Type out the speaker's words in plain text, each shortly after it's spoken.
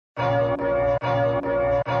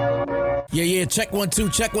Yeah, check 1 2,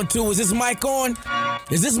 check 1 2. Is this mic on?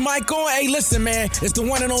 Is this mic on? Hey, listen, man, it's the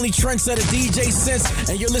one and only trendsetter DJ Sense,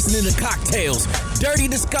 and you're listening to Cocktails, Dirty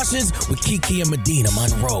Discussions with Kiki and Medina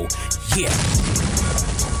Monroe. Yeah.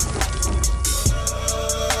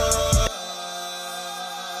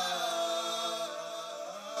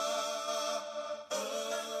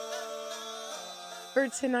 For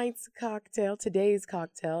today's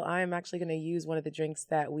cocktail, I am actually going to use one of the drinks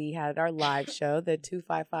that we had at our live show, the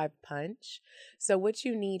 255 Punch. So what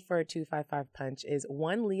you need for a 255 Punch is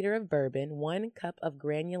 1 liter of bourbon, 1 cup of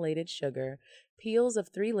granulated sugar, peels of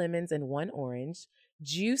 3 lemons and 1 orange,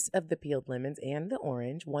 juice of the peeled lemons and the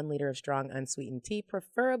orange, 1 liter of strong unsweetened tea,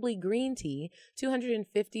 preferably green tea,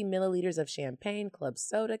 250 milliliters of champagne. Club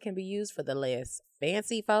soda can be used for the less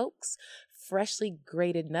fancy folks, freshly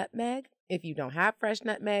grated nutmeg. If you don't have fresh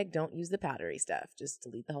nutmeg, don't use the powdery stuff. Just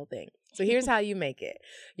delete the whole thing. So here's how you make it.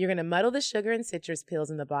 You're going to muddle the sugar and citrus peels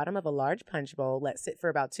in the bottom of a large punch bowl. Let sit for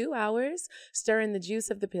about 2 hours. Stir in the juice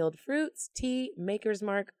of the peeled fruits, tea, Maker's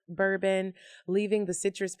Mark, bourbon, leaving the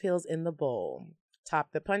citrus peels in the bowl.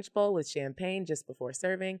 Top the punch bowl with champagne just before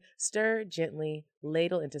serving. Stir gently,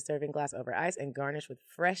 ladle into serving glass over ice, and garnish with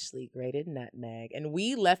freshly grated nutmeg. And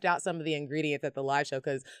we left out some of the ingredients at the live show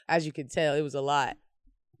because, as you could tell, it was a lot.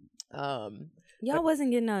 Y'all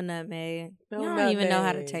wasn't getting no nutmeg. Y'all don't even know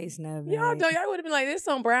how to taste nutmeg. Y'all don't. Y'all would have been like, "There's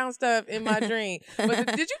some brown stuff in my drink." But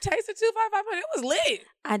did you taste the 255? It was lit.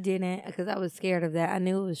 I didn't because I was scared of that. I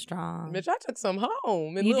knew it was strong. Bitch, I took some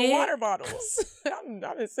home in You little did? water bottles.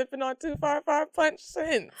 I've been sipping on 255 Punch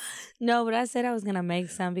since. No, but I said I was gonna make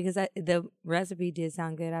some because the recipe did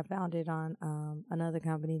sound good. I found it on another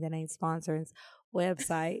company that ain't sponsoring's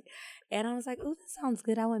website, and I was like, "Ooh, this sounds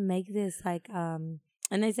good. I would make this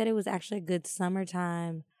And they said it was actually a good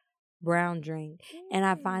summertime brown drink. And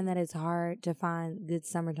I find that it's hard to find good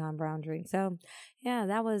summertime brown drink. So, yeah,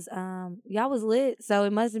 that was, y'all was lit. So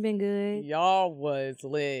it must have been good. Y'all was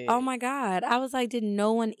lit. Oh, my God. I was like, did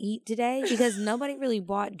no one eat today? Because nobody really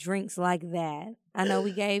bought drinks like that. I know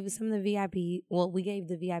we gave some of the we gave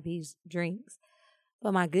the VIPs drinks.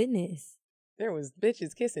 But my goodness. There was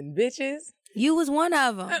bitches kissing bitches. You was one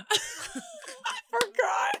of them. I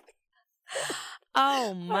forgot.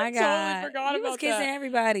 Oh my God. I totally forgot you about was kissing that.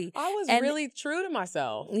 everybody. I was really true to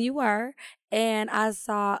myself. You were. And I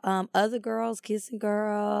saw other girls kissing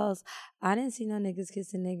girls. I didn't see no niggas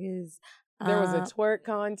kissing niggas. There was a twerk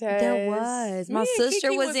contest. There was. My sister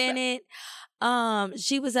Kiki was in it.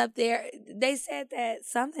 She was up there. They said that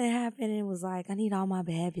something happened and it was like, I need all my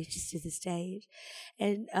bad bitches to the stage.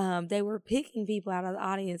 And they were picking people out of the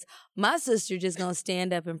audience. My sister just gonna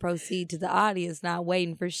stand up and proceed to the audience, not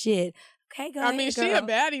waiting for shit. Okay, go ahead, I mean, girl. she a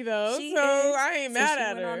baddie though, She so is. I ain't mad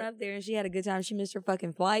at She her. went on up there and she had a good time. She missed her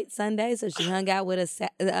fucking flight Sunday, so she hung out with us.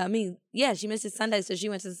 She missed it Sunday, so she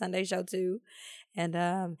went to the Sunday show too. And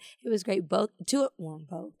it was great. Two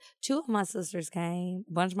of my sisters came.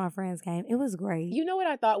 A bunch of my friends came. It was great. You know what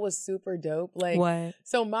I thought was super dope? Like, what?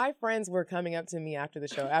 So my friends were coming up to me after the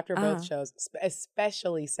show, after both shows,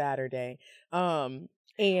 especially Saturday.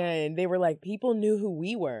 And they were like, people knew who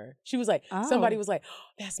we were. She was like, somebody was like, oh,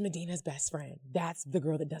 that's Medina's best friend. That's the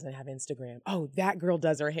girl that doesn't have Instagram. Oh, that girl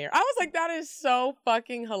does her hair. I was like, that is so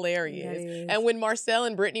fucking hilarious. And when Marcel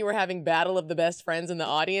and Brittany were having battle of the best friends in the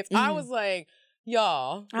audience, I was like,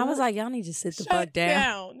 y'all. I was like, y'all need to sit the fuck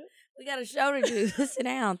down. We got a show to do. Sit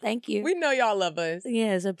down. Thank you. We know y'all love us.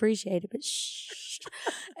 Yes, appreciate it. But shh.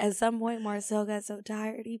 At some point, Marcel got so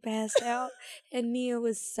tired, he passed out. And Nia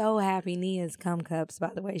was so happy. Nia's cum cups,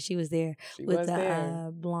 by the way. She was there with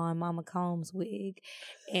the blonde Mama Combs wig.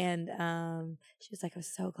 And she was like, I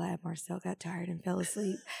was so glad Marcel got tired and fell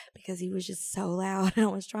asleep because he was just so loud. And I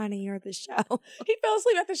was trying to hear the show. He fell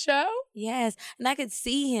asleep at the show? Yes. And I could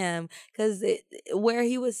see him because where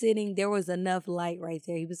he was sitting, there was enough light right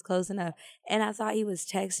there. He was close enough. And I thought he was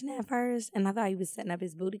texting at first. And I thought he was setting up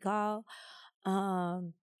his booty call.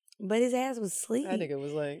 But his ass was asleep. I think it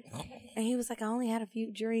was like... And he was like, I only had a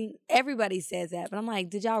few drinks. Everybody says that. But I'm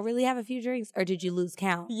like, did y'all really have a few drinks? Or did you lose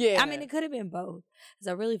count? Yeah. I mean, it could have been both. Because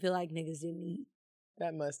I really feel like niggas didn't eat.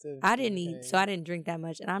 That must have... I didn't eat, so I didn't drink that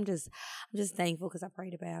much. And I'm just thankful because I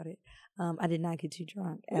prayed about it. I did not get too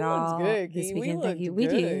drunk at all. Good, this we weekend. Thank you. good. We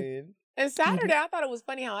did. And Saturday, I thought it was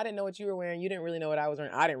funny how I didn't know what you were wearing. You didn't really know what I was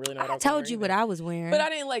wearing. I didn't really know what I was wearing. I told you what I was wearing. But I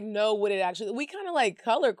didn't know what it actually... We kind of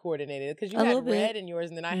color coordinated because you had red in yours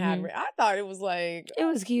and then I had red. I thought it was like... It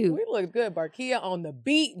was cute. We looked good. Barkia on the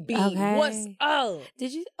beat. Okay. What's up?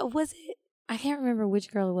 Did you... Was it... I can't remember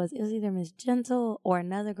which girl it was. It was either Miss Gentle or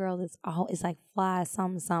another girl that's it's like fly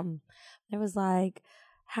something. It was like...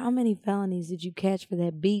 how many felonies did you catch for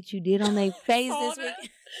that beat you did on their face this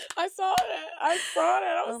week? I saw that.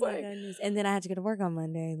 I was my goodness. And then I had to go to work on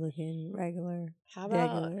Monday looking regular. How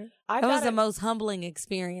about regular. That was the most humbling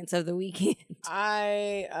experience of the weekend.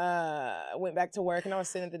 I went back to work and I was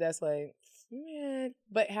sitting at the desk like, man.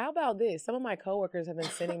 But how about this? Some of my coworkers have been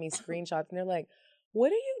sending me screenshots and they're like, what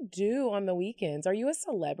do you do on the weekends? Are you a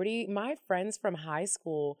celebrity? My friends from high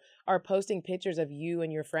school are posting pictures of you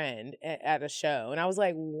and your friend at a show. And I was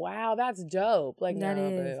like, wow, that's dope. Like, that no,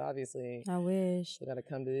 is. But obviously. I wish. We got to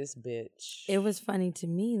come to this bitch. It was funny to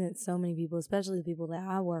me that so many people, especially the people that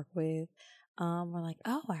I work with, were like,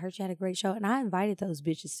 oh, I heard you had a great show. And I invited those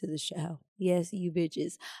bitches to the show. Yes, you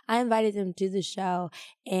bitches. I invited them to the show.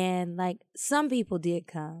 And like some people did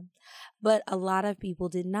come, but a lot of people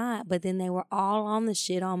did not. But then they were all on the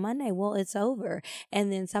shit on Monday. Well, it's over.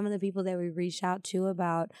 And then some of the people that we reached out to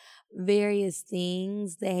about various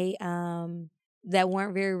things, they, that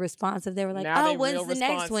weren't very responsive. They were like, oh, when's the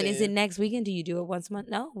next one? Is it next weekend? Do you do it once a month?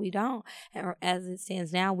 No, we don't. And as it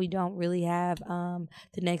stands now, we don't really have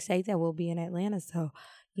the next date that will be in Atlanta. So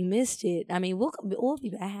you missed it. I mean, we'll be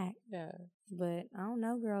back. Yeah. But I don't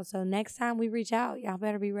know, girl. So next time we reach out, y'all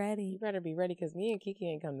better be ready. You better be ready because me and Kiki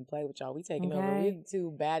ain't come to play with y'all. We taking over. We the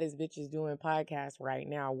two baddest bitches doing podcasts right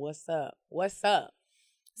now. What's up? What's up?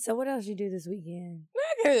 So what else you do this weekend?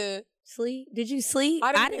 Nigga. Sleep? Did you sleep?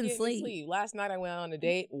 I didn't sleep. Last night I went on a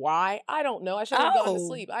date. Why? I don't know. I should have gone to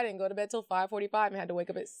sleep. I didn't go to bed till 5:45 and had to wake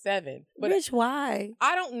up at 7. But bitch, why?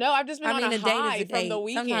 I don't know. I've just been on a high from the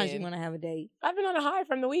weekend. Sometimes you want to have a date. I've been on a high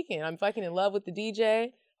from the weekend. I'm fucking in love with the DJ.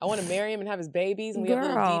 I want to marry him and have his babies, and we have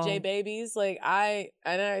little DJ babies. Like I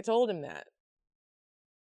told him that.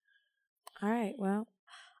 All right. Well.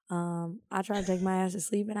 I tried to take my ass to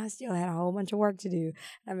sleep and I still had a whole bunch of work to do.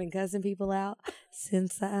 I've been cussing people out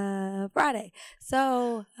since Friday.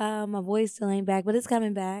 So my voice still ain't back, but it's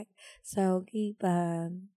coming back. So keep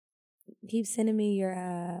sending me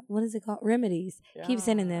your what is it called? Remedies. Yeah. Keep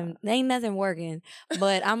sending them. They ain't nothing working.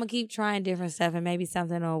 But I'm gonna keep trying different stuff and maybe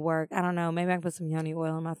something will work. I don't know. Maybe I can put some yoni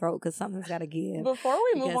oil in my throat because something's gotta give. Before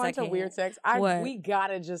we move on to weird sex, we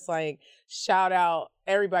gotta just like shout out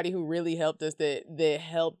everybody who really helped us that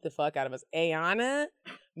helped the fuck out of us. Ayana.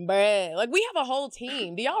 But like we have a whole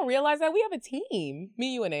team. Do y'all realize that we have a team?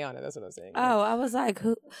 Me, you, and Ayana. That's what I'm saying. Oh, I was like,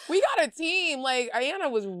 who? We got a team. Like Ayana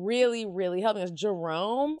was really, really helping us.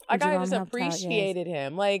 Jerome, like I just appreciated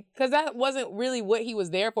him, like because that wasn't really what he was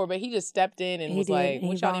there for, but he just stepped in and was like,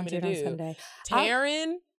 "What y'all need me to do?"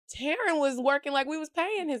 Taryn was working like we was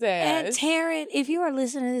paying his ass. And Taryn, if you are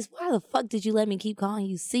listening to this, why the fuck did you let me keep calling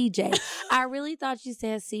you CJ? I really thought you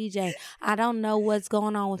said CJ. I don't know what's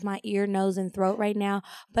going on with my ear, nose, and throat right now,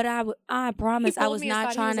 but I promise I was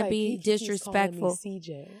not trying to be disrespectful.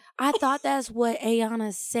 CJ. I thought that's what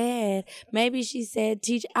Ayana said. Maybe she said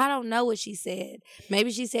TJ. I don't know what she said.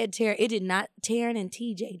 Maybe she said Taryn. It did not. Taryn and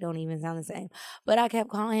TJ don't even sound the same. But I kept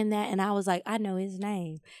calling him that, and I was like, I know his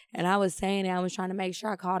name. And I was saying it. I was trying to make sure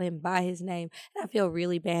I called him by his name. And I feel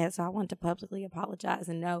really bad, so I want to publicly apologize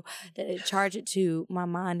and know that I charge it to my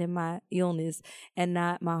mind and my illness and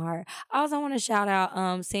not my heart. I also want to shout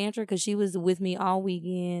out Sandra because she was with me all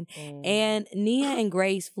weekend. And Nia and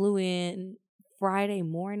Grace flew in Friday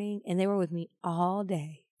morning, and they were with me all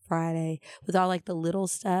day Friday with all like the little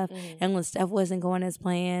stuff. And when stuff wasn't going as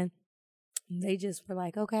planned, they just were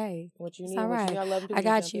like, okay, what you need, all right, I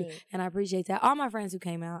got you. In. And I appreciate that. All my friends who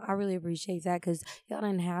came out, I really appreciate that because y'all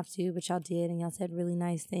didn't have to, but y'all did, and y'all said really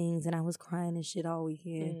nice things, and I was crying and shit all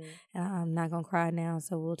weekend. And I'm not going to cry now,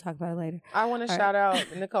 so we'll talk about it later. I want to shout out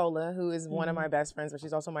Nicola, who is one of my best friends, but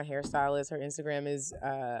she's also my hairstylist. Her Instagram is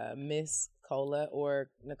Miss Cola, or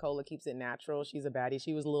Nicola Keeps It Natural. She's a baddie.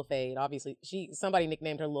 She was Lil Fade. Obviously, somebody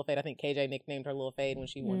nicknamed her Lil Fade. I think KJ nicknamed her Lil Fade when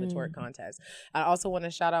she won the twerk contest. I also want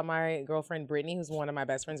to shout out my girlfriend Brittany, who's one of my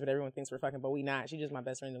best friends, but everyone thinks we're fucking, but we not. She's just my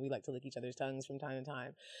best friend, and we like to lick each other's tongues from time to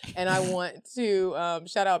time. And I want to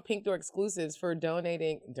shout out Pink Door Exclusives for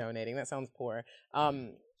donating. That sounds poor.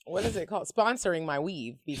 What is it called? Sponsoring my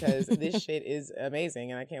weave, because this shit is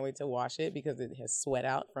amazing and I can't wait to wash it because it has sweat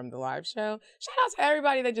out from the live show. Shout out to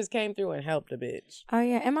everybody that just came through and helped a bitch. Oh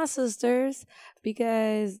yeah, and my sisters,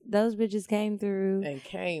 because those bitches came through. And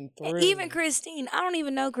even Christine. I don't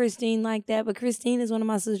even know Christine like that, but Christine is one of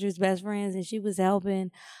my sister's best friends and she was helping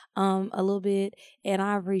a little bit, and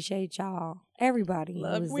I appreciate y'all. Everybody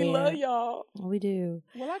we love y'all. We do.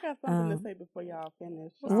 Well, I got something to say before y'all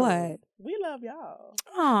finish. What? We love y'all.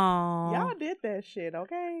 Aww. Y'all did that shit,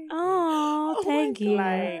 okay? Oh, thank you.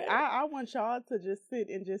 Like, I want y'all to just sit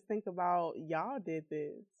and just think about y'all did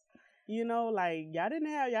this. You know, like y'all didn't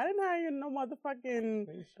have no motherfucking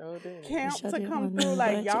We sure did. camp sure to didn't come want through. no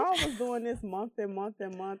Like budget. y'all was doing this month and month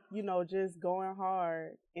and month, you know, just going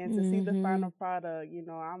hard. And to see the final product, you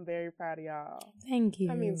know, I'm very proud of y'all. Thank you.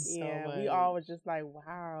 That means so Yeah, much. we all was just like,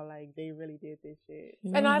 wow, like they really did this shit.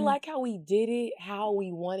 And I like how we did it, how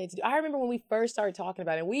we wanted to do. I remember when we first started talking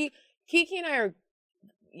about it. Kiki and I are,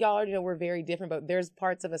 y'all already know we're very different, but there's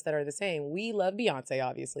parts of us that are the same. We love Beyonce,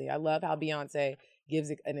 obviously. I love how Beyonce gives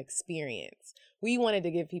an experience. We wanted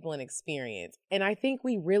to give people an experience. And I think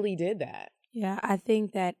we really did that. Yeah, I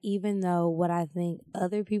think that even though what I think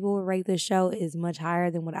other people would rate the show is much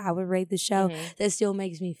higher than what I would rate the show, that still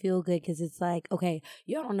makes me feel good because it's like, okay,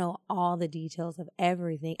 y'all don't know all the details of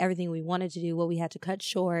everything we wanted to do, what we had to cut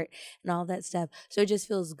short and all that stuff. So it just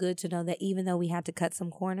feels good to know that even though we had to cut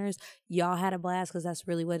some corners, y'all had a blast because that's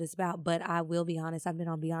really what it's about. But I will be honest, I've been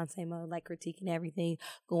on Beyonce mode, like critiquing everything,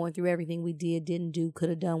 going through everything we did, didn't do, could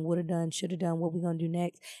have done, would have done, should have done, what we going to do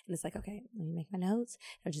next. And it's like, okay, let me make my notes.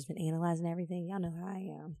 I've just been analyzing everything. Y'all know how I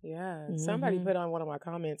am. Yeah. Somebody put on one of my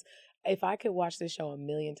comments, if I could watch this show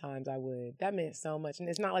 1,000,000 times, I would. That meant so much. And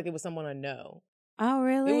it's not like it was someone I know. Oh,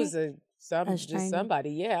 really? It was just somebody.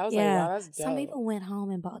 Yeah. I was like, wow, that's dope. Some people went home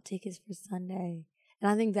and bought tickets for Sunday. And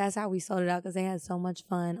I think that's how we sold it out because they had so much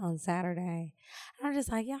fun on Saturday. And I'm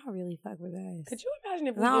just like, y'all really fuck with us. Could you imagine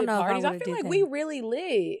if we I don't did know if I parties? I would've feel did like that. we really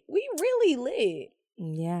lit. We really lit.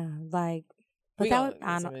 Yeah, like, but We that gotta would, get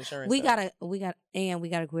I some know, insurance we stuff.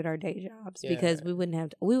 gotta quit our day jobs Yeah. because we would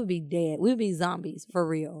be dead. We would be zombies for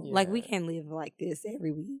real. Like, we Yeah. can't live like this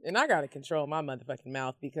every week. And I gotta control my motherfucking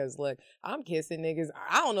mouth because look, I'm kissing niggas.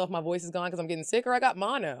 I don't know if my voice is gone because I'm getting sick or I got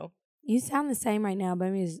mono. You sound the same right now, but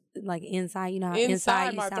I mean, it's like inside, you know how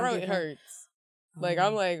Inside you my sound throat different? hurts. Like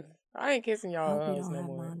I'm like, I ain't kissing I y'all hope you hoes don't no have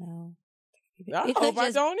more. mono. I hope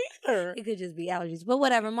I don't either. It could just be allergies. But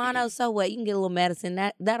whatever. Mono, so what? You can get a little medicine.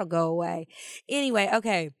 That'll go away. Anyway,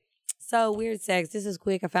 okay. So, weird sex. This is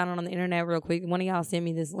quick. I found it on the internet real quick. One of y'all sent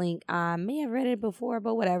me this link. I may have read it before,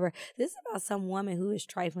 but whatever. This is about some woman who is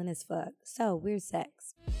trifling as fuck. So, weird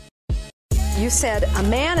sex. You said a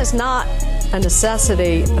man is not a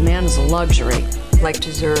necessity, a man is a luxury. Like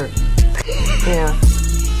dessert. Yeah.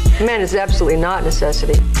 A man is absolutely not a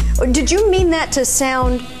necessity. Did you mean that to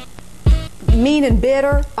sound mean and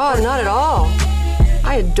bitter? Oh, not at all.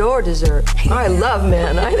 I adore dessert. I love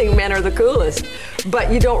men. I think men are the coolest.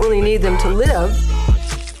 But you don't really need them to live.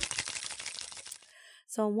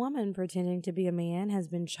 So, a woman pretending to be a man has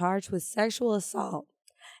been charged with sexual assault.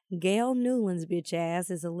 Gail Newland's bitch ass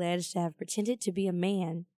is alleged to have pretended to be a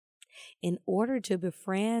man in order to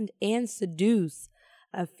befriend and seduce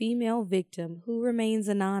a female victim who remains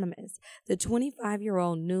anonymous. The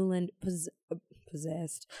 25-year-old Newland posed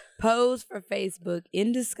for Facebook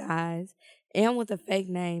in disguise and with a fake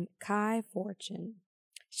name, Kai Fortune.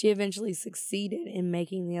 She eventually succeeded in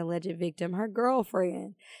making the alleged victim her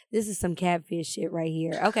girlfriend. This is some catfish shit right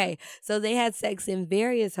here. Okay, so they had sex in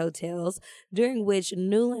various hotels, during which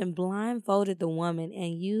Newland blindfolded the woman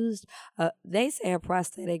and used, they say a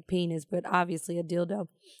prosthetic penis, but obviously a dildo.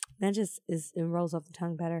 That just it rolls off the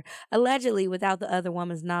tongue better. Allegedly, without the other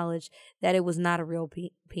woman's knowledge that it was not a real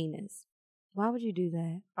penis. Why would you do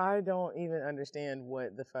that? I don't even understand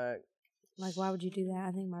what the fuck. Like, why would you do that?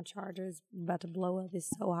 I think my charger is about to blow up. It's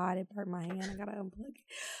so hot, it burnt my hand. I gotta unplug it.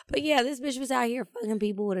 But yeah, this bitch was out here fucking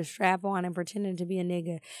people with a strap on and pretending to be a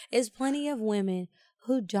nigga. There's plenty of women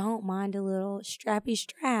who don't mind a little strappy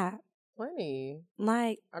strap. Plenty.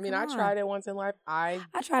 Like, I mean, I tried it once in life. I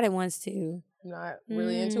tried it once too. Not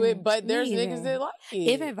really into it, but there's me niggas either. that like it.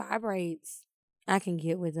 If it vibrates, I can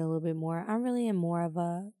get with it a little bit more. I really am more of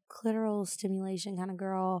a clitoral stimulation kind of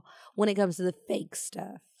girl when it comes to the fake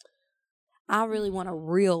stuff. I really want a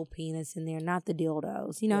real penis in there, not the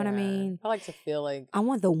dildos. You know what I mean? I like to feel like I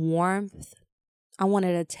want the warmth. I want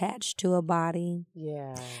it attached to a body.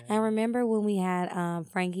 Yeah. And remember when we had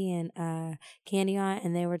Frankie and Candy on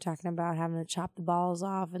and they were talking about having to chop the balls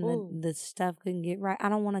off and the stuff couldn't get right? I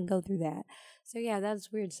don't want to go through that. So yeah,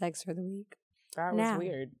 that's weird sex for the week. That was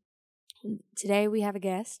weird. Today we have a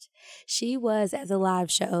guest. She was at the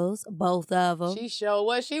live shows, both of them. She sure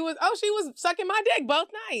was. She was sucking my dick both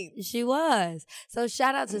nights. She was. So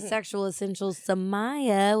shout out to Sexual Essentials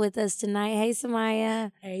Samia with us tonight. Hey,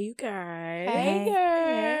 Samia. Hey, you guys. Hey,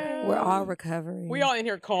 girl. We're all recovering. We all in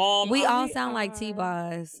here calm. We all sound like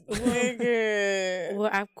T-Boz. Nigga.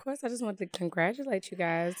 Well, of course, I just want to congratulate you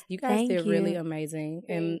guys. You guys Thank did you. really amazing.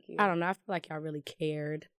 And Thank you. I don't know, I feel like y'all really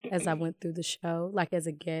cared as I went through the show, like as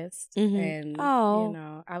a guest. Mm-hmm. and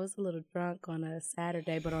I was a little drunk on a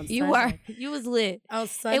Saturday, but on Sunday, you was lit. On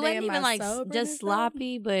Sunday, it wasn't even like just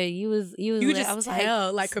sloppy, but you was lit. Just I was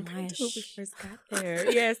like compared to when we first got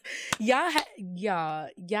there. Yes, y'all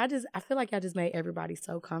just. I feel like y'all just made everybody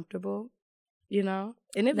so comfortable, and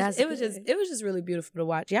it was just really beautiful to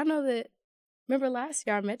watch. Y'all know that. Remember last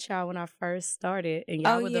year I met y'all when I first started, and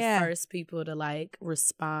y'all were the first people to like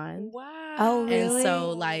respond. Wow. Oh, really? And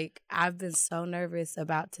so like I've been so nervous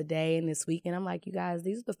about today and this weekend. I'm like, you guys,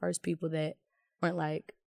 these are the first people that weren't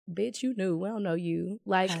like, bitch, you knew, we don't know you.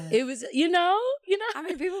 Like it was, you know. I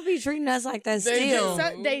mean, people be treating us like that still.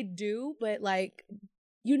 They do, but like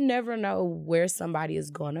you never know where somebody is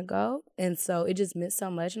gonna go, and so it just meant so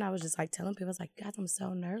much. And I was just like telling people, I was like, guys, I'm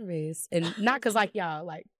so nervous, and not because like y'all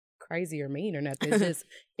like crazy or mean or nothing. It's just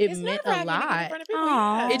it meant a lot.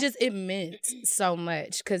 It meant so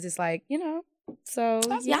much because it's like So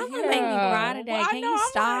y'all gonna make me cry today. Well, can you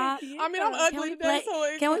stop? I mean, I'm ugly today,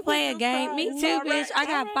 so can we play a game? Me too, bitch. I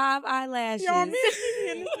got 5 eyelashes. Y'all, me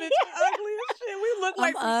and this bitch ugly as shit. We look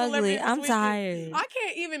like some ugly. celebrities. I'm tired.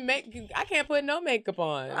 I can't put no makeup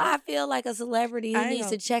on. I feel like a celebrity who needs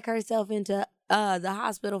to check herself into the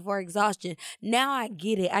hospital for exhaustion. Now I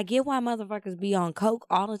get it. I get why motherfuckers be on coke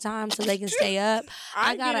all the time so they can stay up.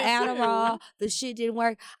 I got an Adderall. The shit didn't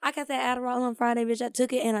work. I got that Adderall on Friday, bitch. I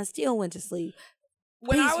took it and I still went to sleep.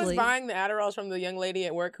 When I was buying the Adderalls from the young lady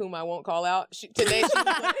at work, whom I won't call out, today she was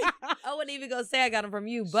like, I wouldn't even go say I got them from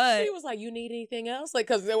you, but she was like, "You need anything else?" Like,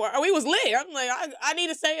 because we was lit. I'm like, I need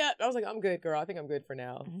to stay up. I was like, "I'm good, girl. I think I'm good for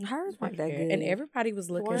now." Hers weren't that good, and everybody was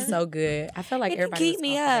looking so good. I felt like everybody keep was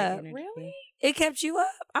me up. Really? It kept you up.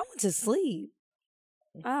 I went to sleep.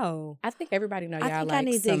 Oh, I think everybody know y'all like I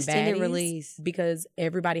need some the extended baddies release because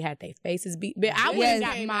everybody had their faces beat. But I went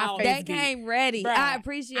and got my face That beat. came ready. Bruh, I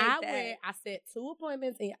appreciate that. I set 2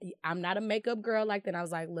 appointments, and I'm not a makeup girl like that. I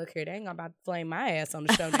was like, look here, they ain't about to flame my ass on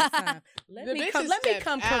the show next time. Let me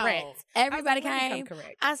come correct. Everybody came.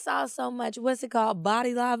 I saw so much. What's it called?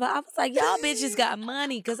 Body lava. I was like, y'all bitches got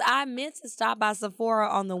money because I meant to stop by Sephora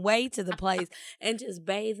on the way to the place and just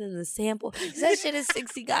bathe in the sample. That shit is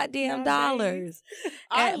 $60 goddamn dollars.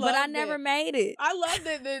 But I never made it. I love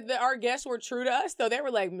that our guests were true to us, though. They were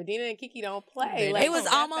like, Medina and Kiki don't play. Like, it was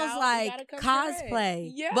almost like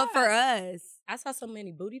cosplay, but for us. I saw so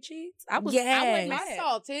many booty cheeks. I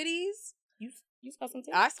saw titties. You saw some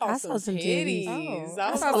titties? I saw some titties.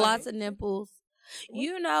 I saw lots of nipples.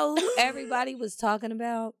 You know who everybody was talking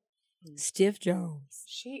about? Stiff Jones.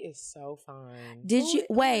 She is so fine. Did you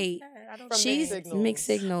wait? She's Mixed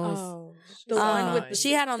Signals. Oh, the one with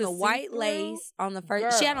she had on the white lace on the first.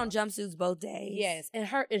 Girl. She had on jumpsuits both days. Yes,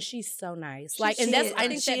 and she's so nice. Like, and that's I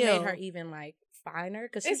think that made her even like finer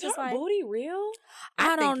because she's just like booty real.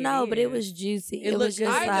 I don't know, but it was juicy. It was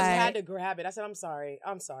just I like, just had to grab it. I said, I'm sorry.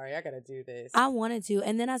 I gotta do this. I wanted to,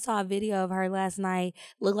 and then I saw a video of her last night.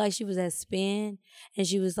 Looked like she was at Spin, and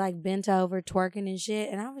she was like bent over twerking and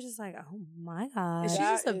shit. And I was just like, oh my god, she's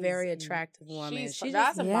just a very attractive woman.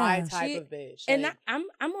 That's my type of bitch. And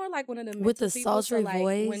I'm more like one of them with the people, sultry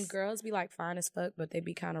voice. When girls be like fine as fuck, but they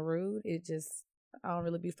be kind of rude. It just. I don't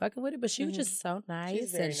really be fucking with it, but she was just so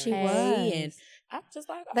nice, and she was. And I'm just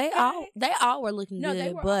like, okay. They all were looking good,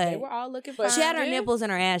 they were all looking. But she had her nipples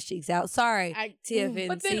and her ass cheeks out. Sorry, Tiff and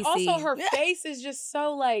But then CC. also her face is just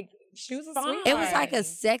so like she was a sweetheart. It was like a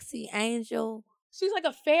sexy angel. She's like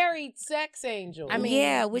a fairy sex angel. I mean,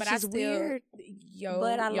 yeah, which is weird.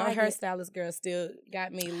 But I like hairstylist girl still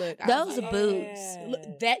got me. Look, those are boobs.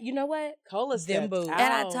 Look, that you know what? Cola's them boobs. And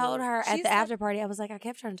I told her at the after party, I was like, I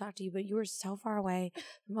kept trying to talk to you, but you were so far away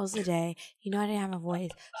for most of the day. You know, I didn't have a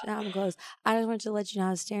voice. So now I'm close. I just wanted to let you know I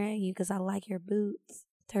was staring at you because I like your boots.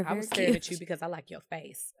 I was staring at you because I like your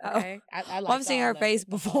face. Okay, I've seen her face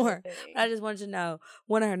before. I just wanted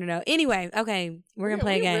her to know. Anyway, okay, we're gonna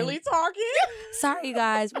play a game. Really talking? Sorry, you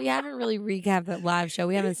guys, we haven't really recapped the live show.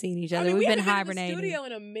 We haven't seen each other. We've been hibernating. Been in the studio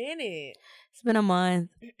in a minute. It's been a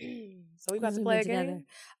month. So we about to play a game.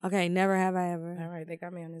 Okay, never have I ever. All right, they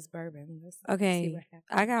got me on this bourbon. Let's see what happens.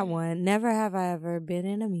 I got one. Never have I ever been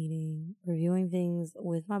in a meeting reviewing things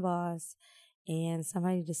with my boss, and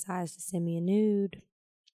somebody decides to send me a nude.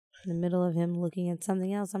 In the middle of him looking at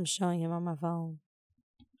something else, I'm showing him on my phone.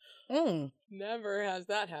 Never has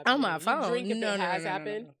that happened. On my phone? Drink if it has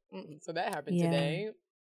happened. So that happened today.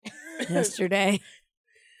 Yesterday.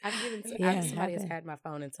 Somebody has had my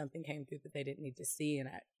phone and something came through that they didn't need to see. And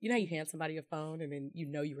you know, you hand somebody your phone and then you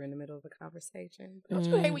know you were in the middle of a conversation. Don't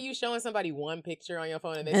you hate when you showing somebody one picture on your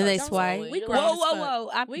phone and they swipe? Whoa.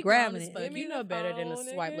 I'm grabbing it. You know better than to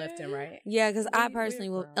swipe left and right. Yeah, because I personally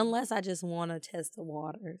will, unless I just want to test the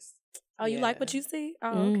waters. Oh, you like what you see? Oh,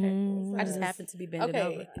 okay. I just happen to be bending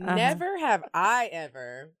over. Never have I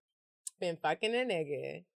ever been fucking a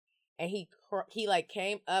nigga and he like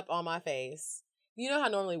came up on my face. You know how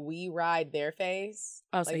normally we ride their face?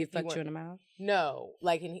 Oh, like so he fucked you in the mouth? No,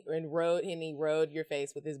 like and he rode your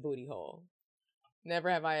face with his booty hole.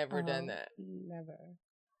 Never have I ever done that. Never.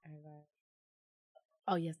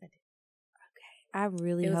 Oh, yes, I did. I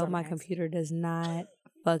really hope my computer does not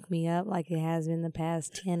fuck me up like it has been the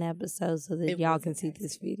past 10 episodes so that y'all can see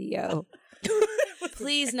this video.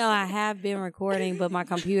 Please know I have been recording, but my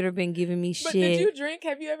computer been giving me shit. But did you drink?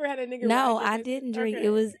 Have you ever had a nigga? No, I didn't drink. Okay.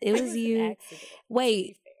 It was you.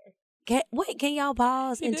 Wait. Can y'all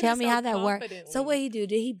pause and tell me how that worked? So what he do?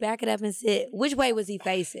 Did he back it up and sit? Which way was he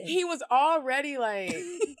facing? He was already like...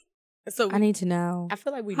 So I need to know. I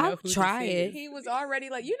feel like we know who try it. He was already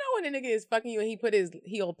like, you know when a nigga is fucking you and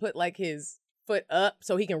he'll put like his foot up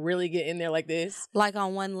so he can really get in there like this, like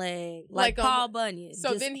on one leg, like Paul Bunyan.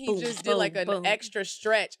 So then he did like an extra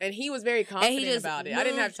stretch, and he was very confident about it. I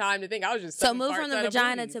didn't have time to think. I was just so move from the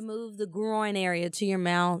vagina to move the groin area to your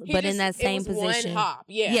mouth, but in that same position. One hop,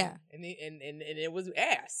 yeah. And it was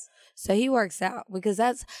ass. So he works out because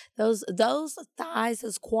that's those thighs,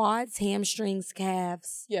 those quads, hamstrings,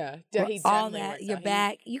 calves. Yeah, all that. Your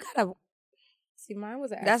back. You gotta. See, mine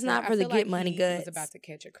was an accident. That's not for the get money guts. He was about to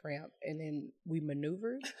catch a cramp, and then we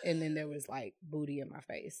maneuvered, and then there was like booty in my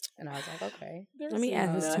face, and I was like, okay. Let me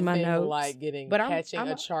add this to my notes. Like catching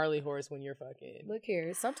a Charlie horse when you're fucking. Look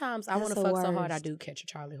here, sometimes I want to fuck so hard I do catch a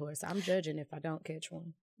Charlie horse. I'm judging if I don't catch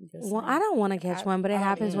one. Well, I don't want to catch one, but it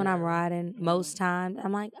happens when I'm riding. Most times,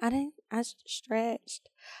 I'm like, I stretched.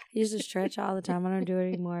 I used to stretch all the time. I don't do it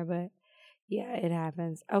anymore, but yeah, it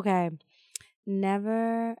happens. Okay.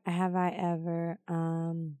 Never have I ever,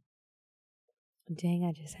 dang,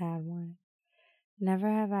 I just had one. Never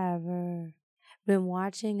have I ever been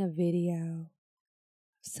watching a video of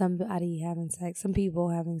somebody having sex, some people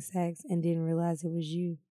having sex, and didn't realize it was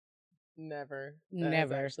you. Never.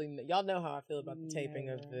 Actually, y'all know how I feel about the taping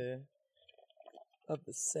of the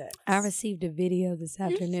sex. I received a video this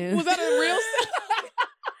afternoon. Was that a real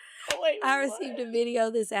Wait, I received a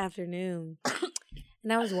video this afternoon,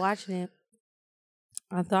 and I was watching it.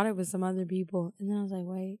 I thought it was some other people, and then I was like,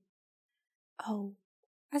 wait. Oh,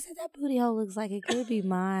 I said, that booty hole looks like it could be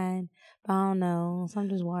mine, but I don't know. So I'm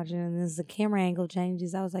just watching, and as the camera angle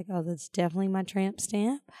changes, I was like, oh, that's definitely my tramp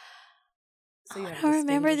stamp. So I don't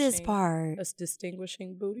remember this part. A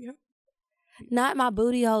distinguishing booty hole? Not my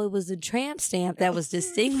booty hole. It was the tramp stamp that was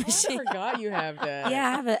distinguishing. I forgot you have that.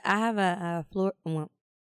 Yeah, I have a floor. Well,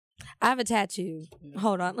 I have a tattoo.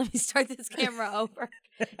 Hold on, let me start this camera over.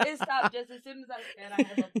 It stopped just as soon as I said I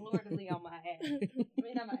have a fleur-de-lis on my head. I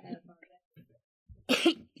mean, on my head.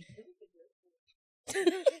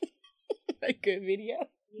 A good video.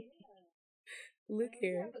 Yeah. Look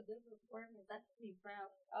here. Have a good performance. I should be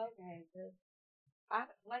proud. Okay, good.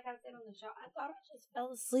 Like I said on the show, I thought I just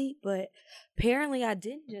fell asleep, but apparently I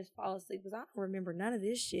didn't just fall asleep because I don't remember none of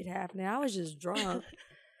this shit happening. I was just drunk.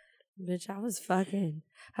 Bitch, I was fucking.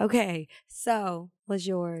 Okay, so what's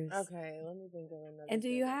yours? Okay, let me think of another. And do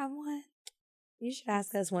you have one? You should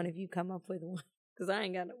ask us one if you come up with one, because I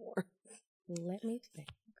ain't got no more. Let me think.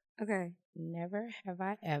 Okay. Never have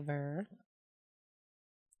I ever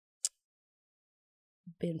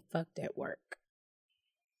been fucked at work.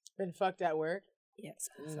 Been fucked at work? Yes.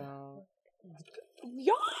 No.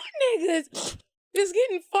 Y'all niggas is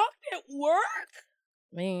getting fucked at work?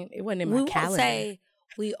 I mean, it wasn't in my calendar. Say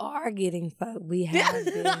we are getting fucked. We have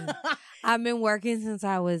been. I've been working since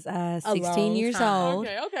I was 16 years old.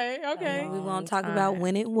 Okay. We won't talk about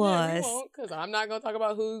when it was. Yeah, we won't, because I'm not going to talk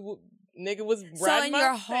about who nigga was riding so in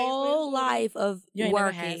your whole life of you ain't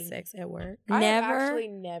working, never had sex at work? I have actually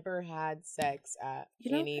never had sex at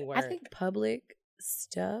any work. I think public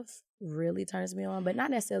stuff really turns me on, but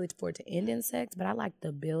not necessarily for it to end in sex, but I like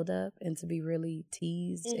the build up and to be really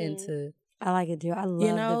teased and to... I like it too. I love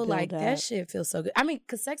the build like up. that shit feels so good. I mean,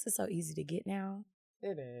 because sex is so easy to get now.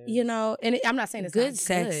 It is. And I'm not saying it's good not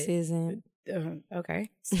sex good. Isn't. Okay,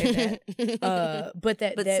 say that. But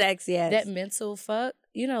sex, yes. That mental fuck,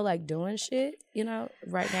 like doing shit.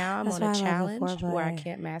 Right now I'm on a challenge where I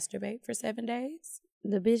can't masturbate for 7 days.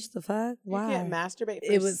 The bitch, the fuck? Why? You can't masturbate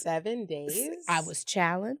for 7 days? I was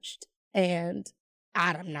challenged, and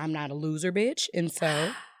I'm not a loser, bitch, and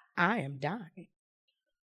so I am dying.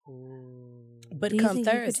 Ooh. But do you come think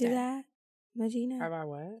Thursday, you could do that, Magina? Have I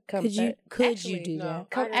what? Could you do that?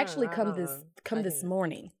 Come this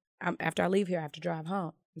morning. After I leave here, I have to drive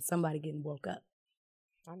home, and somebody getting woke up.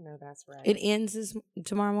 I know that's right. It ends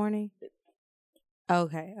tomorrow morning.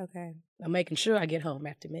 Okay. I'm making sure I get home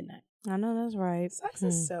after midnight. I know that's right. Sex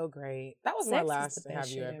is so great. That was Sex my is last the have best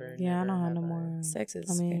you shit ever. ever. Yeah, I never, don't have no have I. more. Sex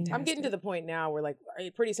is fantastic. I'm getting to the point now where like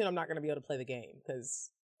pretty soon I'm not going to be able to play the game because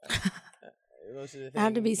those are the things. It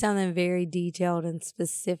had to be something very detailed and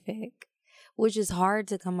specific, which is hard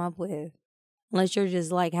to come up with unless you're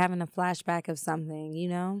just like having a flashback of something, you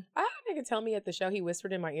know? I had a nigga tell me at the show, he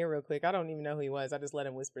whispered in my ear real quick. I don't even know who he was. I just let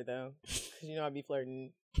him whisper though, because I'd be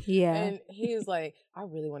flirting. Yeah. And he was like, I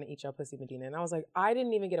really want to eat your pussy, Medina. And I was like, I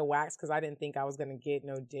didn't even get a wax because I didn't think I was going to get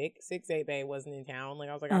no dick. 6'8" Bae wasn't in town. Like,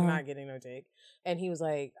 I was like, I'm not getting no dick. And he was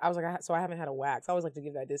like, so I haven't had a wax. I always like to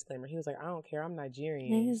give that disclaimer. He was like, I don't care. I'm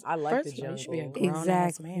Nigerian. I like the jungle.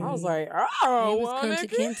 Exactly. I was like, It oh, was Kunta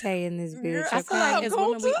Kinte in this bitch. I feel like as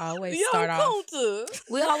women, we always start off.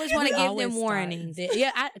 We always want to give always them start warnings.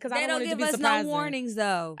 Yeah, because I They don't don't want it to give be us surprising. no warnings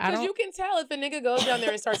though. Because you can tell if a nigga goes down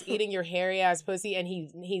there and starts eating your hairy ass pussy and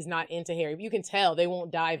he's not into hairy. You can tell they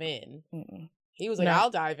won't dive in. Mm-mm. He was like, No. I'll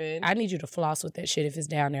dive in. I need you to floss with that shit if it's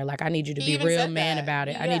down there. Like, I need you to He be even real said man that. about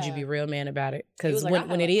it. I need you to Yeah. be real man about it. He was Because like,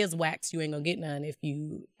 when it is wax, you ain't gonna get none if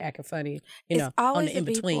you acting funny, on always the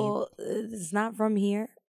in-between. people, it's not from here.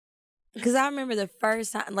 Because I remember the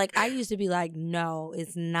first time, like, I used to be like, no,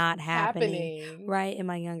 it's not happening. Right, in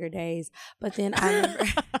my younger days. But then I remember.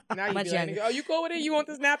 Now you much be like, younger. oh, you cool with it? You want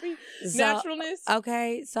this nappy? So, Naturalness?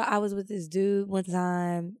 Okay, so I was with this dude one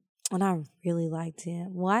time, and I really liked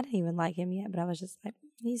him. Well, I didn't even like him yet, but I was just like,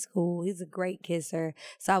 he's cool. He's a great kisser.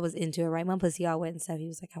 So I was into it, right? My pussy all wet and stuff. He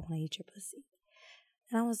was like, I want to eat your pussy.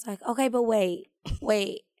 And I was like, okay, but wait.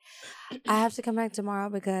 I have to come back tomorrow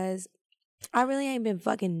because I really ain't been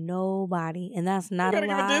fucking nobody. And that's not a You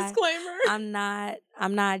lie. gotta give a disclaimer.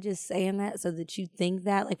 I'm not just saying that so that you think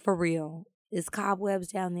that, like, for real. It's cobwebs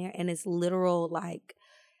down there and it's literal, like,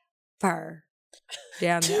 fur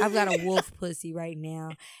down there. I've got a wolf pussy right now.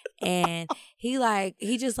 And he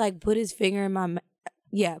just put his finger in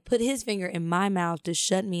my mouth to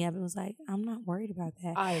shut me up and was like, I'm not worried about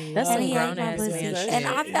that. That's And some he ate grown my ass pussy. man shit. And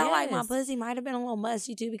I felt like my Yes. pussy might have been a little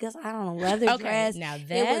musty too because I don't know, leather dress. Now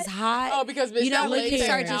that It was hot. Oh, because bitch, You know, that when you latex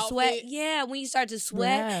start to outfit- sweat. Yeah, when you start to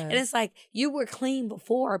sweat. Yeah. And it's like, you were clean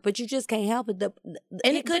before, but you just can't help it.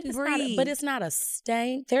 It couldn't breathe. But it's not a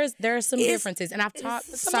stank. There are some differences, and I've talked.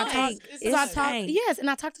 It's So I talked. stank. So It's I talked. stank. Yes, and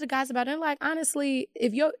I talked to the guys about it. And like, honestly,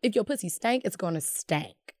 if your pussy stank, it's gonna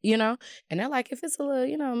stank. And they're like, if it's a little,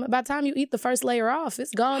 by the time you eat the first layer off, it's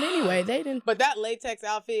gone anyway. They didn't. But that latex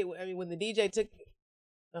outfit, I mean, when the DJ took,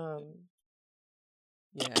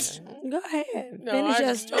 yeah. Go ahead. No, Finish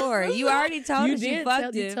your story. You already told us you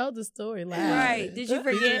fucked him. You told the story loud. Right. Did you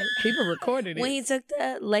forget? People recorded it. When he took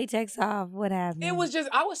the latex off, what happened? It was just,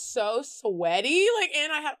 I was so sweaty.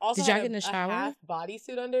 And I had also Did y'all had get in the shower? a half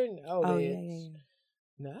bodysuit under. No, Oh, bitch. yeah.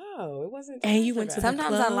 No, it wasn't. And time you for went to that. the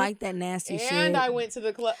Sometimes I club? like that nasty shit. And I went to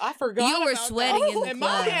the club. I forgot. You were about sweating that. in the and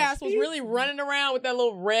club. my ass was really running around with that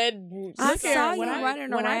little red. I Look here, saw you when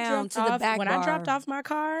running when I around dropped to the off- back when bar. I dropped off my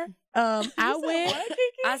car, I went.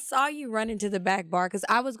 I saw you running to the back bar because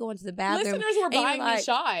I was going to the bathroom. Listeners were and you buying like, me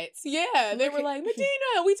shots. Yeah, they were like,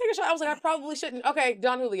 Medina, we take a shot. I was like, I probably shouldn't. Okay,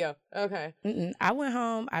 Don Julio. Okay. I went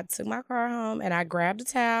home. I took my car home and I grabbed a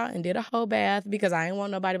towel and did a whole bath because I didn't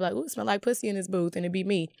want nobody to be like, ooh, it smell like pussy in this booth, and it'd be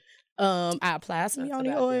me. I applied some That's yoni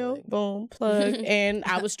a bad oil, feeling. boom, plug, and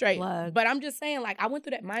I was straight. Plug. But I'm just saying, like, I went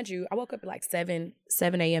through that. Mind you, I woke up at like 7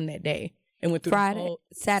 a.m. that day and went through Friday, the whole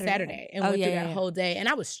Saturday. and went through that whole day, and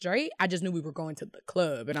I was straight. I just knew we were going to the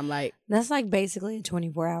club, and I'm like, That's like basically a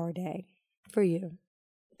 24-hour day for you.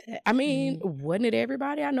 I mean, wasn't it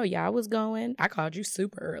everybody? I know y'all was going. I called you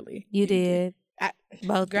super early. You did.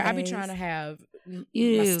 Both Girl, I be days. trying to have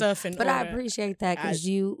You my do. stuff in But order. I appreciate that because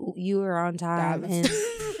you were on time. And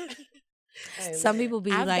some people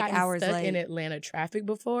be I've like gotten hours stuck late. in Atlanta traffic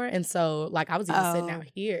before, and so like I was even sitting Oh. out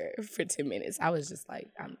here for 10 minutes. I was just like,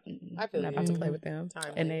 I'm I feel not you. about to play with them.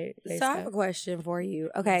 Timely. And they So I have a question for you.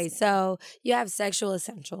 Okay, so you have sexual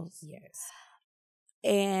essentials. yes.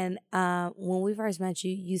 And when we first met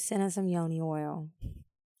you, you sent us some yoni oil.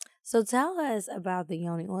 So tell us about the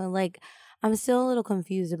yoni oil. Like, I'm still a little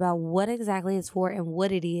confused about what exactly it's for and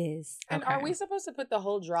what it is. And Okay. are we supposed to put the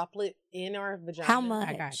whole droplet in our vagina? How much?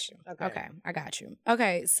 I got you. Okay. Okay, I got you.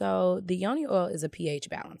 Okay, so the yoni oil is a pH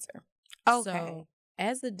balancer. Okay. So,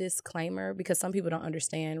 as a disclaimer, because some people don't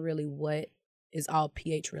understand really what is all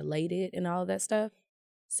pH related and all of that stuff.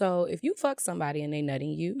 So if you fuck somebody and they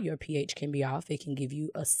nutting you, your pH can be off. It can give you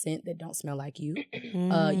a scent that don't smell like you.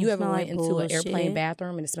 You ever went into an airplane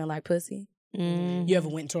bathroom and it smelled like pussy? You ever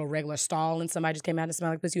went into a regular stall and somebody just came out and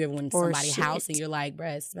smelled like pussy? You ever went into Or somebody's house and shit. you're like,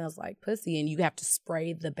 bruh, it smells like pussy, and you have to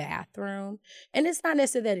spray the bathroom. And it's not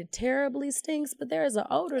necessarily that it terribly stinks, but there is an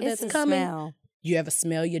odor It's that's a coming. smell. You ever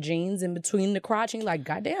smell your jeans in between the crotch and you're like,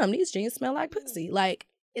 goddamn, these jeans smell like pussy. Like,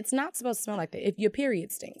 it's not supposed to smell like that. If your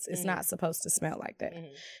period stinks, it's not supposed to smell like that.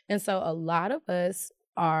 And so a lot of us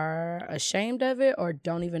are ashamed of it or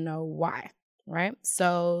don't even know why, right?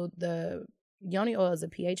 So the yoni oil is a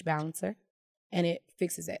pH balancer and it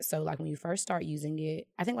fixes that. So like when you first start using it,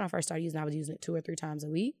 I think when I first started using it, I was using it 2 or 3 times a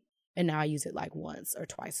week. And now I use it like once or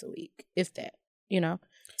twice a week, if that, you know?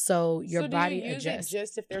 So your body adjusts. It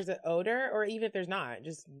just if there's an odor or even if there's not?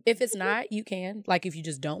 Just if it's not, you can. Like if you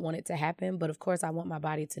just don't want it to happen. But of course, I want my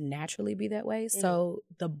body to naturally be that way. So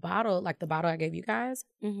the bottle, like the bottle I gave you guys,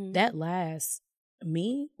 that lasts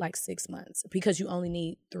me like 6 months because you only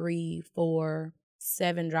need 3, 4,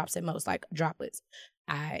 7 drops at most, like droplets.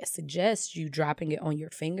 I suggest you dropping it on your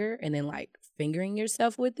finger and then like fingering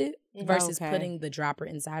yourself with it versus putting the dropper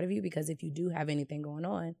inside of you, because if you do have anything going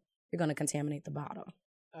on, you're going to contaminate the bottle.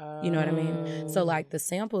 You know what I mean? So like the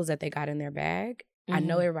samples that they got in their bag, I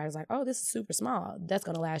know everybody's like, oh, this is super small. That's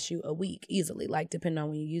going to last you a week easily, like depending on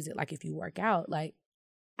when you use it. Like if you work out, like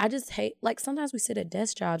I just hate, like sometimes we sit at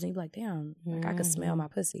desk jobs and you be like, damn, like I could smell my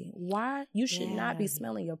pussy. Why? You should not be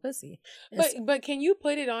smelling your pussy. But can you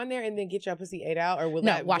put it on there and then get your pussy ate out, or will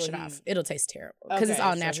no, wash it off? It'll taste terrible because it's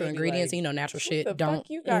all natural ingredients. Like, and, natural shit don't.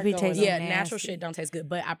 Natural shit don't taste good.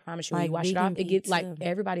 But I promise you, when you wash it off, it gets like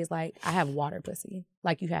everybody's like, I have water pussy.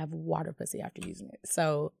 Like you have water pussy after using it.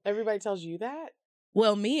 So everybody tells you that.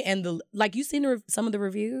 Well, me and you seen some of the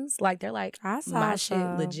reviews? Like they're like, my shit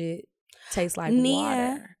legit tastes like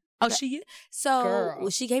water. Oh,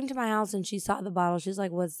 she came to my house and she saw the bottle. She was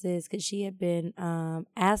like, what's this? Because she had been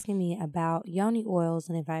asking me about yoni oils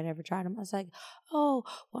and if I'd ever tried them. I was like, oh,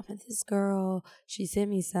 well, but this girl, she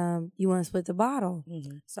sent me some. You want to split the bottle?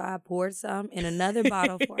 So I poured some in another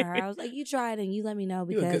bottle for her. I was like, you try it and you let me know.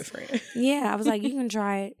 Because, you're a good friend. Yeah, I was like, you can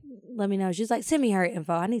try it. Let me know. She's like, send me her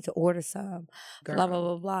info. I need to order some. Girl. Blah, blah,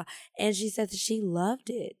 blah, blah. And she said that she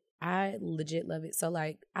loved it. I legit love it. So,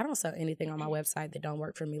 like, I don't sell anything on my website that don't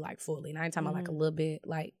work for me, like, fully. And I ain't talking about, like, a little bit.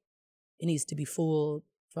 Like, it needs to be full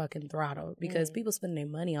fucking throttle because people spend their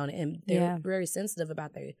money on it and they're very sensitive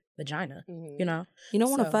about their vagina, you know? You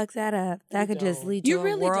don't want to fuck that up. That could just lead to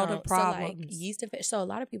a world of problems. So, like, yeast infection. So, a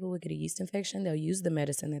lot of people will get a yeast infection. They'll use the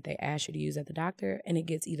medicine that they ask you to use at the doctor and it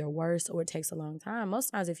gets either worse or it takes a long time.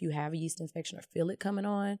 Most times, if you have a yeast infection or feel it coming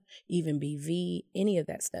on, even BV, any of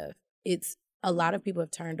that stuff, a lot of people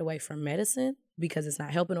have turned away from medicine because it's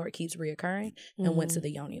not helping or it keeps reoccurring and went to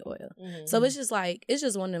the yoni oil. So it's just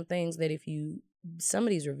one of them things that some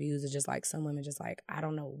of these reviews are just like, some women just like, I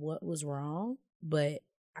don't know what was wrong, but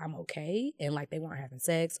I'm okay. And like they weren't having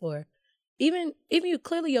sex, or even you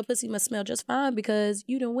clearly your pussy must smell just fine because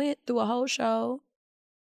you done went through a whole show,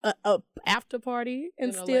 a after party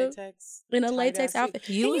and still in a latex outfit.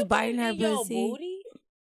 You was biting her pussy.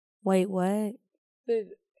 Wait, what?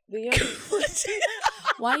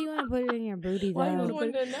 Why you want to put it in your booty,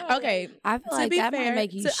 though? Okay. I feel like that might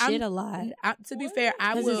make you shit a lot. To be fair,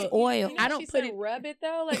 I will. It's oil. I don't put it. Rub it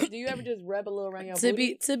though. Like, do you ever just rub a little around your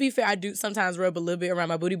booty? To be fair, I do sometimes rub a little bit around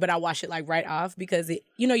my booty, but I wash it like right off because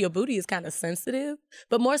your booty is kind of sensitive.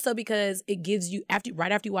 But more so because it gives you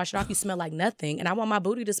right after you wash it off, you smell like nothing, and I want my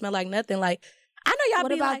booty to smell like nothing. Like I know y'all. What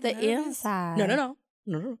be about like, the inside? No.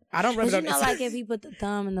 I don't rub it on the inside. Like if he put the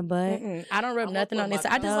thumb in the butt. I don't rub nothing on the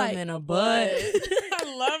inside. I just like in a butt.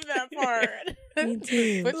 I love that part. Me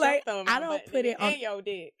too. But like I don't put it on your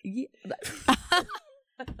dick. Yeah.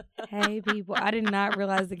 Hey people, I did not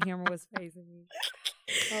realize the camera was facing me.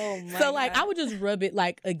 Oh my So like God. I would just rub it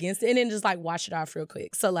like against it and then just like wash it off real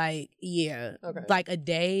quick. So like like a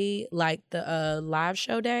day, like the live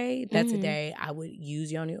show day, that's a day I would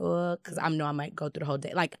use yoni oil because I know I might go through the whole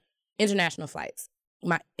day. Like international flights.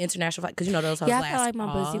 My international flight, because those hoes last. I feel like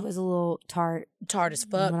my pussy was a little tart as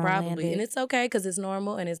fuck, probably, and it's okay because it's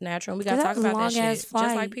normal and it's natural. And we gotta talk about that shit, just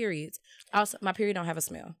like periods. Also, my period don't have a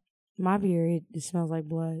smell. My period, it smells like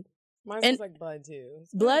blood. Mine smells like blood too.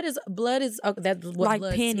 Blood is okay, that's what like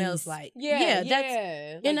blood pennies. Smells like. Yeah, and like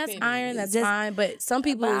that's pennies. iron. That's fine, but some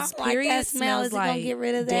people's period smells like get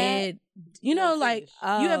rid of dead. You know, like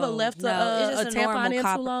you ever left a tampon in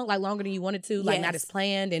too long, like longer than you wanted to, like not as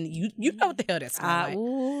planned, and you know what the hell that smells like.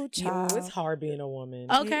 Ooh, child. It's hard being a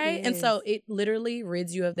woman. Okay, and so it literally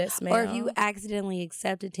rids you of that smell. Or if you accidentally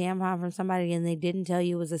accept a tampon from somebody and they didn't tell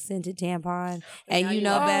you it was a scented tampon, and you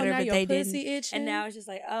know better, but they didn't. Itching. And now it's just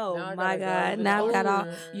like, oh my God, now I've got all.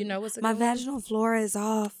 You know what's my vaginal flora is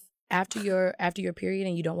off. After your period,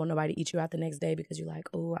 and you don't want nobody to eat you out the next day because you're like,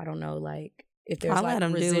 oh, I don't know, like if there's I'll like let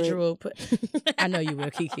 'em do it. residual, I know you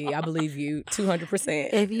will, Kiki. I believe you 200%.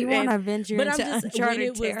 If you want to venture but into I'm just when uncharted it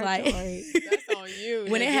was like territory, That's on you.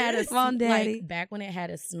 when it had a Come on, daddy. like back when it had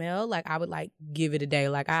a smell, like I would like give it a day.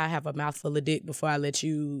 Like I have a mouthful of dick before I let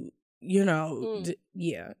you,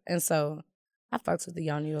 yeah. And so I fucks with the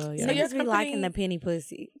yoni oil. Yeah. niggas be liking the penny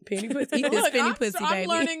pussy. penny pussy. Eat this Look, penny I'm, pussy, I'm baby.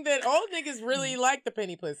 learning that old niggas really like the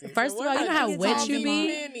penny pussy. First of what all, you about know how this wet you penny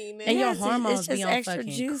be? penny, nigga? And your Yes, it's hormones be just on extra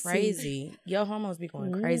fucking juicy. crazy. Your hormones be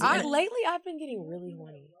going crazy. Lately, I've been getting really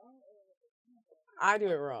horny. I do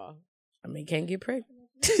it raw. I mean, can't get pregnant.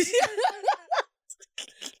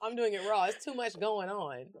 I'm doing it raw. It's too much going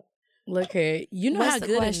on. Look here. You know What's how the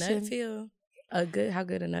good question? a nut feel? How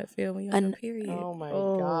good a nut feel when you're on your period? Oh my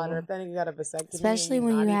god! Or if that nigga got a vasectomy, Especially and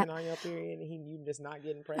when you're you not have- even on your period, and you just not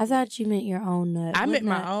getting I pregnant. thought you meant your own nut. I What meant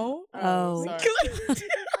my nut? own. Oh. sorry.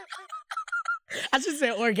 I just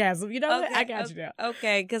said orgasm. You know what? Okay, I got you now.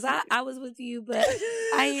 Okay, because I was with you, but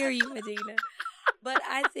I hear you, Medina. But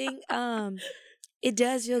I think it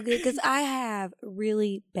does feel good because I have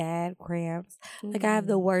really bad cramps. Like I have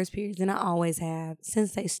the worst periods, and I always have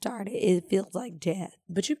since they started. It feels like death.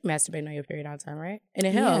 But you masturbate on your period all the time, right? And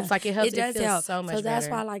it helps. Yeah. Like it helps. It does feels help. so much So that's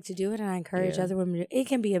better. why I like to do it, and I encourage Yeah. other women to do it. It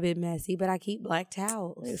can be a bit messy, but I keep black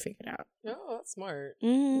towels. We'll figure it out. Oh, that's smart.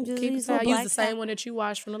 Just Keep use it a tight. Use black the same towel. one that you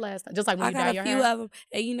washed from the last time. Just like when I you dye got your a few hair. of them,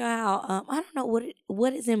 and you know how I don't know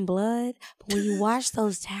what is in blood, but when you wash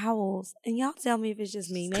those towels, and y'all tell me if it's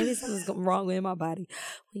just me, maybe something's wrong with my body.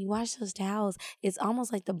 When you wash those towels, it's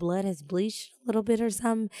almost like the blood has bleached a little bit or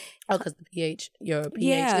something. Oh, because the pH, your pH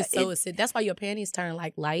Yeah, is so acidic. That's why your panties turn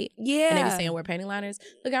like light. Yeah, And they be saying wear panty liners.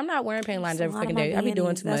 Look, I'm not wearing panty liners It's a every lot of fucking my day. I be doing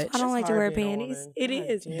panties. too That's much. why I don't like to hard wear being a panties. woman. It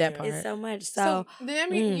God is. damn. That part. It's so much. So, So I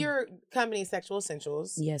mean, your company, Sexual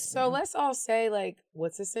Essentials. Yes, So ma'am. let's all say, like,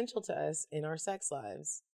 what's essential to us in our sex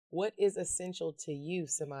lives? What is essential to you,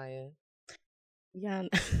 Samia? Yeah.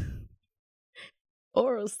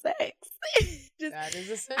 Oral sex. Just, That is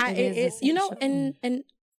essential. It is you know, essential. and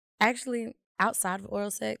actually, outside of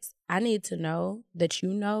oral sex, I need to know that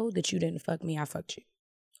you didn't fuck me. I fucked you.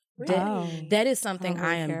 Oh. That is something I don't I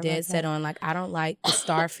really am care dead about set that. on. Like, I don't like the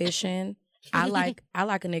starfishing. I like a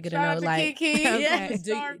nigga to Shout out know, to like, Kiki. yeah, Young do,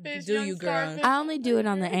 starfish, do young you, girl? starfish. I only do it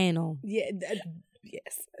on the anal. Yeah,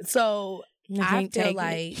 yes. So I can't feel take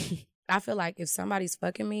like it. I feel like if somebody's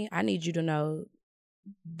fucking me, I need you to know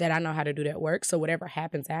that I know how to do that work. So whatever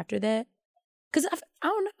happens after that, because I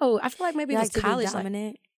don't know. I feel like maybe You it like was to be college. Like,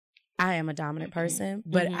 dominant. I am a dominant person,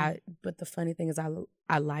 but Mhm. but the funny thing is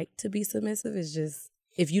I like to be submissive. It's just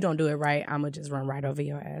if you don't do it right, I'm gonna just run right over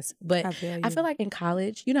your ass. But I feel you. I feel like in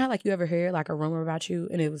college, you know how like you ever hear like a rumor about you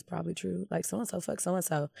and it was probably true. Like so and so fuck so and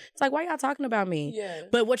so. It's like why y'all talking about me? Yeah.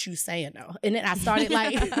 But what you saying though? And then I started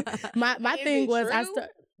like my Is thing it was true?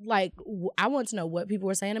 I want to know what people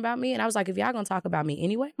were saying about me, and I was like, if y'all gonna talk about me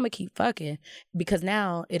anyway, I'm gonna keep fucking because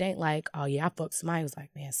now it ain't like, oh yeah, I fucked somebody. It was like,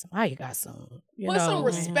 man, somebody got some, Put some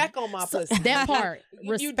respect on my pussy. That part,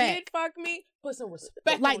 If you did respect. fuck me, put some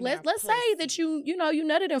respect. Like on let's that say that pussy. you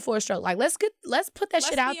nutted in 4 stroke. Like let's put that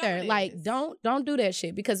shit Let's out be there. Like honest. don't do that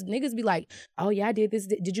shit because niggas be like, oh yeah, I did this.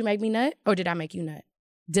 Did you make me nut or did I make you nut?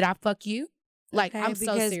 Did I fuck you? Like Okay, I'm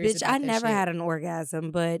so because, serious. bitch, about I that never shit. had an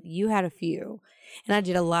orgasm, but you had a few, and I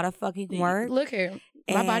did a lot of fucking work. Look here,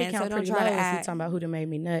 my body And count so don't pretty try low. to If you act- talking about who done made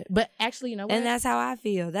me nut, but actually, you know what? And that's how I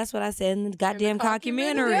feel. That's what I said in the goddamn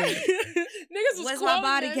documentary. Niggas was What's my quoting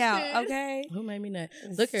body that count? shit. Okay, who made me nut.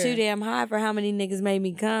 it's Look here. too damn high for how many niggas made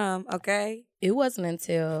me come. Okay, It wasn't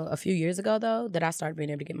until a few years ago though that I started being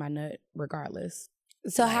able to get my nut regardless.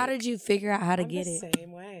 so how did you figure out how to I'm get the it?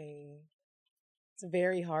 same way. It's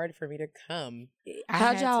very hard for me to come. I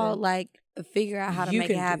How'd had y'all to- like figure out how to You make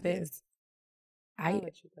can it do happen? this. I'll I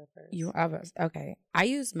let you go first. okay. I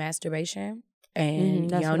use masturbation and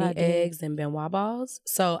that's what I yoni did. eggs and Benoit balls.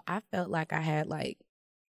 So I felt like I had like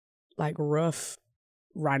rough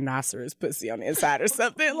rhinoceros pussy on the inside or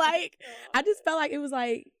something. Like I just felt like it was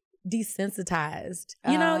like desensitized.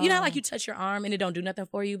 You know how like you touch your arm and it don't do nothing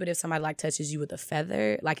for you, but if somebody like touches you with a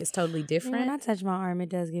feather, like it's totally When different. I touch my arm, it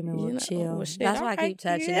does give me a You little know, chill. well, shit, That's why I alright. keep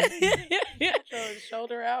touching Yeah. it. Throw his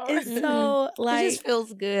shoulder out. It's so It like just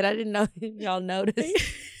feels good. I didn't know if y'all noticed.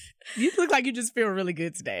 you look like you just feel really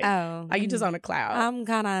good today. Oh, Like you just on a cloud. I'm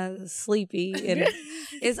kind of sleepy, and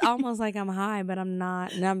it's almost like I'm high, but I'm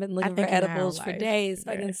not. And I've been looking for think you're high on edibles for life. days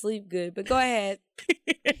so I Yeah. can sleep good. But go ahead.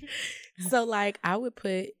 So like I would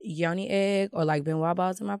put yoni egg or like Benoit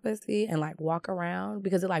balls in my pussy and like walk around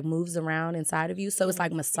because it like moves around inside of you. So it's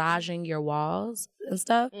like massaging your walls and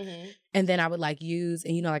stuff. Mm-hmm. And then I would like use,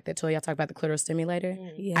 and you know, like that toy I talk about, the clitoris stimulator.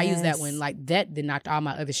 Yes. I use that one. Like that did knock all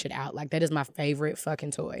my other shit out. Like that is my favorite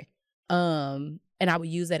fucking toy. And And I would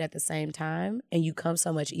use that at the same time, and you come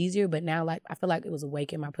so much easier. But now, like, I feel like it was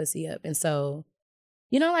waking my pussy up. And so,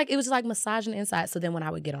 you know, like, it was like massaging the inside. So then when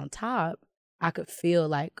I would get on top, I could feel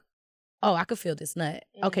like, oh, I could feel this nut.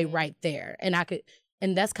 Okay, right there. And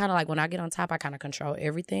that's kind of like when I get on top, I kind of control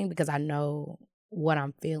everything because I know what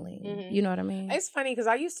I'm feeling. You know what I mean? It's funny because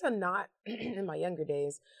I used to not, in my younger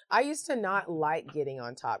days, I used to not like getting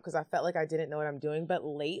on top because I felt like I didn't know what I'm doing. But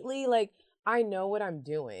lately, like, I know what I'm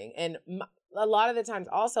doing. And a lot of the times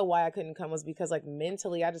also why I couldn't come was because, like,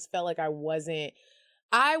 mentally, I just felt like I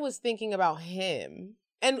was thinking about him.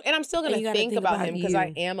 And I'm still going to think about him because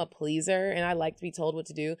I am a pleaser and I like to be told what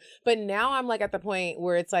to do. But now I'm like at the point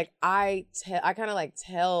where it's like I kind of like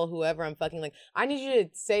tell whoever I'm fucking, like, I need you to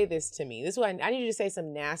say this to me. This is what I need you to say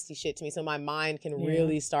some nasty shit to me so my mind can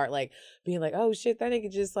really start like being like, oh shit, that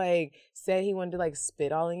nigga just like said he wanted to like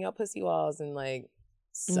spit all in your pussy walls and like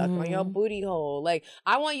suck on your booty hole. Like,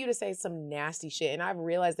 I want you to say some nasty shit. And I've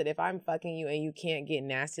realized that if I'm fucking you and you can't get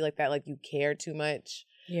nasty like that, like you care too much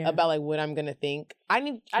about like what I'm gonna think.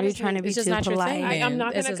 I'm trying to be too polite. I'm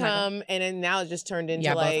not gonna come, and then now it just turned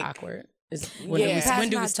into like both awkward. Pass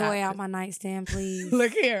my toy out my nightstand, please.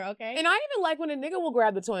 Look here, okay. And I even like when a nigga will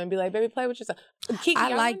grab the toy and be like, "Baby, play with yourself." Kiki,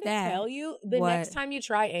 I like that. Tell you the next time you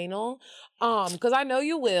try anal, because I know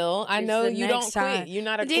you will. I know you don't quit. You're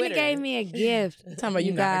not a quitter. Dina gave me a gift. I'm talking about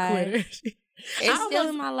you not a quitter. It's still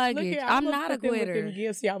in my luggage. I'm not a quitter. Them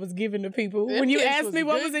gifts y'all was giving to people. When you asked me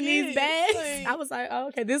what was in these bags, I was like, oh,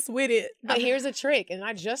 okay, this with it. But here's a trick, and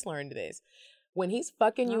I just learned this. When he's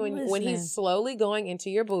fucking you and when he's slowly going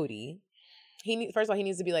into your booty, first of all, he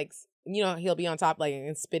needs to be like, you know, he'll be on top like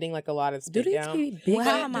and spitting like a lot of spit down.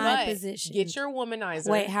 How am I positioned? Get your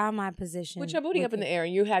womanizer. Wait, how am I positioned? Put your booty up in the air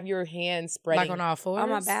and you have your hands spreading. Like on all fours? On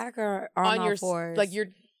my back or on all fours? Like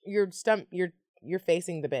your stomach, you're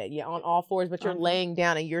facing the bed, on all fours, but you're laying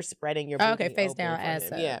down and you're spreading your booty face down as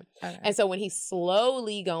so. Yeah. Okay. And so when he's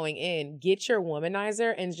slowly going in, get your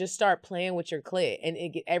womanizer and just start playing with your clit, and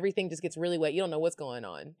everything just gets really wet. You don't know what's going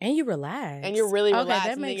on, and you relax, and you're really relaxed,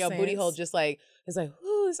 that and makes then your sense. booty hole just like it's like,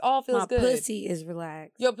 ooh, this all feels good. My pussy is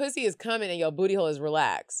relaxed. Your pussy is coming, and your booty hole is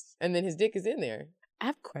relaxed, and then his dick is in there. I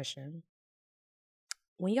have a question.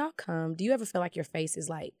 When y'all come, do you ever feel like your face is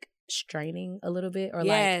like straining a little bit, or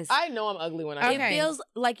yes. like I know I'm ugly when I it feels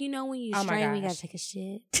like, you know, when you strain, you gotta take a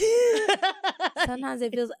shit. Sometimes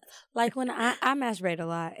it feels like when I masturbate a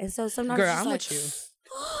lot, and so sometimes girl, it's I'm like, with you.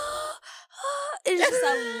 it's just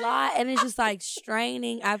a lot, and it's just like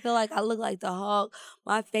straining. I feel like I look like the Hulk.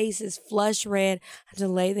 My face is flush red. I have to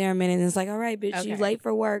lay there a minute, and it's like, all right, bitch, you late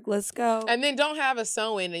for work. Let's go. And then don't have a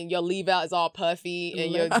sew-in, and your leave out is all puffy,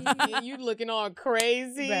 and you looking all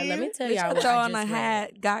crazy. Right, let me tell y'all what throw I on just a read.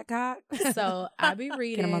 hat, got cock. So I be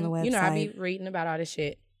reading, Get 'em on the website. you know, I be reading about all this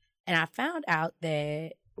shit, and I found out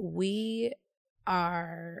that we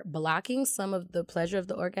are blocking some of the pleasure of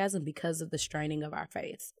the orgasm because of the straining of our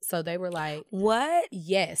face. So they were like, what?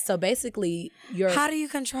 Yes. So basically, how do you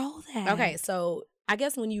control that? Okay, so I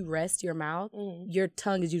guess when you rest your mouth, your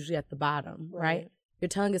tongue is usually at the bottom, right? Your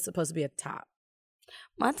tongue is supposed to be at the top.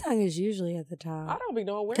 My tongue is usually at the top. I don't be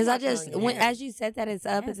knowing where. Because I just as you said that, it's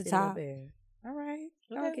up at the top. All right.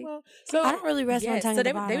 Okay. Well, so I don't really rest my tongue at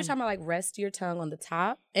the bottom. They were talking about like rest your tongue on the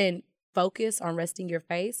top and focus on resting your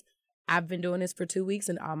face. I've been doing this for 2 weeks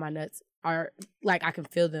and all my nuts are like, I can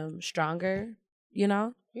feel them stronger, you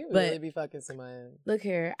know? You really be fucking somebody. Look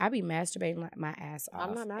here, I be masturbating like my ass off.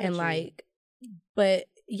 I'm not mad and at like, but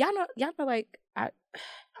y'all know like I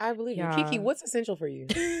believe you. Kiki, what's essential for you?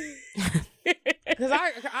 Because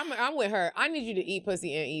I'm with her. I need you to eat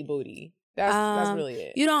pussy and eat booty. That's really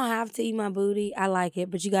it. You don't have to eat my booty. I like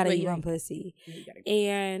it, but you gotta eat my pussy.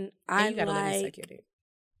 And I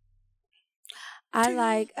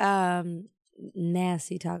like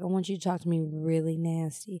nasty talk. I want you to talk to me really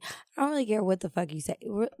nasty. I don't really care what the fuck you say.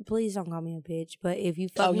 Please don't call me a bitch. But if you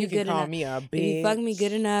fuck me good enough, me a bitch. If you fuck me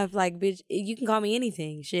good enough, like bitch, you can call me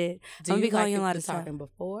anything. Shit, I'm gonna be calling you a lot of talking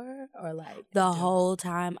before or like the whole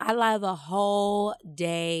time. I like the whole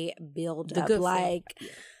day build up. Like.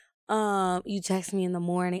 You text me in the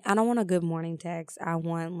morning. I don't want a good morning text. I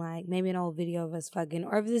want like maybe an old video of us fucking,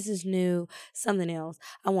 or if this is new, something else.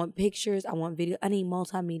 I want pictures. I want video. I need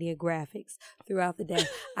multimedia graphics throughout the day.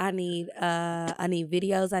 I need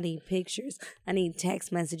videos. I need pictures. I need text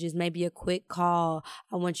messages. Maybe a quick call.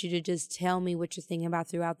 I want you to just tell me what you're thinking about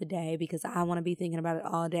throughout the day because I want to be thinking about it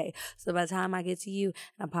all day. So by the time I get to you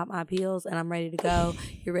and I pop my pills and I'm ready to go,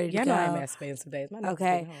 you're ready to go. I know I masturbating some days.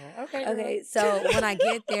 Okay. So when I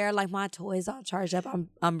get there, like my toys all charged up,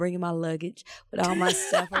 I'm bringing my luggage with all my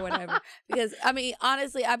stuff or whatever. Because I mean,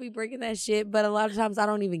 honestly, I be bringing that shit, but a lot of times I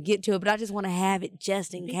don't even get to it. But I just want to have it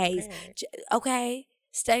just in case. Okay.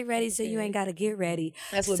 Stay ready so you ain't got to get ready.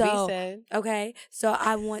 That's what B said. Okay. So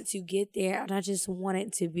I want to get there and I just want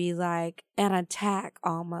it to be like an attack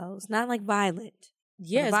almost. Not like violent.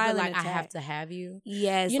 Yes, but like attack. I have to have you.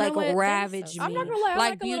 Yes, You like know what? ravage me. I'm not gonna lie, I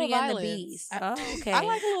like a Beauty little and the violence. Beast. Okay. I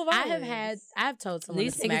like a little violence. I've told someone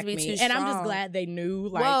These to smack niggas be me, too and I'm just strong. glad they knew.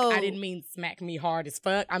 Like Whoa. I didn't mean smack me hard as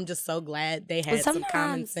fuck. I'm just so glad they had But some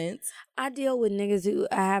common sometimes sense. I deal with niggas who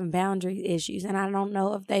have boundary issues, and I don't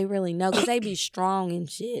know if they really know because they be strong and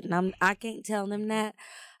shit, and I can't tell them that.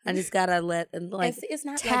 I just gotta let like It's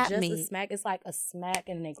not tap like just me. a smack. It's like a smack,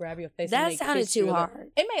 and they grab your face. That and they sounded kiss you too a little.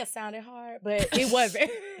 hard. It may have sounded hard, but it wasn't.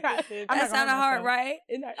 That sounded hard, right?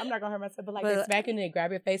 I'm not gonna hurt myself, but like But- they smack you and they grab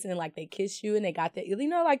your face and then like they kiss you and they got the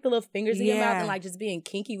like the little fingers in your mouth Yeah. and like just being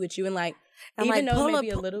kinky with you and like I'm even like, though pull maybe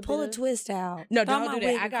a little pull a bit of- twist out. No, Throw don't my do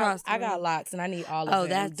wig that. across the I got room. locks and I need all of Oh,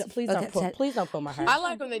 them. that's- Please okay, don't pull my hair. I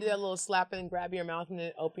like when they do that little slap and grab your mouth and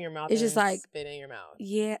then open your mouth. It's and just like- spit in your mouth.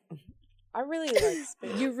 Yeah, I really like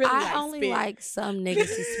spit. You really I like only spit. like some niggas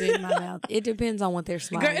to spit in my mouth. It depends on what their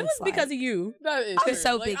smile Girl, it was looks like. because of you. That is I'm true.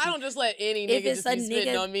 so like, picky. I don't just let any If nigga it's just a be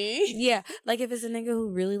spitting nigga- on me. Yeah, like if it's a nigga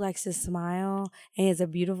who really likes to smile and has a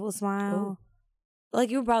beautiful smile, like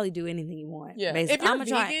you would probably do anything you want. Yeah. basically. If you're I'ma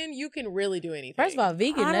try. vegan, you can really do anything. First of all,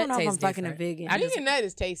 vegan I nut don't know if tastes I'm fucking a different. vegan. I just vegan nut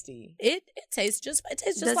is tasty. it tastes just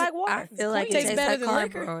Does like it- water. I feel like it tastes tastes better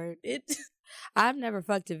like than liquor. cardboard. It I've never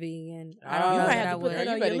fucked a vegan. I Oh, don't you know might that have I to put would. that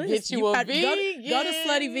on better your list. Get you a got- Go to vegan.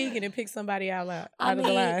 Slutty Vegan and pick somebody out loud. I out of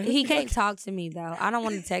the line. mean, he can't talk to me though. I don't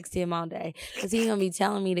want to text him all day because he's gonna be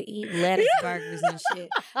telling me to eat lettuce burgers and shit,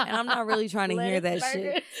 and I'm not really trying to hear that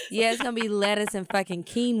shit. Yeah, it's gonna be lettuce and fucking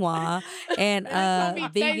quinoa and It's gonna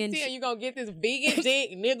be vegan. tasty and you gonna get this vegan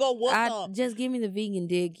dick, nigga. What's up? Just give me the vegan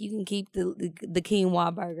dick. You can keep the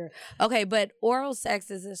quinoa burger. Okay, but oral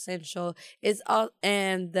sex is essential. It's all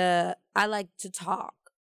I like to talk.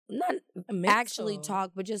 Not actually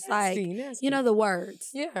talk, but just like Nasty. you know the words.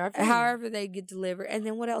 Yeah, I feel you. However they get delivered. And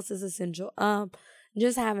then what else is essential?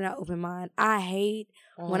 Just having an open mind. I hate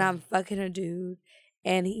when I'm fucking a dude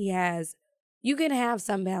and he has. You can have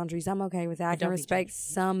some boundaries. I'm okay with that. I can respect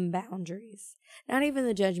some boundaries. Not even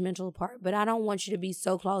the judgmental part, but I don't want you to be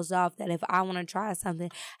so closed off that if I want to try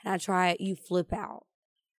something and I try it, you flip out.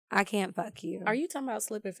 I can't fuck you. Are you talking about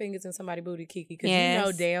slipping fingers in somebody's booty, Kiki? Because Yes.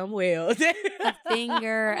 you know damn well. a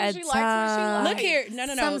finger, a She likes what she tongue, likes. Look here, no,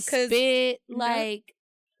 some because spit, like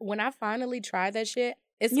when I finally tried that shit,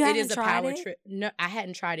 it You is haven't a tried power it? trip. No, I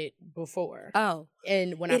hadn't tried it before. oh,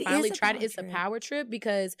 And when It I finally is a tried it, power it's a trip. power trip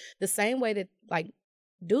because the same way that like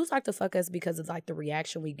dudes like to fuck us because it's like the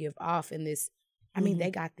reaction we give off in this. I mean, Mhm.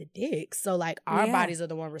 they got the dick. So like our Yeah. bodies are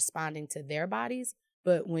the one responding to their bodies.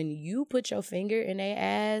 But when you put your finger in their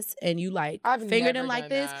ass and you like I've finger never them like done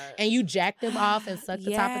this that. and you jack them off and suck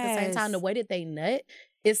the top at the same time, the Yes. way that they nut,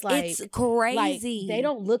 it's like it's crazy. like, they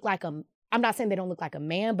don't look like a. I'm not saying they don't look like a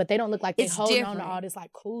man, but they don't look like they It's holding on to different. all this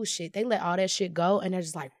like cool shit. They let all that shit go and they're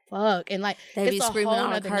just like fuck and like They it's be a screaming whole all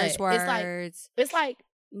the nother curse nut. words. It's like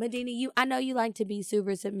Medina, I know you like to be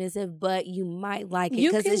super submissive, but you might like it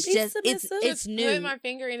You because can it's be just submissive. it's Just new. Put my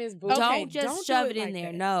finger in his booty. Okay, don't just don't shove do it it in like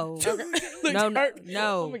there. that. No. Look, No, hurt.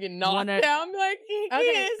 no. I'm gonna get knocked Wanna- down. I'm like,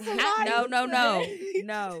 Okay.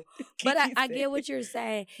 No. But I get what you're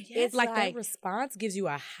saying. It's like, like that response gives you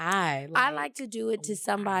a high. I like to do it to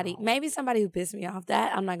somebody, maybe somebody who pissed me off.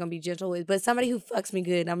 That I'm not gonna be gentle with, but somebody who fucks me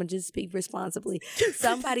good. I'm gonna just speak responsibly.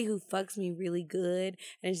 Somebody who fucks me really good,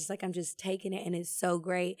 and it's just like I'm just taking it, and it's so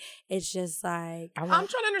great. It's just like I'm trying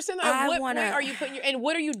to understand that. At I what wanna- point are you putting your and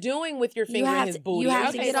what are you doing with your You finger in have his to- booty? you have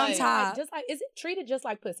Okay, to get on like- top. just like is it treated just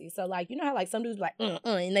like pussy? So like you know how like some dudes like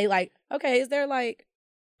and they like okay is there like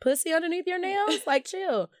pussy underneath your nails? Like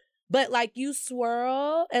chill. But like you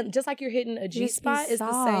swirl and just like you're hitting a G Just be spot, it's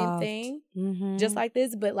the same soft. thing. mhm. Just like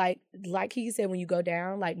this, but like he said, when you go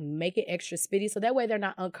down, like make it extra spitty, so that way they're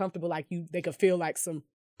not uncomfortable. Like they could feel like some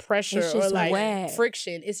pressure It's or just like wet.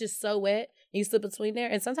 friction. It's just so wet. You slip between there,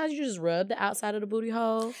 and sometimes you just rub the outside of the booty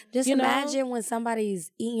hole. Just you know? imagine when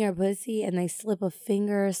somebody's eating your pussy and they slip a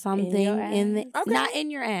finger or something your in the ass? Okay. not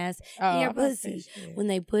in your ass, in Oh, your I'm about to pussy. say shit. When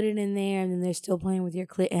they put it in there and then they're still playing with your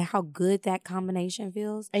clit and how good that combination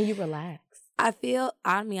feels. And you relax. I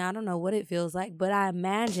don't know what it feels like, but I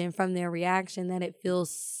imagine from their reaction that it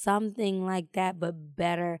feels something like that, but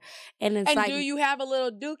better. And it's And like, do you have a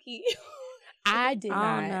little dookie? I did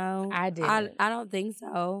I don't not. know. I didn't. I don't think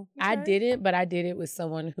so. I didn't, but I did it with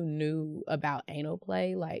someone who knew about anal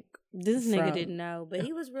play, like This nigga didn't know, but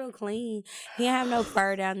he was real clean. He didn't have no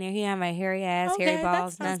fur down there. He didn't have my hairy ass, hairy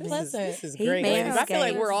balls, nothing. This is He great. made Ladies. I feel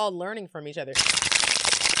like scales. we're all learning from each other.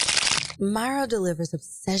 Myro delivers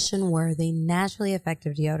obsession-worthy, naturally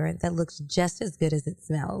effective deodorant that looks just as good as it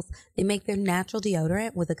smells. They make their natural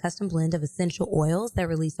deodorant with a custom blend of essential oils that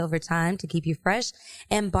release over time to keep you fresh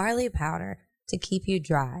and barley powder to keep you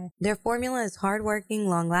dry. Their formula is hardworking,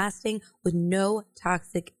 long-lasting, with no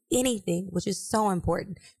toxic anything, which is so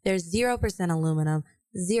important. There's 0% aluminum,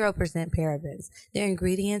 0% parabens. Their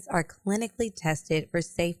ingredients are clinically tested for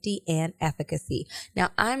safety and efficacy.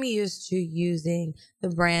 Now, I'm used to using the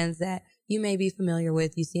brands that you may be familiar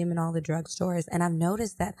with. You see them in all the drugstores, and I've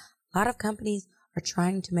noticed that a lot of companies are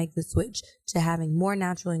trying to make the switch to having more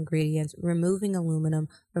natural ingredients, removing aluminum,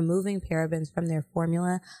 removing parabens from their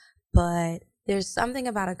formula. But there's something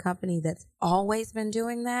about a company that's always been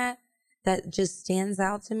doing that just stands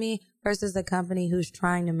out to me versus a company who's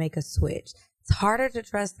trying to make a switch. It's harder to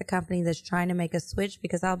trust the company that's trying to make a switch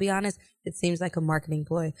because I'll be honest, it seems like a marketing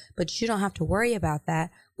ploy, but you don't have to worry about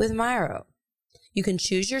that with Myro. You can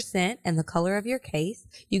choose your scent and the color of your case.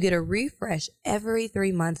 You get a refresh every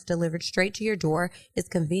 3 months delivered straight to your door. It's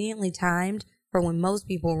conveniently timed for when most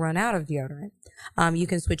people run out of deodorant. You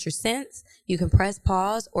can switch your scents. You can press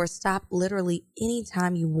pause or stop literally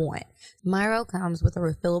anytime you want. Myro comes with a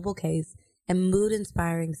refillable case and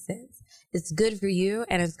mood-inspiring scents. It's good for you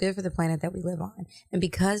and it's good for the planet that we live on. And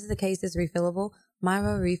because the case is refillable,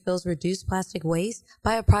 Myro refills reduce plastic waste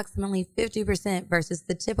by approximately 50% versus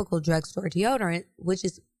the typical drugstore deodorant, which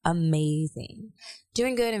is amazing.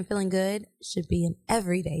 Doing good and feeling good should be an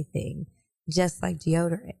everyday thing, just like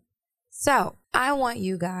deodorant. So I want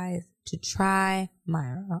you guys to try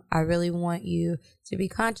Myro. I really want you to be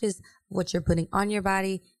conscious of what you're putting on your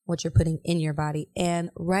body, what you're putting in your body. And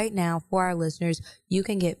right now, for our listeners, you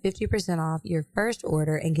can get 50% off your first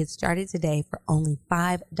order and get started today for only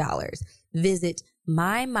 $5. Visit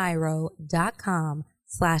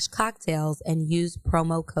mymyro.com/cocktails and use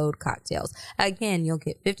promo code cocktails. Again, you'll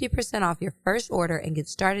get 50% off your first order and get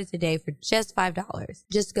started today for just $5.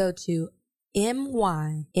 Just go to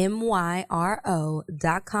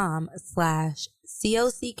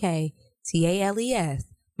mymyro.com/cocktails,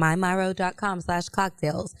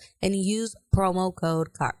 mymyro.com/cocktails, and use promo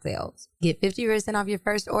code cocktails. Get 50% off your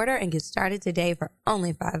first order and get started today for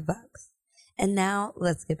only $5. And now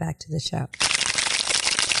let's get back to the show.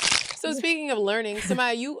 So speaking of learning,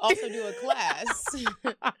 Samia, you also do a class.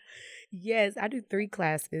 Yes, I do 3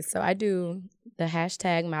 classes. So I do the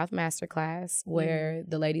hashtag Mouth Master class where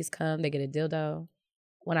the ladies come, they get a dildo.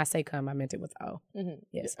 When I say come, I meant it with O. Mm-hmm.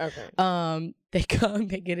 Yes. Okay. They come,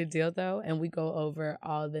 they get a dildo, and we go over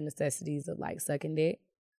all the necessities of like sucking dick.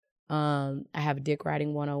 I have Dick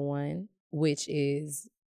Riding 101, which is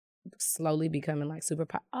slowly becoming like super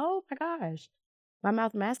oh my gosh. My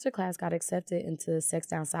Mouth Master class got accepted into Sex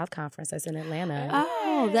Down South conference that's in Atlanta.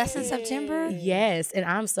 Oh, that's in September? Yes, and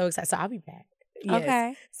I'm so excited. So I'll be back. Yes.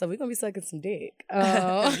 Okay. So we're going to be sucking some dick.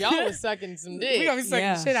 Y'all was sucking some dick. We're going to be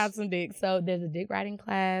sucking shit out some dick. So there's a dick riding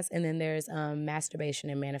class, and then there's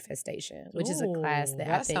masturbation and manifestation, which is a class that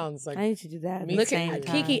I think. Sounds like I need to do that. Look at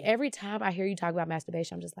Kiki, every time I hear you talk about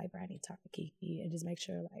masturbation, I'm just like, bro, I need to talk to Kiki and just make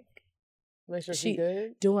sure she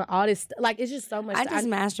good. Doing all this like it's just so much. I just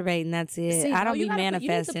masturbate and that's it. I don't be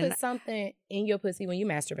manifesting. You need to put something in your pussy when you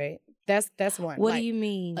masturbate. That's one. What do you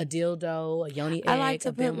mean? A dildo, a yoni egg. I like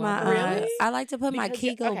to put my I like to put my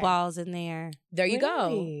Kegel balls in there. There you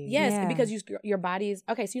go. Yes, Yeah. because your body is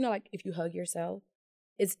okay. So like if you hug yourself,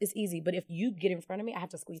 it's easy. But if you get in front of me, I have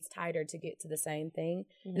to squeeze tighter to get to the same thing.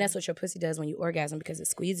 Mm-hmm. And that's what your pussy does when you orgasm because it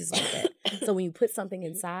squeezes like that. So when you put something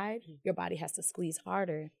inside, your body has to squeeze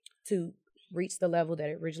harder to reach the level that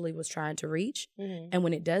it originally was trying to reach. Mm-hmm. And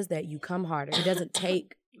when it does that, you come harder. It doesn't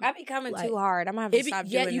take... I be coming too hard. I'm going to have to stop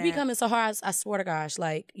doing that. Yeah, you be coming so hard, I swear to gosh,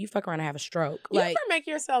 like, you fuck around and have a stroke. You like, ever make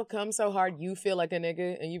yourself come so hard you feel like a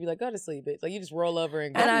nigga and you be like, go to sleep, bitch. Like, you just roll over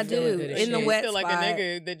and go. And I do. In the wet spot. You feel like spot. a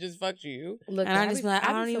nigga that just fucked you. Look, and I just be like,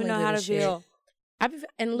 I don't even know how to feel.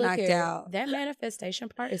 And look knocked here, out. That manifestation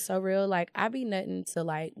part is so real. Like I be nutting to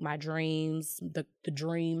like my dreams, the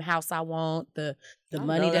dream house I want, the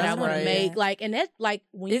money that I want to make. Like, and that's like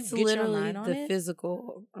when it's you get literally your mind on the it,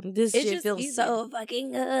 physical. This shit feels easy. so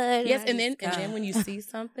fucking good. Yes, and then when you see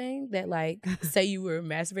something that like say you were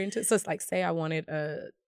masturbating to, so it's like say I wanted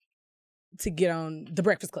to get on the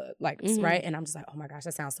Breakfast Club, like right, and I'm just like, oh my gosh,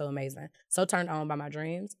 that sounds so amazing, so turned on by my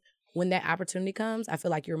dreams. When that opportunity comes, I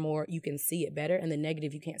feel like you can see it better, and the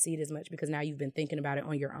negative you can't see it as much because now you've been thinking about it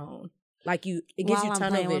on your own. Like it gives you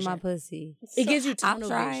tunnel vision. With my pussy. It gives you tunnel I'll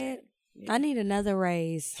try vision. It. Yeah. I need another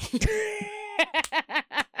raise.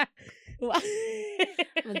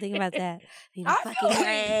 I'm thinking about that. Need a fucking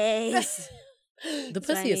raise. The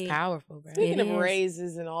pussy is powerful, bro. Speaking of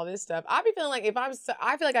raises and all this stuff, I be feeling like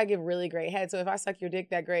I feel like I give really great head. So if I suck your dick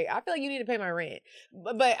that great, I feel like you need to pay my rent.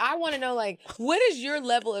 But I want to know, like, what is your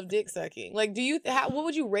level of dick sucking? Like, what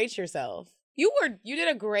would you rate yourself? You did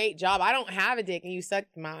a great job. I don't have a dick, and you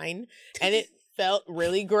sucked mine, and it felt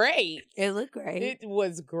really great. It looked great. It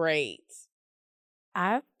was great.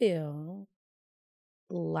 I feel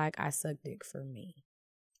like I suck dick for me.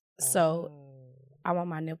 So I want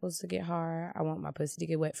my nipples to get hard. I want my pussy to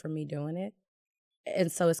get wet from me doing it.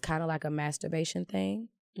 And so it's kind of like a masturbation thing.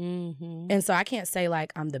 Mm-hmm. And so I can't say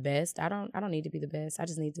like I'm the best. I don't need to be the best. I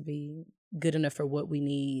just need to be good enough for what we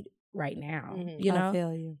need right now. Mm-hmm. You know? I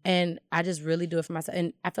feel you. And I just really do it for myself.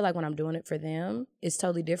 And I feel like when I'm doing it for them, it's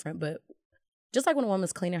totally different. But just like when a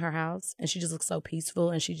woman's cleaning her house and she just looks so peaceful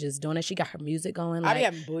and she's just doing it, she got her music going. Like, I be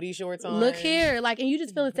having booty shorts on. Look here, like, and you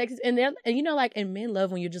just feeling sexy, and you know, like, and men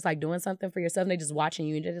love when you're just like doing something for yourself, and they just watching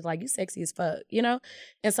you, and they're just like, you sexy as fuck, you know.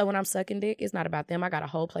 And so when I'm sucking dick, it's not about them. I got a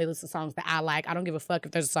whole playlist of songs that I like. I don't give a fuck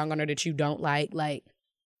if there's a song on there that you don't like,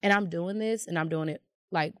 and I'm doing this, and I'm doing it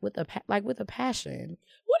like with a passion.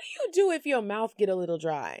 What do you do if your mouth get a little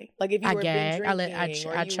dry? Like if you were gag, been drinking,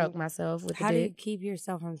 I choke myself with How the do you dick. keep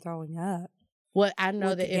yourself from throwing up? Well, I know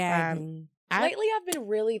With that the if gagging. Lately, I've been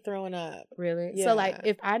really throwing up. Really? Yeah. So, like,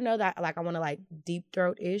 if I know that, like, I want to, like, deep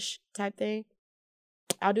throat-ish type thing,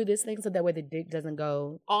 I'll do this thing so that way the dick doesn't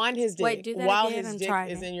go On his dick. Wait, do that while again. his I'm dick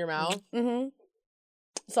trying is it. in your mouth. Mm-hmm.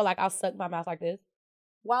 So, like, I'll suck my mouth like this.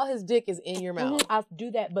 While his dick is in your mouth. I'll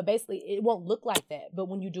do that, but basically, it won't look like that. But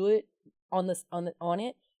when you do it on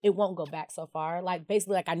it, it won't go back so far. Like,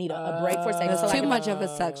 basically, like, I need a break for a second. That's So, too like, much of a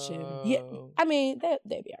suction. Yeah, I mean, they'll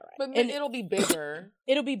be all right. But and it'll be bigger.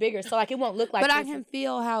 It'll be bigger, so, like, it won't look like But I this. can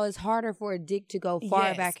feel how it's harder for a dick to go far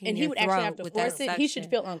Yes, back in and your he would actually have throat to with force that it. He should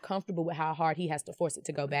suction. feel uncomfortable with how hard he has to force it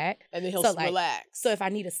to go back. And then he'll So, like, relax. So if I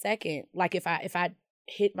need a second, like if I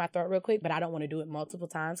hit my throat real quick, but I don't want to do it multiple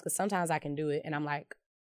times, because sometimes I can do it and I'm like,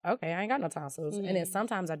 okay, I ain't got no tonsils. And then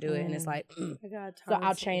sometimes I do it and it's like, I got so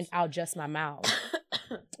tonsils. I'll adjust my mouth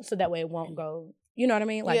so that way it won't go, you know what I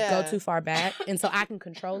mean? Like go too far back. And so I can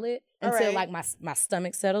control it until like my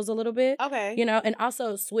stomach settles a little bit. Okay. You know, and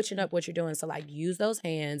also switching up what you're doing. So like use those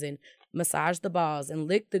hands and massage the balls and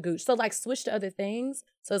lick the gooch. So like switch to other things.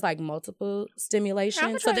 So it's like multiple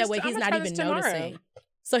stimulation. So that way he's not even noticing.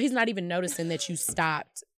 So he's not even noticing that you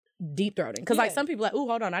stopped deep throating. Because like some people are like, ooh,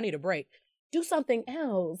 hold on, I need a break. Do something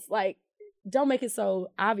else. Like, don't make it so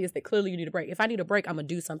obvious that clearly you need a break. If I need a break, I'm going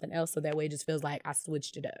to do something else so that way it just feels like I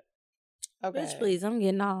switched it up. Okay. Bitch, please, I'm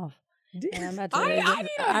getting off. And I'm about to I be sometimes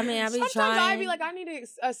trying. I be trying. like, I need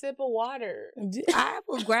a sip of water. I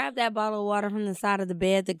will grab that bottle of water from the side of the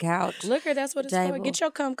bed, the couch. Liquor, that's what it's for. Table. Get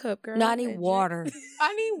your cum cup, girl. No, I need water.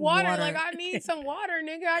 I need water. Water. Like, I need some water,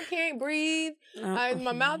 nigga. I can't breathe.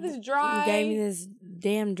 My mouth is You dry. gave me this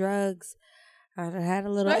damn drugs. I had a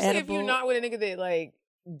little Especially edible. if you're not with a nigga that,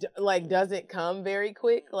 like doesn't come very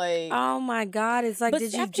quick. Like, Oh my God. It's like, But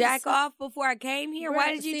did see, you I can jack see- off before I came here?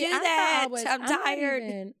 Why did you do that? I'm tired. I'm not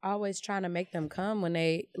even always trying to make them come when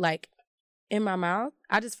they, like, in my mouth.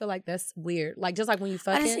 I just feel like that's weird. Like, just like when you I just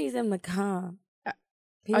fucking. need them to come. Oh,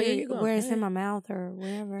 yeah, you going where it's in ahead. my mouth or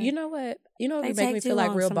wherever. You know what? You know what They would make take me too feel like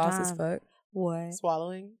long real boss as sometimes. fuck? What?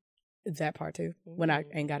 swallowing. That part too. When I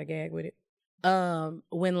ain't got a gag with it.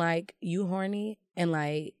 When like you horny and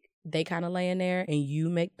like they kind of laying there and you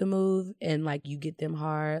make the move and like you get them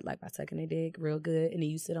hard, like by sucking their dick real good, and then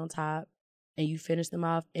you sit on top and you finish them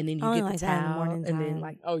off, and then you Only get the like that in the towel, morning and then time.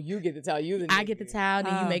 like Oh, you get to tell you. I get the towel,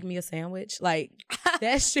 then you Oh. make me a sandwich. Like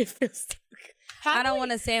that shit feels so good. I don't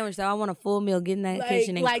want a sandwich though. I want a full meal. Get in that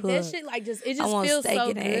kitchen and like cook. that shit, like just it I just want feels steak so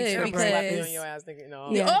and eggs good for Slap me on because your ass, nigga. No.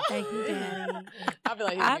 Yeah, Oh. thank you, Daddy. I feel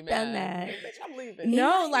like he'd I've be done mad. that. Bitch, I'm leaving.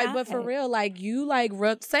 no, Yeah, like, I but for got it. real, like you like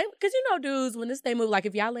rub same because you know dudes when they move, like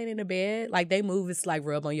if y'all laying in the bed, like they move, it's like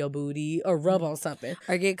rub on your booty or rub on something.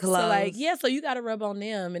 Or get close. So like so you got to rub on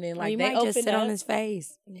them, and then Or like you they might open just sit up. on his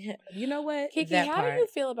face. You know what? Kiki, That how part. do you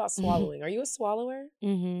feel about swallowing? Are you a swallower?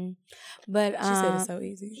 Mm-hmm. But She said it's so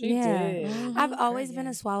easy. She did. I've always been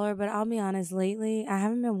a swallower, but I'll be honest, lately I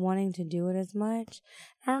haven't been wanting to do it as much.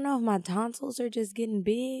 I don't know if my tonsils are just getting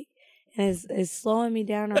big and it's slowing me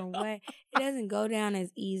down or what. It doesn't go down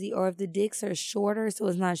as easy, or if the dicks are shorter so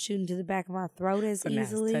it's not shooting to the back of my throat as But now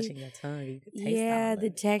it's easily. touching your tongue. You can taste Yeah, all of the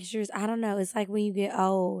it. textures. I don't know. It's like when you get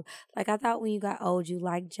old. Like I thought when you got old, you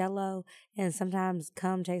like Jello, and sometimes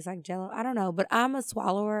cum tastes like Jello. I don't know, but I'm a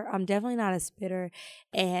swallower. I'm definitely not a spitter.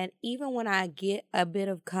 And even when I get a bit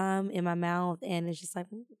of cum in my mouth, and it's just like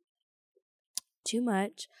too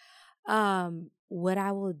much, What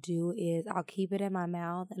I will do is I'll keep it in my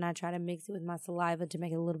mouth and I try to mix it with my saliva to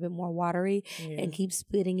make it a little bit more watery and keep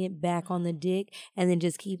spitting it back on the dick and then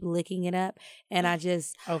just keep licking it up. And I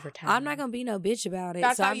just over time. I'm not gonna be no bitch about it.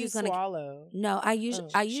 That's so how I'm you just gonna swallow. No, I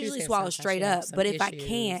usually swallow straight up. But if I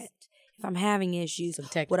can't, if I'm having issues,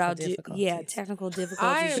 what I'll do, technical difficulties.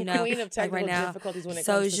 I am you know, queen of technical like right now, difficulties when it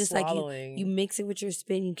so comes it's to just swallowing. like you mix it with your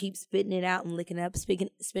spit, you keep spitting it out and licking it up, spitting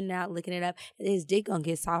it out, licking it up. And his dick gonna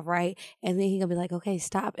get soft, right? And then he gonna be like, okay,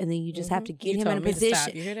 stop. And then you just have to get him in a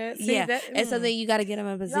position. You hear that? See, that? And so then you got to get him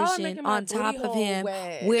in a position on top of him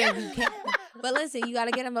where he can't. But listen, you got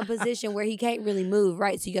to get him a position where he can't really move,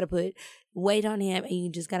 right? So you got to put weight on him, and you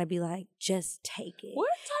just got to be like, just take it. What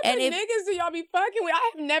type of niggas do y'all be fucking with?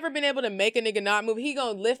 I have never been able to make a nigga not move. He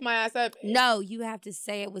gonna lift my ass up. No, you have to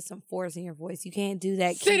say it with some force in your voice. You can't do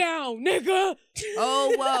that. Sit down, nigga.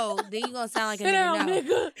 Oh, whoa. Then you gonna sound like a nigga. Sit down,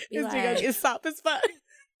 nigga. This nigga gonna get soft as fuck.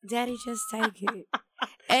 Daddy, just take it.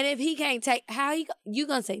 And if he can't take, you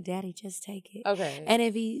gonna say, Daddy, just take it. Okay. And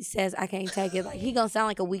if he says, I can't take it, like he gonna sound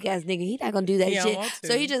like a weak ass nigga. He not gonna do that shit.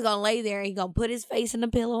 So he just gonna lay there and he gonna put his face in the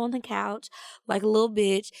pillow on the couch like a little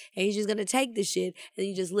bitch. And he's just gonna take the shit and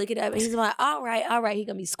you just lick it up. And he's like, all right. He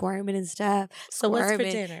gonna be squirming and stuff. So what's for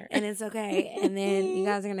dinner? And it's okay. And then you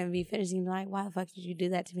guys are gonna be finishing like, why the fuck did you do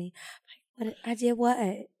that to me? Like, I did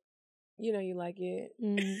what? You know you like it.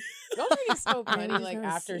 Mm. Don't think it's so funny, like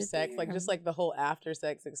after sex, like just like the whole after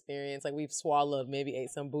sex experience. Like we've swallowed, maybe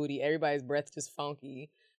ate some booty. Everybody's breath just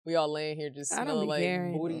funky. We all laying here just smelling like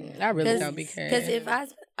booty. I really don't be caring. Because if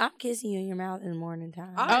I'm kissing you in your mouth in the morning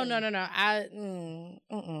time. No.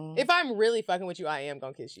 If I'm really fucking with you, I am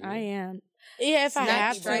gonna kiss you. I am. Yeah, if I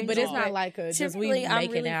have to, but it's not like a just we making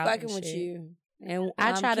I'm really out fucking and with shit. you. And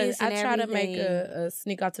I try to make everything. a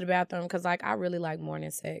sneak out to the bathroom because like I really like morning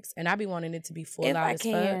sex and I be wanting it to be full If out I as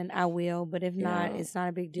can, fuck. I will. But if not, Yeah. it's not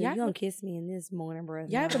a big deal. Yeah, You gonna kiss me in this morning breath?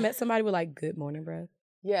 Y'all ever met somebody with like good morning breath?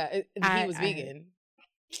 Yeah, he was vegan.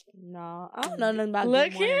 No, I don't know nothing about. Look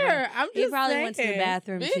good morning here, breath. I'm just He probably saying. went to the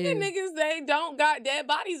bathroom Vegan too. niggas, they don't got dead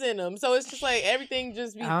bodies in them, so it's just like everything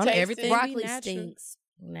just be I don't know, tasted. everything Broccoli natural. stinks.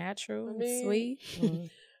 Natural, I mean, sweet.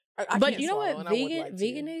 I But can't you know swallow, what? and I would like to.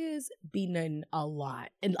 Vegan niggas be nutting a lot,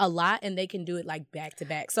 and they can do it like back to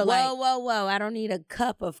back. So whoa! I don't need a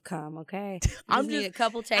cup of cum. Okay, I'm need just a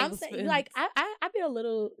couple I'm tablespoons. saying, like I be a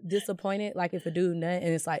little disappointed, like if a dude nut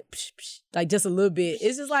and it's like psh, psh, like just a little bit.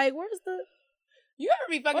 It's just like where's the You ever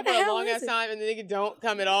be fucking What the for a hell long is ass it? time and the nigga don't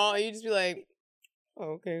come at all, and you just be like,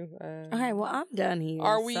 oh, okay. Okay, well I'm done here.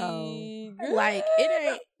 Are we so- good? like it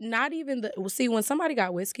ain't not even the. Well, see, when somebody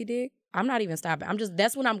got whiskey dick, I'm not even stopping.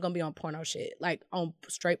 That's when I'm gonna be on porno shit, like on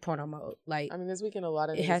straight porno mode. Like I mean, this weekend a lot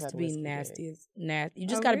of it niggas has had to be whiskey nasty dick. as nasty. You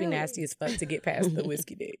just Oh, gotta be really? nasty as fuck to get past the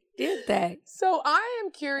whiskey dick. Did that? So I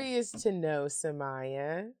am curious to know,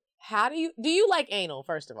 Samia, how do you like anal?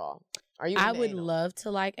 First of all, are you? I into would anal? love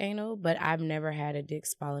to like anal, but I've never had a dick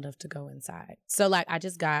small enough to go inside. So like I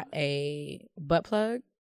just got a butt plug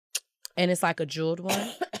and it's like a jeweled one.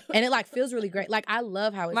 And it like feels really great. Like I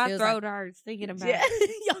love how it My feels. throat hurts thinking about Yeah,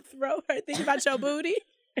 it. your throat hurt thinking about your booty.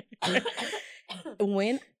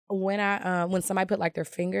 when somebody put like their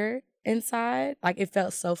finger inside, like it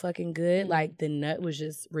felt so fucking good. Like the nut was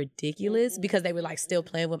just ridiculous because they were like still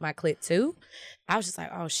playing with my clit too. I was just like,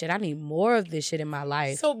 oh shit, I need more of this shit in my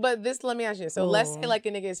life. So, but let me ask you. So, let's say Ooh. like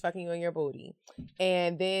a nigga is fucking you in your booty,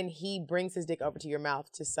 and then he brings his dick over to your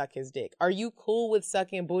mouth to suck his dick. Are you cool with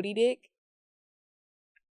sucking booty dick?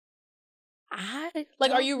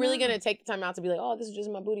 Like, are you really gonna take the time out to be like, oh, this is just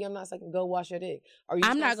my booty, I'm not sucking, go wash your dick? Or you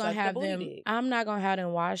I'm just not gonna suck the have booty them. dick? I'm not gonna have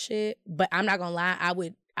them wash it, but I'm not gonna lie. I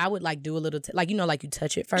would like do a little, like you know, like you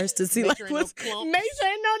touch it first to see Make like sure ain't no what's. clumps. Make sure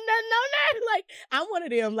ain't no nothing. Like I'm one of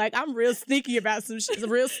them. Like I'm real sneaky about some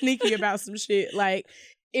shit. Like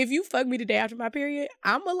if you fuck me the day after my period,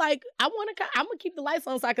 I'm gonna keep the lights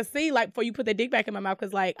on so I can see like before you put that dick back in my mouth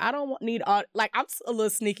because like I don't need all like I'm a little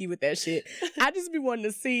sneaky with that shit. I just be wanting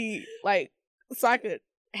to see like so I could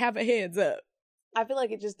have a heads up. I feel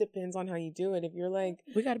like it just depends on how you do it. If you're like,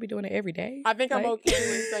 We got to be doing it every day. I think I'm Like- okay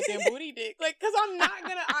with sucking booty dick, like, cause I'm not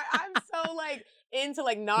gonna. I'm so like into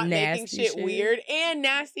like not making Nasty shit shit. weird and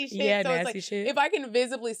nasty shit. Yeah, so nasty it's like shit. if I can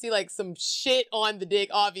visibly see like some shit on the dick,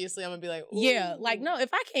 obviously I'm gonna be like, ooh. Yeah, like no, if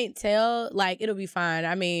I can't tell, like it'll be fine.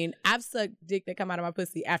 I mean, I've sucked dick that come out of my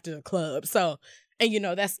pussy after the club, so and you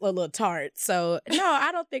know that's a little tart. So no,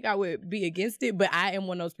 I don't think I would be against it, but I am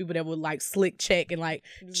one of those people that would like slick check and like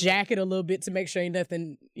jack it a little bit to make sure ain't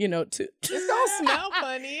nothing, you know, to It's gonna smell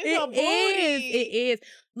funny. It's a booty. It is.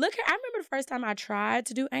 Look, I remember the first time I tried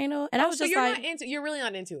to do anal, and I was so just you're like, you're really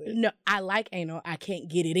not into it. no, I like anal. I can't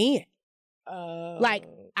get it in. Oh. Like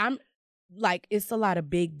like, it's a lot of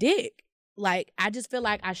big dick. Like, I just feel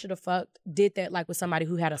like I should have did that, like, with somebody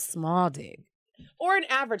who had a small dick. Or an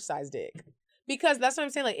average size dick. Because that's what I'm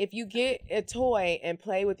saying. Like, if you get a toy and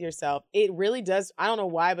play with yourself, it really does. I don't know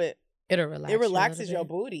why, but it relaxes your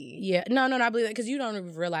booty. Yeah. No, I believe that because you don't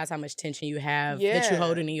even realize how much tension you have that you're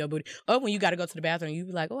holding in your booty. Or when you got to go to the bathroom, you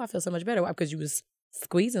be like, oh, I feel so much better. Why? Because you was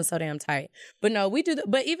squeezing so damn tight. But no, we do.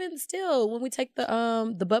 But even still, when we take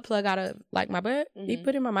the butt plug out of like my butt, he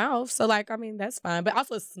put it in my mouth. So like, I mean, that's fine. But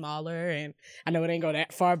also it's smaller, and I know it ain't go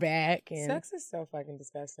that far back. And sex is so fucking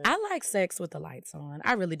disgusting. I like sex with the lights on.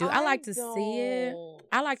 I really do. I like to see it.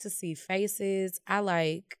 I like to see faces.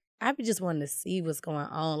 I be just wanting to see what's going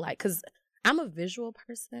on. Like, cause I'm a visual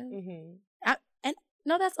person.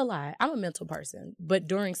 No, that's a lie. I'm a mental person. But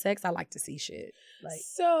during sex, I like to see shit. Like,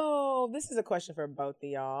 so this is a question for both of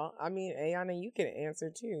y'all. I mean, Ayana, you can answer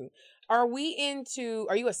too. Are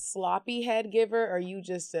you a sloppy head giver? Or are you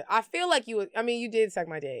just I feel like you did suck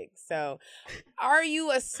my dick. So are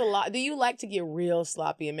you do you like to get real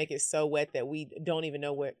sloppy and make it so wet that we don't even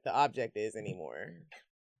know what the object is anymore?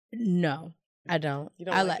 No, I don't. You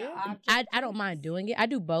don't like it? I don't mind doing it. I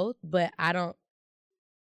do both, but I don't.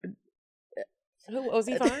 Who was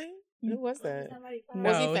he fine? Who was that? No,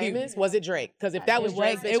 was he famous? Was it Drake? Because if that was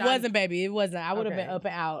Drake, it wasn't, baby. It wasn't. I would have been up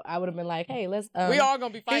and out. I would have been like, hey, let's. We all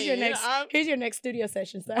gonna be fighting. Here's your next studio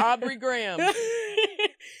session, sir. Aubrey Graham.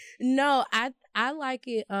 No, I like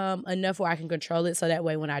it enough where I can control it, so that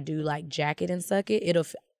way when I do like jack it and suck it,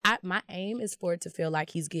 my aim is for it to feel like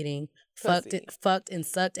he's getting fucked and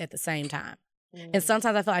sucked at the same time. And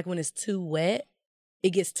sometimes I feel like when it's too wet,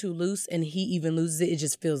 it gets too loose and he even loses it. It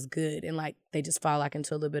just feels good. And like they just fall like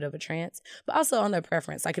into a little bit of a trance. But also on their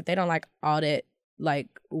preference. Like if they don't like all that like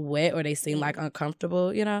wet or they seem like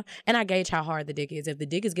uncomfortable, you know. And I gauge how hard the dick is. If the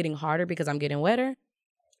dick is getting harder because I'm getting wetter,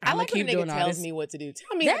 I like when a nigga tells me what to do.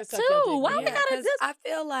 Tell me how to suck your dick. Why we gotta do? I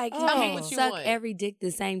feel like you can't suck every dick the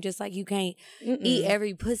same, just like you can't eat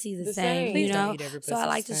every pussy the same. You know, so I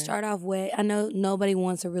like to start off wet. I know nobody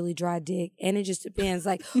wants a really dry dick, and it just depends,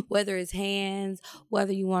 like whether it's hands,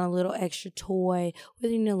 whether you want a little extra toy,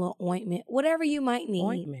 whether you need a little ointment, whatever you might need.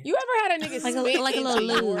 Ointment. You ever had a nigga spit like a little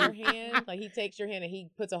into your hand? Like he takes your hand and he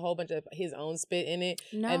puts a whole bunch of his own spit in it,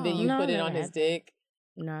 and then you put it on his dick.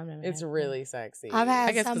 No, I've never. It's really sexy. I've had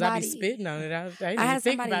I guess because I be somebody spitting on it. I didn't even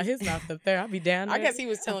think about his mouth up there. I'll be down there. I guess he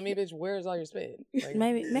was telling me, bitch, where's all your spit? Like,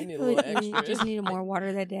 maybe you just needed more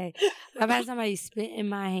water that day. I've had somebody spit in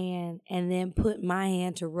my hand and then put my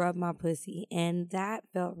hand to rub my pussy, and that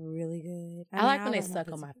felt really good. I like when they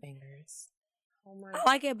suck on my fingers. I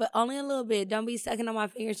like it, but only a little bit. Don't be sucking on my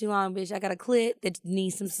fingers too long, bitch. I got a clit that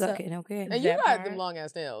needs some sucking, okay? And you got them long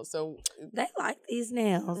ass nails, so they like these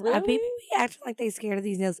nails. Really? People be acting like they scared of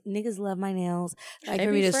these nails. Niggas love my nails. They like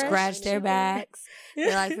for me to scratch their backs.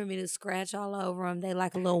 They like for me to scratch all over them. They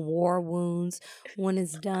like a little war wounds when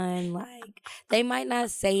it's done. Like they might not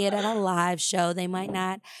say it at a live show. They might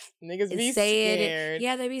not. Niggas be scared.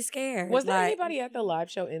 Yeah, they be scared. Was there anybody at the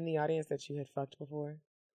live show in the audience that you had fucked before?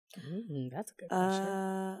 That's a good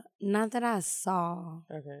question. Not that I saw.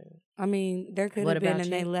 Okay. I mean, there could have been,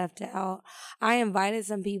 and they left out. I invited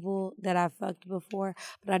some people that I fucked before,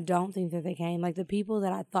 but I don't think that they came. Like the people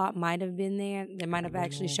that I thought might have been there, that might have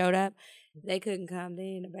actually showed up, they couldn't come. They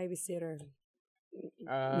ain't a babysitter.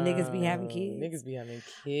 Niggas be having kids. Niggas be having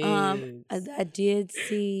kids. I did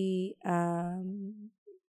see. Did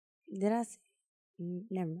I see?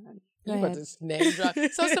 Never mind. You about to name drop.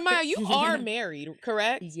 So Samia, you are married,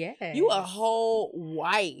 correct? Yeah. You a whole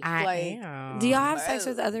wife. I am. Do y'all have sex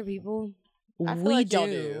with other people? We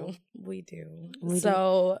do. We do.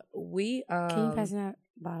 So we Can you pass that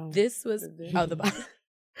bottle? This was the bottle.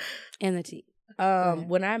 And the tea.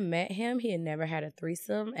 When I met him, he had never had a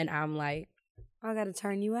threesome, and I'm like, I gotta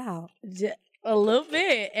turn you out. A little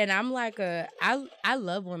bit. And I'm like I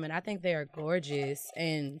love women. I think they are gorgeous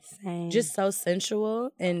and just so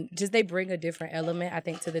sensual. And just they bring a different element, I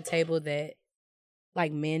think, to the table that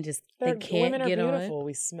like men just they can't women get are beautiful. on.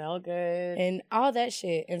 We smell good. And all that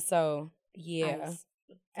shit. And so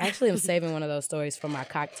Actually, I'm saving one of those stories for my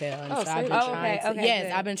cocktail. And so I've been trying to, yes,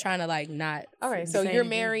 good. I've been trying to like not. All right, so you're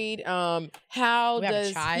married. How we does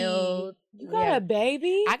have a child? You got a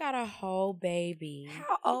baby? I got a whole baby.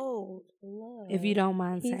 How old? If you don't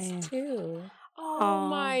mind saying. He's 2. Oh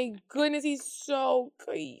my goodness, he's so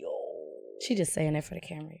cute. She just saying that for the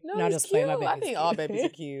camera. No, just cute. my baby. I think all babies are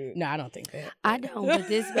cute. No, I don't think that. I don't, but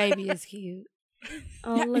this baby is cute.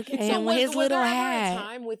 Oh, look at him with his little hat. Was there ever a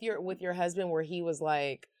time with your husband where he was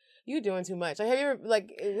like, "You doing too much"? Like, have you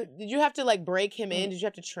ever did you have to like break him in? Did you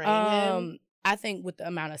have to train him? I think with the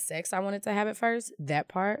amount of sex I wanted to have at first, that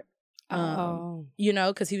part, you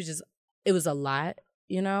know, because he was just it was a lot,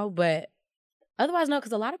 you know, but otherwise, no,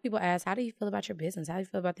 because a lot of people ask, how do you feel about your business? How do you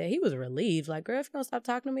feel about that? He was relieved. Like, girl, if you don't stop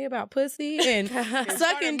talking to me about pussy and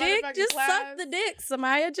sucking dick, just suck the dick,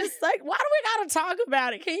 Samia. Just like, why do we gotta talk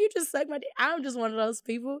about it? Can you just suck my dick? I'm just one of those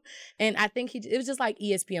people. And I think it was just like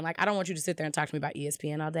ESPN. Like, I don't want you to sit there and talk to me about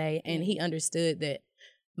ESPN all day. And he understood that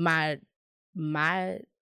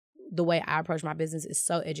the way I approach my business is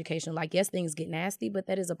so educational. Like, yes, things get nasty, but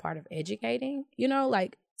that is a part of educating. You know,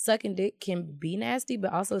 like, sucking dick can be nasty,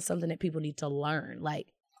 but also it's something that people need to learn. Like,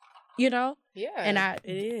 you know? Yeah. And it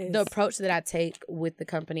is. the approach that I take with the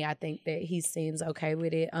company, I think that he seems okay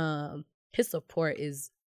with it. His support is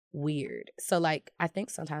weird. So, like, I think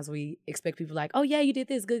sometimes we expect people like, oh, yeah, you did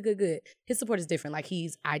this. Good, good, good. His support is different. Like,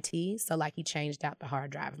 he's IT. So, like, he changed out the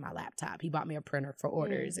hard drive of my laptop. He bought me a printer for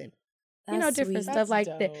orders and you know, different stuff like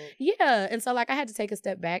that. Yeah. And so, like, I had to take a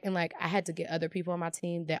step back and, like, I had to get other people on my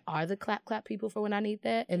team that are the clap people for when I need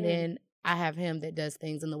that. And then I have him that does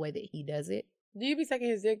things in the way that he does it. Do you be sucking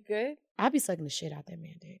his dick good? I be sucking the shit out that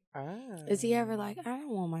man dick. Is he ever like, I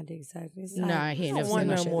don't want my dick sucked? Nah, he ain't never said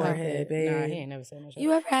no shit like that. Nah, he ain't never said no shit.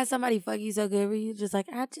 You ever had somebody fuck you so good where you just like,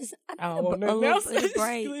 I don't want nothing else.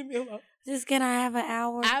 Break. Leave me alone. Just can I have an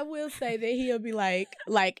hour? I will say that he'll be like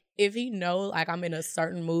if he know like I'm in a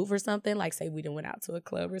certain move or something, like say we done went out to a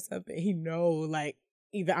club or something, he know like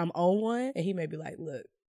either I'm on one and he may be like, look,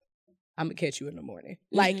 I'm gonna catch you in the morning.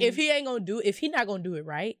 Like if he not gonna do it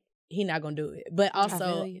right, he not gonna do it. But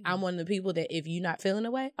also I'm one of the people that if you not feeling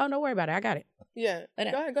the way, oh, don't worry about it, I got it. Yeah. Go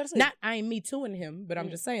ahead, go to sleep. Not I ain't me tooing him, but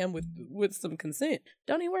I'm just saying with some consent.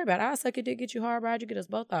 Don't even worry about it. I'll suck your dick, get you hard ride, you get us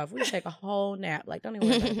both off. We can take a whole nap. Like, don't even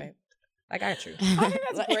worry about it, babe. I got you. I think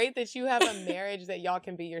that's great that you have a marriage that y'all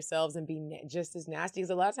can be yourselves and be just as nasty. Because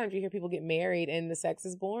a lot of times you hear people get married and the sex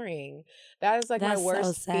is boring. That is like my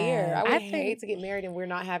worst fear. I would hate to get married and we're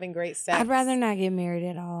not having great sex. I'd rather not get married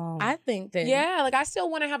at all. I think that. Yeah, like I still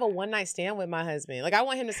want to have a one night stand with my husband. Like I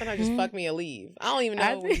want him to sometimes just fuck me and leave. I don't even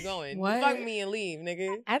know where he's going. What? Fuck me and leave,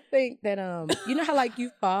 nigga. I think that you know how like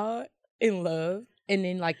you fall in love and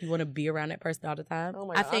then like you want to be around that person all the time. Oh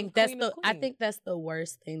my God, I think that's the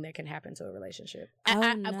worst thing that can happen to a relationship.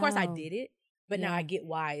 Of course I did it, but now I get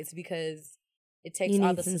why. It's because it takes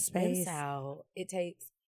all the suspense out.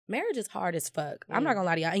 Marriage is hard as fuck. I'm not gonna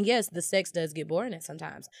lie to y'all. And yes, the sex does get boring at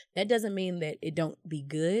sometimes. That doesn't mean that it don't be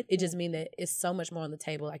good. It just means that it's so much more on the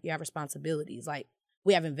table. Like you have responsibilities. Like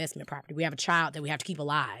we have investment property. We have a child that we have to keep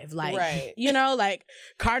alive. Like you know, like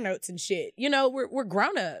car notes and shit. You know, we're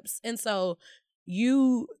grown-ups. And so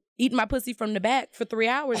you eating my pussy from the back for 3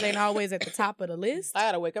 hours ain't always at the top of the list. I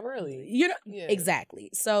gotta wake up early. You know, exactly.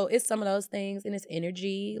 So it's some of those things, and it's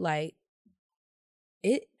energy. Like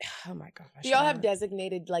it. Oh my gosh. Do y'all have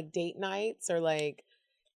designated like date nights or like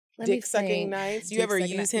dick sucking nights? Do you ever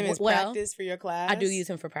use him as practice for your class? I do use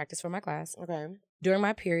him for practice for my class. Okay. During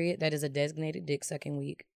my period, that is a designated dick sucking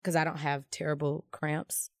week because I don't have terrible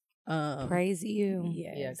cramps. Praise you.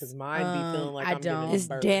 Yes. Yeah, because mine be feeling like I'm giving it's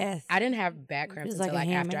birth. Death. I didn't have back cramps until like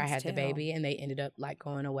after I had the tail. baby, and they ended up like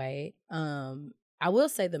going away. I will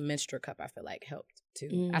say the menstrual cup I feel like helped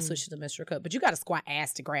too. I switched to the menstrual cup, but you got to squat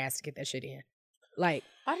ass to grass to get that shit in. Like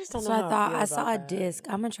I just don't know. So how I saw a disc.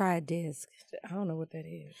 I'm gonna try a disc. I don't know what that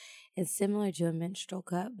is. It's similar to a menstrual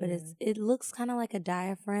cup, but it looks kind of like a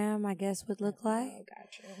diaphragm, I guess would look like. Oh,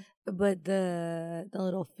 gotcha. But the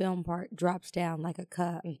little film part drops down like a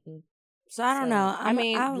cup. So I don't know.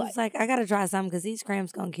 I was like, I gotta try something because these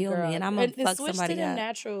cramps gonna kill me, and I'm gonna fuck somebody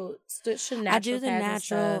up. Switch to natural. I do the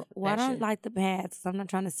natural. Well, I don't like the pads. So I'm not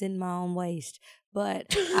trying to sit in my own waste,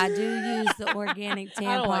 but I do use the organic tampon.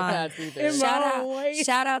 I don't like pads either.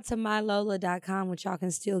 Shout out to mylola.com, which y'all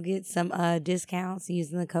can still get some discounts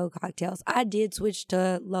using the code cocktails. I did switch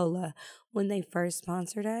to Lola when they first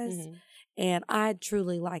sponsored us. And I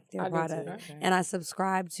truly like their product. And I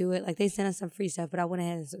subscribed to it. Like, they sent us some free stuff, but I went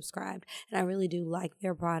ahead and subscribed. And I really do like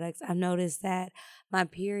their products. I've noticed that my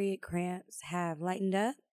period cramps have lightened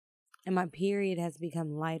up, and my period has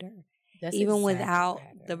become lighter. That's even without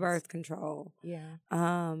the birth control.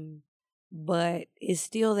 Yeah. But it's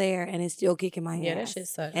still there, and it's still kicking my ass. Yeah, that shit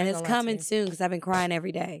sucks. And it's coming soon because I've been crying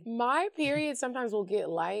every day. My period sometimes will get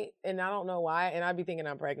light, and I don't know why, and I'd be thinking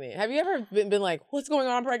I'm pregnant. Have you ever been like, what's going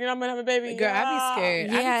on? I'm pregnant. I'm going to have a baby. Girl, I'd be scared.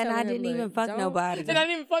 Yeah, and I didn't even fuck nobody. And I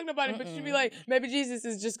didn't even fuck nobody, but she'd be like, maybe Jesus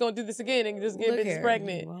is just going to do this again and just get bitches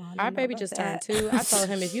pregnant. Well, our baby just turned 2. I told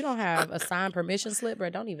him, if you don't have a signed permission slip,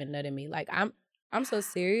 bro, don't even nut in me. Like, I'm so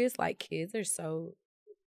serious. Like, kids are so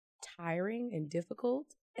tiring and difficult.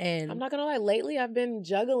 And I'm not gonna lie. Lately, I've been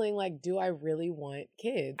juggling. Like, do I really want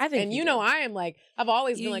kids? I think and you know, do. I am like, I've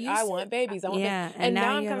always You been like, used I to- want babies. I want babies. And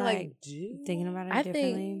now I'm you're kind of like, thinking about it I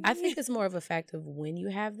differently. think it's more of a fact of when you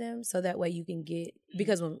have them, so that way you can get,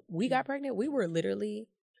 because when we got pregnant, we were literally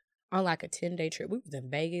on like a 10-day trip. We was in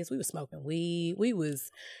Vegas. We was smoking weed. We was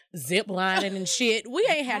zip lining and shit. We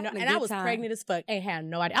ain't had no, Having a and I good was time. pregnant as fuck. Ain't had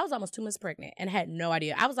no idea. I was almost 2 months pregnant and had no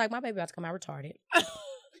idea. I was like, my baby about to come out retarded.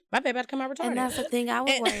 My baby about to come out retarded. And that's the thing I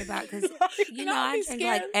would worry about because, you know, I drink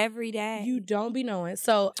like every day. You don't be knowing.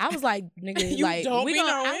 So I was like, nigga, You like, don't we be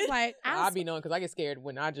gonna, I knowing? was like, I'll be knowing because I get scared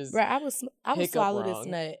when I just. Right, I would hiccup swallow wrong. this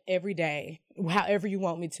nut every day, however you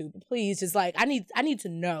want me to. But please, just like I need to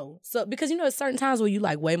know. So because you know, there's certain times where you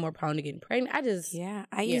like way more prone to getting pregnant.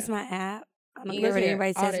 I use my app. I don't Eve care what is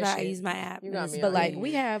anybody all says that about it. I shit. use my app. You got me But on like Eve.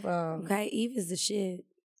 we have Okay, Eve is the shit.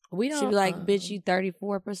 we don't She be like, bitch, you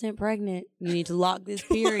 34% pregnant. You need to lock this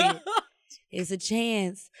period. It's a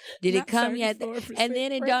chance. Did it Not come yet? 34% And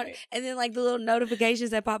then it don't. pregnant. And then like the little notifications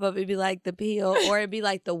that pop up, it'd be like the pill, or it'd be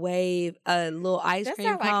like the wave, a little ice That cream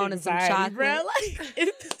sound like cone and some anxiety, chocolate.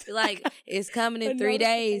 bro. Like it's coming in A 3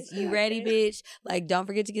 days. You notification, ready, okay. bitch? Like don't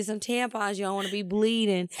forget to get some tampons. You don't want to be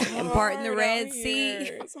bleeding and parting the Red Sea.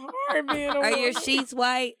 It's hard being a Are your woman. sheets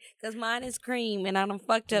white? Because mine is cream, and I done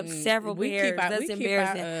fucked up several pairs. That's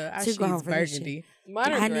embarrassing. Our Too grown sheets for this burgundy.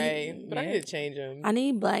 Mine are I gray, need- but I yeah. need to change them. I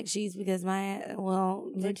need black sheets because the Them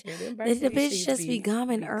the burgundy bitch sheets just be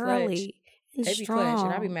coming be clutch. early and They be strong. clutch,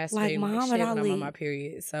 and I be like masturbating like Muhammad shit when I'm Ali. on my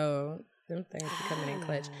period. So them things be coming in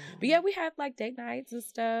clutch. But yeah, we have like date nights and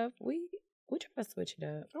stuff. We try to switch it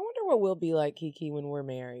up. I wonder what we'll be like, Kiki, when we're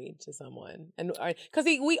married to someone, and because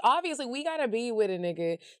we obviously gotta be with a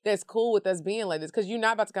nigga that's cool with us being like this. Because you're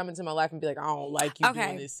not about to come into my life and be like, I don't like you Okay.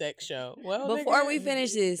 doing this sex show. Well, Before nigga, we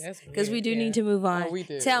finish this, That's because we weird, do yeah. need to move on. we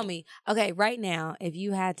do. Tell me, okay, right now, if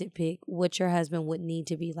you had to pick what your husband would need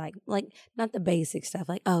to be like not the basic stuff,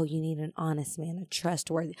 like, oh, you need an honest man, a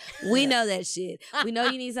trustworthy. We know that shit. We know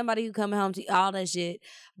you need somebody who come home to all that shit.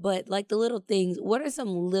 But like the little things, what are some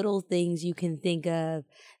little things you can think of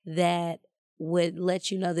that would let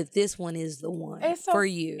you know that this one is the one for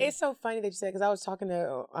you? It's so funny that you said, because I was talking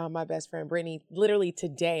to my best friend Brittany literally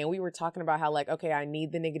today, and we were talking about how like, okay, I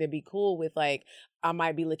need the nigga to be cool with like, I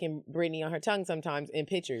might be licking Brittany on her tongue sometimes in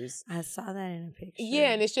pictures. I saw that in a picture.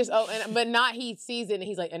 Yeah, and it's just but not he sees it and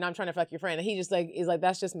he's like, and I'm trying to fuck your friend, and he just like is like,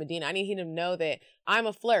 that's just Medina. I need him to know that I'm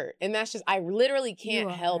a flirt, and that's just I literally can't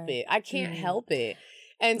help it. I can't help it.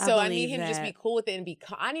 And so I need him to just be cool with it and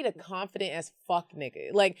I need a confident as fuck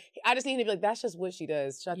nigga. Like, I just need him to be like, that's just what she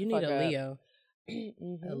does. Shut You the need fuck a up. Leo.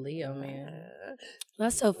 Mhm. A Leo, man.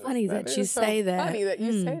 That's so funny that you is so say that. funny that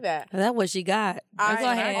you say that. That's what she got. I- Go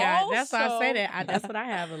ahead. That's why I say Also- that. That's what I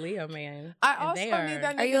have, a Leo, man. I And also they need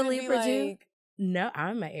that nigga Are you a to be Libra too? like, No,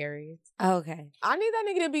 I'm an Aries. Oh, okay. I need that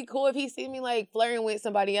nigga to be cool if he see me like flirting with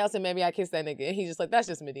somebody else and maybe I kiss that nigga and he's just like, that's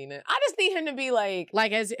just Medina. I just need him to be like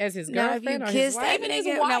Like as his Now, if you girlfriend or kiss his wife? that even his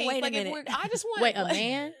nigga- wife. now, wait a like, if minute. I just want Wait, a like,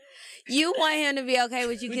 man? You want him to be okay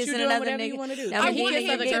with you But you kissing doing another whatever you nigga? wanna do. Now, I when he want gets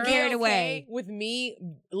him to to get be carried okay away. with me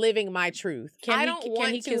living my truth. Can I he- don't can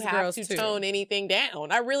want he to kiss have girls to too? tone anything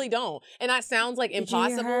down. I really don't. And that sounds like Did you hear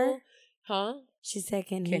impossible. her? Huh? She said,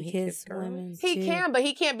 can Can he he kiss kiss girls? women? He too? can, but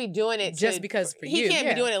he can't be doing it Just to, because for he you, can't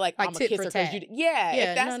yeah. be doing it like, Like I'm a tit kisser for because tat. you. Yeah, Yeah,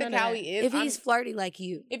 if that's no, the none of how that. he is. If he's flirty like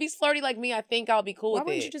you. if he's flirty like me, I think I'll be cool Why with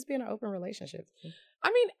wouldn't it. you just be in an open relationship I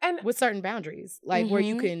mean, and with certain boundaries, like where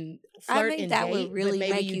you Mhm. can I flirt think and that date, would really but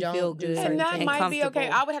maybe make you you don't feel do good. certain and that things. might be okay.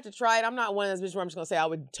 comfortable. I would have to try it. I'm not one of those bitches where I'm just gonna say I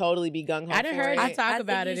would totally be gung ho. I done heard I you talk think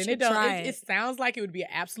about you it, and should it don't. try It sounds like it would be an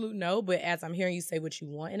absolute no, but as I'm hearing you say what you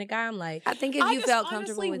want in a guy, I'm like, I think if I you just felt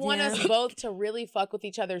comfortable honestly with want him. us both to really fuck with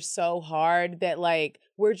each other so hard that like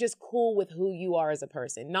we're just cool with who you are as a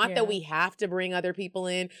person. Not Yeah. that we have to bring other people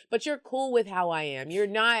in, but you're cool with how I am. You're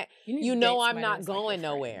not. need You to know date I'm somebody not that's like your going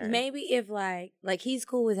friend. nowhere. Maybe if like he's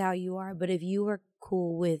cool with how you are, but if you were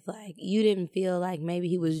cool with like you didn't feel like maybe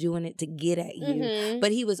he was doing it to get at you, Mhm.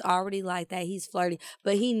 but he was already like that. He's flirty,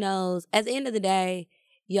 but he knows at the end of the day,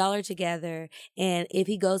 y'all are together, and if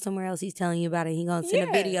he goes somewhere else, he's telling you about it. He gonna send a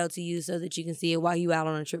Yeah. video to you so that you can see it while you out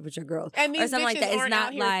on a trip with your girls, And or these something bitches like that. It's aren't not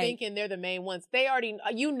out here like thinking they're the main ones. They already,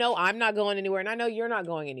 I'm not going anywhere, and I know you're not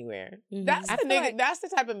going anywhere. Mhm. That's I the feel nigga. like- That's the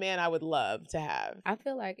type of man I would love to have. I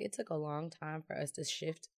feel like it took a long time for us to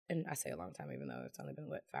shift, and I say a long time, even though it's only been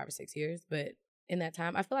 5 or 6 years, but in that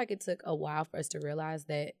time, I feel like it took a while for us to realize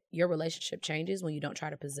that your relationship changes when you don't try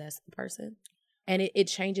to possess the person. And it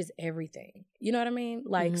changes everything. You know what I mean?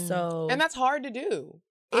 Like, Mhm. so. And that's hard to do.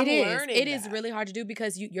 I'm learning It is that. really hard to do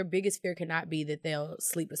because your biggest fear cannot be that they'll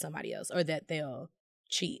sleep with somebody else or that they'll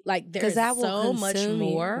cheat. Like, there's that will so much consume you.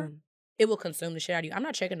 more it will consume the shit out of you. I'm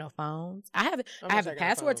not checking no phones. I have a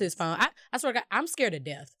password to his phone. I swear to God, I'm scared to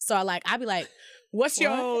death. So I be like, what's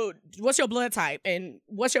your blood type and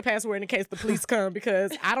what's your password in case the police come,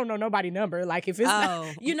 because I don't know nobody's number. Like if it's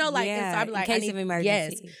not, and so I be like, in case of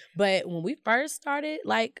emergency. Yes. But when we first started,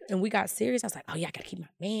 and we got serious, I was like, oh yeah, I gotta keep my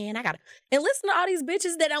man. And listen to all these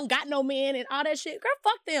bitches that don't got no man and all that shit. Girl,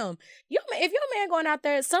 fuck them. If your man going out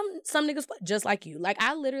there, some niggas just like you. Like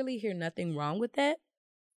I literally hear nothing wrong with that.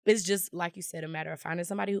 It's just, like you said, a matter of finding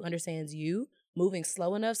somebody who understands you, moving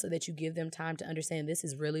slow enough so that you give them time to understand this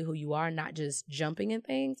is really who you are, not just jumping in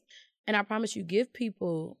things. And I promise you, give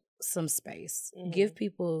people some space. Mm-hmm. Give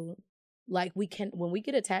people, when we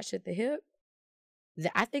get attached at the hip,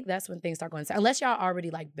 I think that's when things start going south. Unless y'all already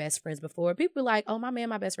best friends before. People like, oh, my man,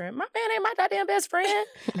 my best friend. My man ain't my goddamn best friend.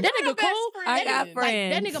 That nigga cool. I got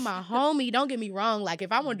friends. That nigga my homie. Don't get me wrong. Like,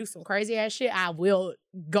 if I want to do some crazy ass shit, I will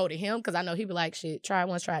go to him because I know he be like, shit, try it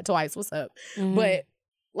once, try it twice. What's up? Mm-hmm. But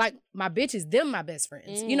my bitches, them my best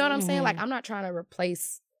friends. Mm-hmm. You know what I'm saying? Like, I'm not trying to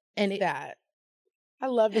replace that. I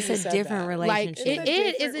love this. It's a different relationship.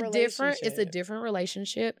 It's a different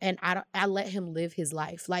relationship, and I let him live his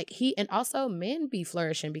life. And also men be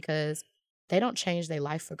flourishing because they don't change their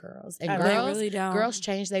life for girls. And girls really don't. Girls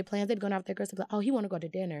change their plans. They're going out with their girls to be like, oh, he want to go to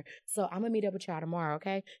dinner, so I'm gonna meet up with y'all tomorrow,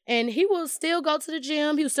 okay? And he will still go to the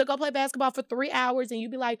gym. He will still go play basketball for 3 hours, and you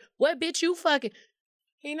be like, what bitch you fucking?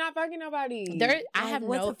 He not fucking nobody. I have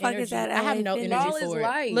no energy. I have no energy for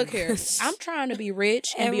it. Look here, I'm trying to be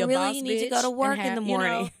rich and be a boss bitch. You need to go to work in the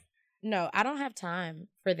morning. No, I don't have time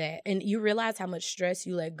for that. And you realize how much stress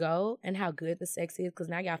you let go and how good the sex is because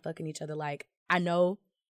now y'all fucking each other. Like, I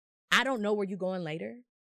don't know where you going later,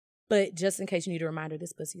 but just in case you need a reminder,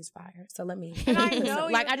 this pussy is fire. So let me. And I know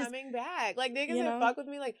you're coming back. Like, niggas that fuck with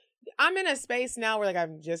me. Like, I'm in a space now where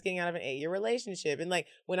I'm just getting out of an 8-year relationship. And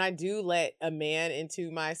when I do let a man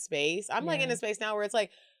into my space, I'm in a space now where it's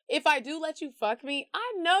like, if I do let you fuck me,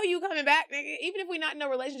 I know you coming back, nigga. Even if we not in a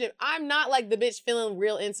relationship, I'm not the bitch feeling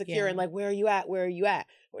real insecure and where are you at? Where are you at?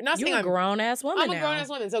 We're not saying I'm a grown-ass woman I'm a grown-ass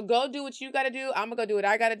woman. So go do what you got to do. I'm going to go do what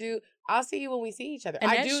I got to do. I'll see you when we see each other.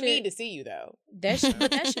 And I do need to see you, though. But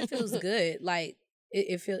that shit feels good. Like,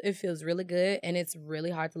 it feels really good, and it's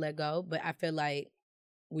really hard to let go. But I feel like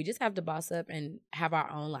we just have to boss up and have our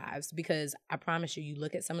own lives because I promise you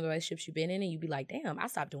look at some of the relationships you've been in and you be like, damn, I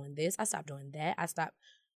stopped doing this. I stopped doing that.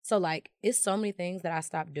 So, it's so many things that I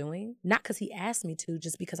stopped doing, not because he asked me to,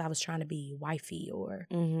 just because I was trying to be wifey or,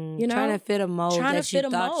 trying to fit a mold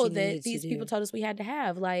that these people told us we had to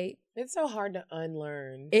have. Like, it's so hard to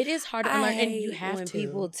unlearn. It is hard to unlearn, and you have when to.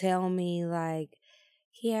 People tell me,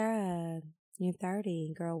 Kiara, you're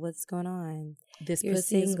 30, girl, what's going on? This you're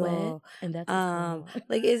pussy single. Is wet, and that's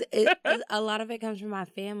a lot of it comes from my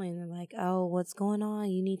family, and they're like, oh, what's going on?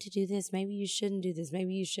 You need to do this. Maybe you shouldn't do this.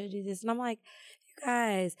 Maybe you should do this. And I'm like,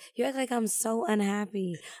 guys, you act like I'm so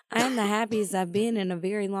unhappy. I am the happiest I've been in a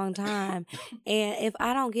very long time. And if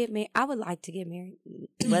I don't get married, I would like to get married.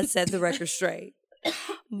 Let's set the record straight.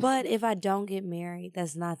 But if I don't get married,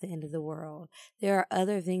 that's not the end of the world. There are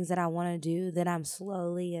other things that I want to do that I'm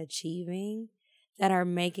slowly achieving that are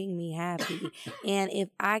making me happy. And if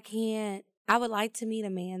I would like to meet a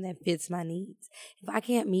man that fits my needs. If I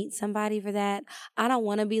can't meet somebody for that, I don't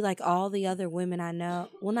want to be like all the other women I know.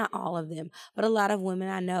 Well, not all of them, but a lot of women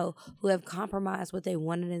I know who have compromised what they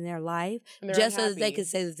wanted in their life just so that they can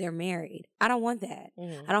say that they're married. I don't want that.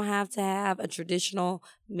 Mm-hmm. I don't have to have a traditional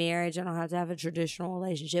marriage. I don't have to have a traditional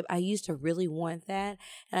relationship. I used to really want that,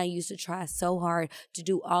 and I used to try so hard to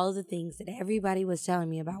do all of the things that everybody was telling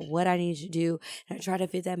me about what I needed to do, and I tried to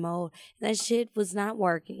fit that mold, and that shit was not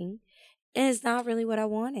working. And it's not really what I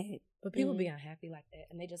wanted. But people be unhappy like that,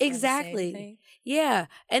 and they just exactly, yeah.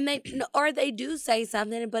 And they do say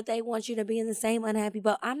something, but they want you to be in the same unhappy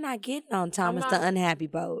boat. I'm not getting on Thomas the unhappy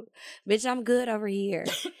boat, bitch. I'm good over here,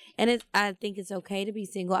 and I think it's okay to be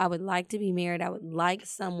single. I would like to be married. I would like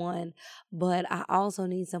someone, but I also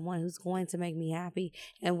need someone who's going to make me happy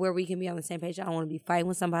and where we can be on the same page. I don't want to be fighting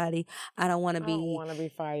with somebody. I don't want to be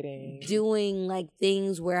fighting, doing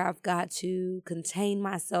things where I've got to contain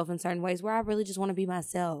myself in certain ways. Where I really just want to be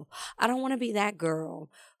myself. I don't want to be that girl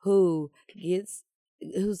who's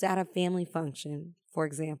at a family function, for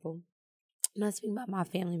example. I'm not speaking about my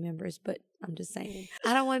family members, but I'm just saying.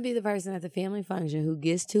 I don't want to be the person at the family function who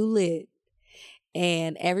gets too lit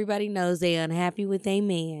and everybody knows they're unhappy with their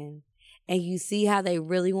man. And you see how they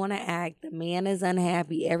really want to act. The man is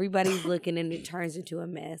unhappy. Everybody's looking and it turns into a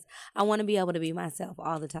mess. I want to be able to be myself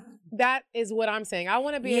all the time. That is what I'm saying. I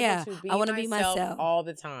want to be able to be myself all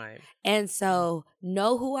the time. And so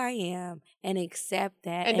know who I am and accept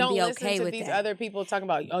that and don't be listen okay to with these that. other people talking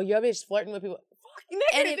about, oh, your bitch flirting with people. Fuck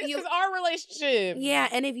Nigga, this is our relationship. Yeah,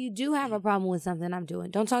 and if you do have a problem with something I'm doing,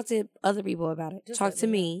 don't talk to other people about it. Just Talk let to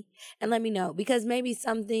me me and let me know. Because maybe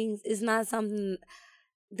some things is not something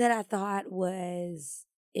that I thought was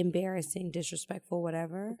embarrassing, disrespectful,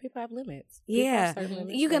 whatever. People have limits. Yeah. People have certain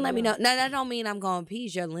limits You can they let me love. know. Now, that don't mean I'm going to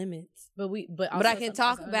appease your limits. But I can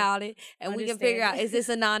talk about it and we can figure out, is this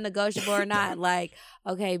a non-negotiable or not? Like,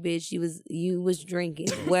 okay, bitch, you was drinking.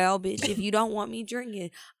 Well, bitch, if you don't want me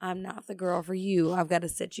drinking, I'm not the girl for you. I've got to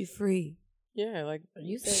set you free. Yeah, like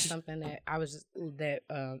You said something that I was just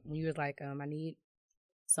when you was like, I need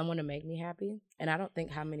someone to make me happy, and I don't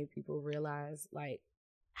think how many people realize like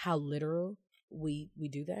how literal we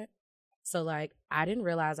do that. So like I didn't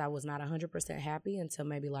realize I was not 100% happy until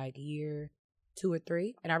maybe like year 2 or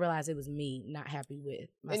 3, and I realized it was me not happy with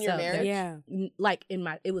myself. in your marriage. Yeah. Like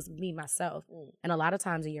it was me myself. And a lot of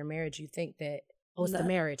times in your marriage, you think that it's the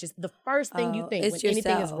marriage. It's the first thing you think when it's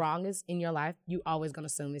anything is yourself. wrong in your life. You always gonna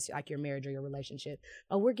assume it's like your marriage or your relationship.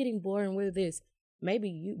 Oh, we're getting boring with this.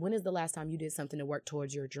 Maybe when is the last time you did something to work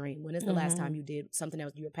towards your dream? When is the last time you did something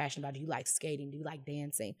else you were passionate about? Do you like skating? Do you like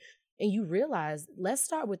dancing? And you realize, let's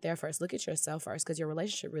start with there first. Look at yourself first, because your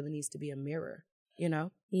relationship really needs to be a mirror, you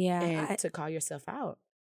know? Yeah. And to call yourself out.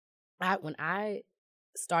 When I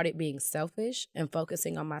started being selfish and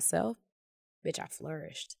focusing on myself, bitch, I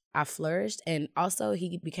flourished. And also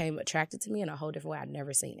he became attracted to me in a whole different way. I'd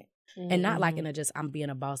never seen it. And not like in a just I'm being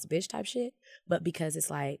a boss bitch type shit, but because it's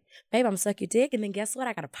like, babe, I'm suck your dick, and then guess what?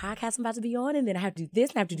 I got a podcast I'm about to be on, and then I have to do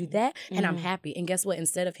this and I have to do that, and I'm happy. And guess what?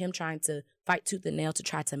 Instead of him trying to fight tooth and nail to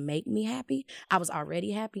try to make me happy, I was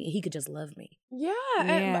already happy, and he could just love me. Yeah,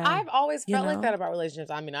 Yeah. and I've always felt like know? that about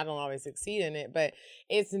relationships. I mean, I don't always succeed in it, but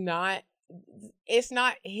it's not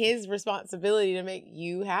his responsibility to make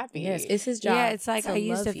you happy. Yes, it's his job. Yeah, it's like I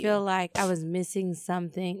used to love you. feel like I was missing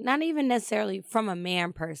something, not even necessarily from a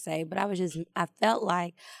man per se, but I felt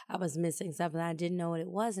like I was missing something. I didn't know what it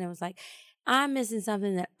was. And it was like, I'm missing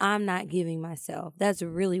something that I'm not giving myself. That's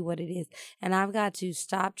really what it is. And I've got to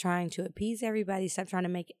stop trying to appease everybody, stop trying to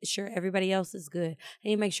make sure everybody else is good. I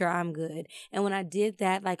need to make sure I'm good. And when I did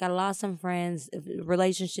that, like I lost some friends,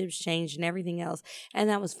 relationships changed and everything else. And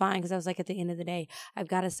that was fine because I was like, at the end of the day, I've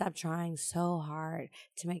got to stop trying so hard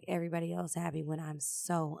to make everybody else happy when I'm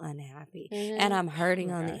so unhappy and I'm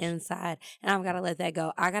hurting on the inside. And I've got to let that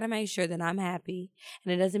go. I got to make sure that I'm happy.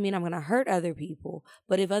 And it doesn't mean I'm going to hurt other people.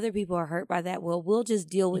 But if other people are hurt by that, well, we'll just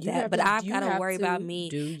deal with that. But I've got to worry about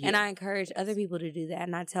me. And I encourage other people to do that.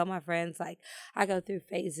 And I tell my friends, like, I go through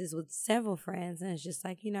phases with several friends, and it's just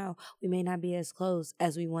like, you know, we may not be as close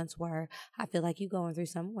as we once were. I feel like you're going through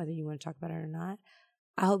something, whether you want to talk about it or not.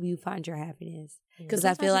 I hope you find your happiness. Because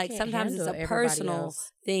I feel like sometimes it's a personal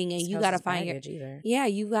thing, and you got to find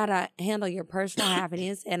you got to handle your personal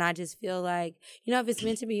happiness. And I just feel like, you know, if it's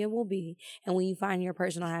meant to be, it will be. And when you find your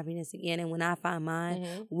personal happiness again, and when I find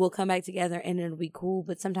mine, we'll come back together and it'll be cool.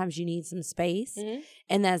 But sometimes you need some space.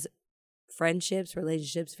 And that's friendships,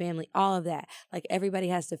 relationships, family, all of that. Like everybody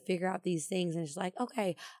has to figure out these things. And it's like,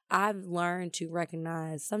 okay, I've learned to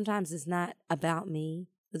recognize sometimes it's not about me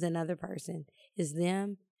with another person. It's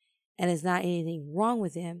them. And it's not anything wrong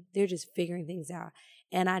with them. They're just figuring things out.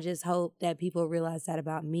 And I just hope that people realize that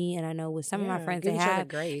about me. And I know with some of my friends, they have.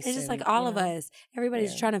 Grace it's just like all of us.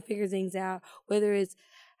 Everybody's trying to figure things out, whether it's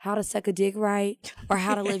how to suck a dick right or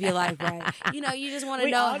how to live your life right. You know, you just want to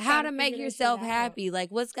know how to make yourself happy. Like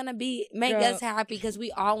what's going to make us happy, because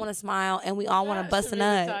we all want to smile and we all want to bust a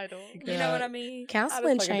nut. You know what I mean?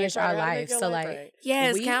 Counseling changed our life. So like,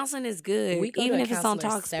 yes, counseling is good. Even if it's on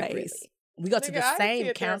Talkspace. We go to the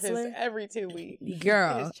same counselor every 2 weeks.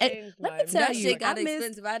 Girl, let me tell that you, shit got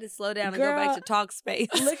expensive. I had to slow down and go back to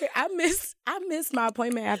Talkspace. Look, I missed my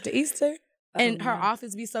appointment after Easter. And her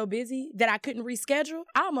office be so busy that I couldn't reschedule.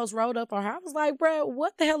 I almost rolled up on her. I was like, bro,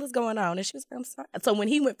 what the hell is going on? And she was like, I'm sorry. So when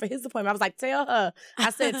he went for his appointment, I was like, tell her I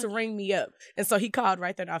said to ring me up. And so he called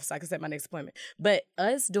right there in the office so I could set my next appointment. But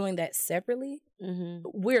us doing that separately,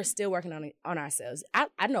 we're still working on ourselves.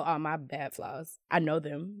 I know all my bad flaws. I know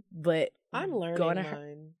them, but I'm learning going to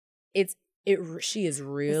mine. She is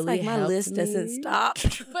really it's like my list doesn't stop.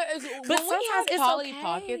 But when we have Polly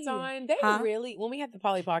Pockets on, they really, when we had the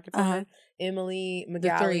Polly Pockets on, Emily,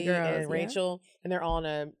 Magali, and Rachel, and they're all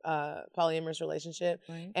in a polyamorous relationship.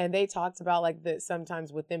 Right. And they talked about like that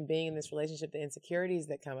sometimes with them being in this relationship, the insecurities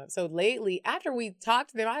that come up. So lately, after we talked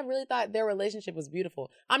to them, I really thought their relationship was beautiful.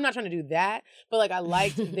 I'm not trying to do that, but like I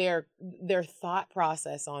liked their thought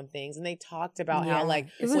process on things. And they talked about how like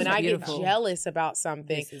when I get jealous about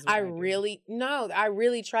something, I really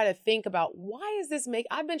really try to think about why is this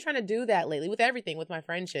I've been trying to do that lately with everything, with my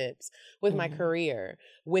friendships, with my career,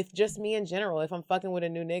 with just me in general. If I'm fucking with a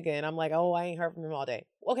new nigga and I'm like, oh, I ain't heard from him all day.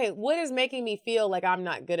 Okay, what is making me feel like I'm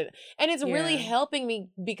not good at it? And it's really helping me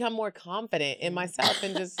become more confident in myself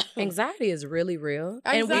and just... Anxiety is really real.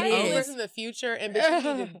 Anxiety is in the future, and bitch,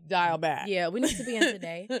 we need to dial back. Yeah, we need to be in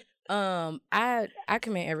today. I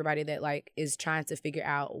commend everybody that like is trying to figure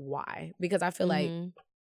out why, because I feel like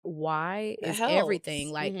why is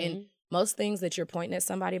everything. Like, and most things that you're pointing at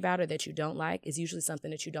somebody about or that you don't like is usually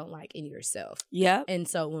something that you don't like in yourself. Yeah. And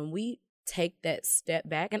so when we take that step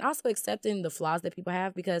back, and also accepting the flaws that people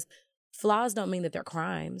have, because flaws don't mean that they're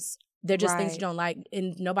crimes. They're just things you don't like,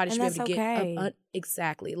 and nobody should be able to get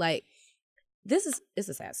exactly. Like, it's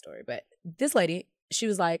a sad story, but this lady, she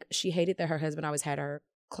was like, she hated that her husband always had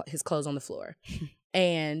his clothes on the floor,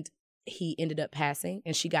 and he ended up passing,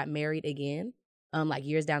 and she got married again, like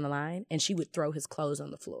years down the line, and she would throw his clothes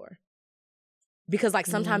on the floor. Because, like,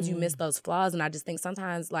 sometimes you miss those flaws, and I just think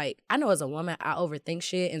sometimes, like, I know as a woman, I overthink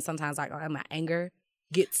shit, and sometimes, like, my anger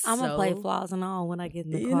gets I'm gonna play flaws and all when I get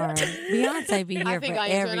in the car. Beyonce be here for everything.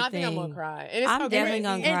 I think I'm gonna cry. And I'm definitely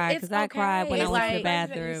gonna cry because I cried when I went to the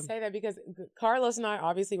bathroom. I say that because Carlos and I,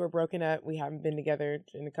 obviously, we're broken up. We haven't been together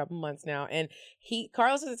in a couple months now. And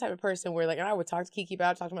Carlos is the type of person where, like, and I would talk to Kiki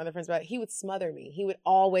about it, talk to my other friends about it. He would smother me. He would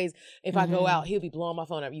always, if I go out, he would be blowing my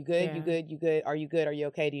phone up. You good? Yeah. You good? You good? Are you good? Are you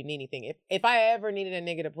okay? Do you need anything? If I ever needed a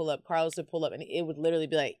nigga to pull up, Carlos would pull up, and it would literally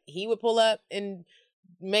be like, he would pull up and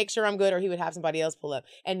make sure I'm good, or he would have somebody else pull up.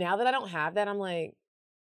 And now that I don't have that, I'm like,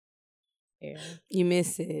 you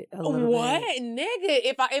miss it a little bit. Nigga?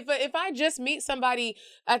 If I just meet somebody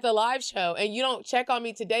at the live show and you don't check on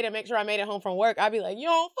me today to make sure I made it home from work, I'd be like, you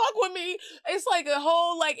don't fuck with me. It's like a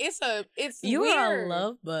whole, like, you weird. Are a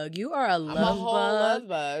love bug. You are a love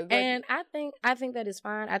bug. Like, and I think that is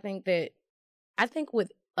fine. I think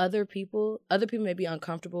with other people may be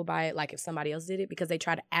uncomfortable by it, like if somebody else did it, because they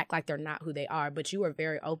try to act like they're not who they are. But you are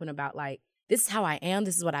very open about, like, this is how I am,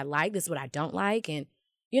 this is what I like, this is what I don't like, and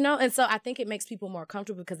and so I think it makes people more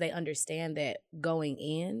comfortable because they understand that going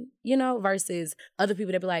in, versus other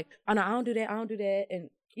people that be like, oh no, I don't do that, and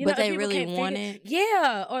but they really want it.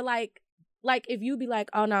 Yeah, or like if you be like,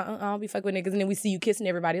 oh no, I don't be fucking with niggas, and then we see you kissing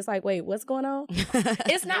everybody, it's like, wait, what's going on?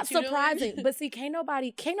 It's not surprising, but see, can't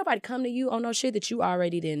nobody come to you on no shit that you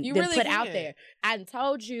already didn't really put out there. I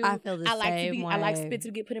told you, I feel the same way. I like spit to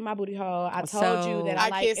get put in my booty hole. I told you that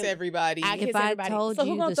I kiss everybody. I kiss everybody. So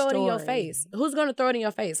who's gonna throw it in your face? Who's gonna throw it in your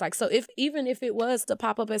face? Like, so even if it was to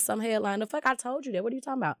pop up as some headline, the fuck, I told you that. What are you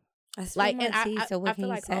talking about? I feel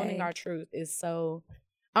like owning our truth is so.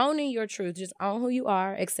 Owning your truth, just own who you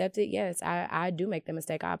are, accept it. Yes, I do make the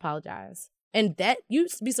mistake. I apologize. And that, you'd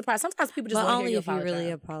be surprised. Sometimes people just want to hear you apologize. Only if you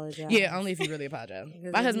really apologize. Yeah, only if you really apologize.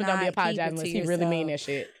 My husband don't be apologizing unless he really mean that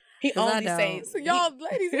shit. He only says, so y'all,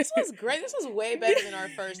 ladies, this was great. This was way better than our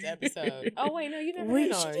first episode. Oh, wait, no, you never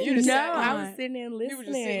been on. I was sitting there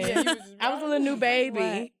listening. I was a little new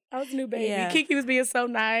baby. Yeah. Kiki was being so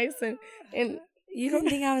nice. And you didn't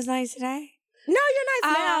think I was nice today? No,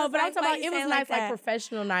 you're nice now, but I'm talking about it was nice, like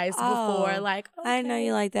professional nice before. Like, okay. I know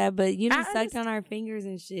you like that, but you just sucked on our fingers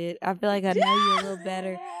and shit. I feel like I know you a little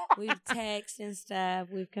better. We've texted and stuff.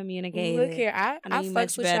 We've communicated. Look here, I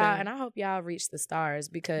fucks with y'all, and I hope y'all reach the stars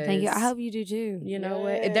because. Thank you. I hope you do too. You know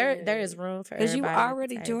what? There is room for everybody. Because you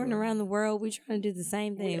already touring around the world. We're trying to do the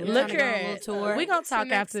same thing. Look here, we're gonna talk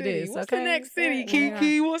after this. What's the next city,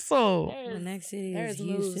 Kiki? What's up? The next city is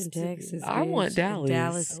Houston, Texas. I want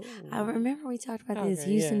Dallas. I remember we talked about this.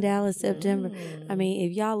 Houston, Dallas, September. I mean,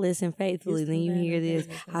 if y'all listen faithfully, then you hear this.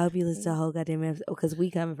 I hope you listen to the whole goddamn episode because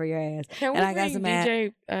we coming for your ass. And I got some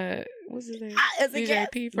DJ. What's his name?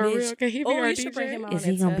 DJ P for real. Can he be our DJ? Is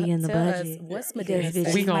he gonna be in the budget? What's because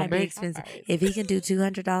bitch, we gonna make expensive. If he can do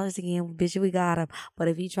 $200 again, bitch, we got him. But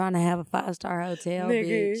if he trying to have a 5-star hotel,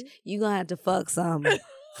 bitch, you gonna have to fuck some.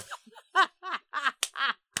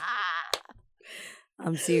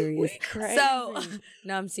 I'm serious. So,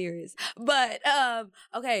 no, I'm serious. But,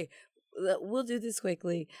 okay, we'll do this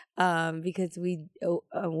quickly because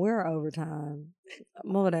we're overtime.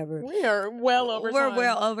 Whatever. We are well over time. We're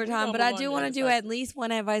well over time, but I do want to do at least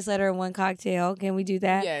one advice letter and one cocktail. Can we do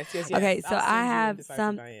that? Yes. Okay, so I have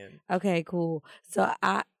some. Okay, cool. So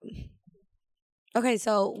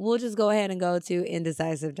so we'll just go ahead and go to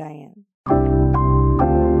Indecisive Diane.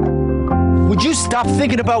 Would you stop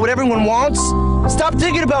thinking about what everyone wants? Stop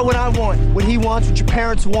thinking about what I want, what he wants, what your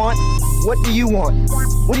parents want. What do you want?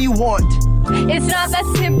 What do you want? It's not that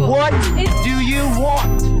simple. What do you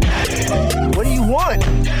want? What do you want?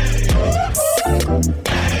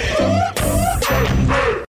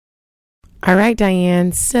 All right,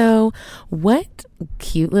 Diane. So what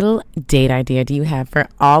cute little date idea do you have for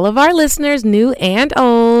all of our listeners, new and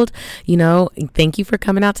old? You know, thank you for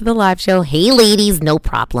coming out to the live show. Hey, ladies, no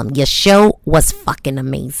problem. Your show was fucking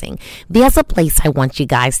amazing. There's a place I want you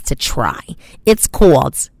guys to try. It's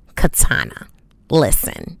called Katana.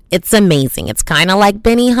 Listen, it's amazing. It's kind of like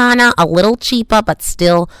Benihana, a little cheaper, but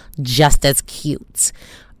still just as cute.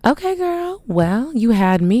 Okay, girl. Well, you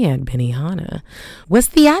had me at Benihana. What's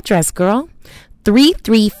the address, girl?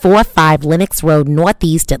 3345 Lenox Road,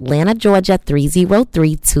 Northeast Atlanta, Georgia,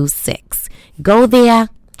 30326. Go there,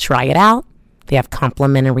 try it out. They have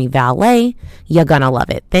complimentary valet. You're gonna love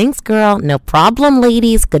it. Thanks, girl. No problem,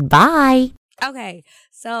 ladies. Goodbye. Okay,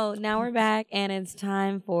 so now we're back, and it's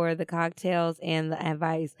time for the cocktails and the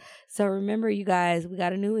advice. So remember, you guys, we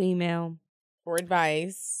got a new email. For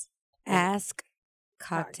advice. Ask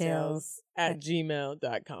cocktails at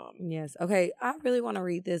gmail.com. Yes. Okay. I really want to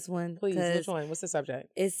read this one. Please. Which one? What's the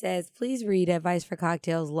subject? It says, please read Advice for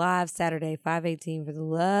Cocktails live Saturday, 5/18 for the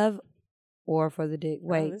love or for the dick.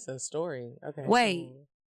 Wait. Oh, this is a story. Okay. Wait.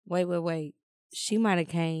 She might have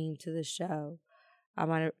came to the show. I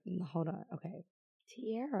might have. Hold on. Okay.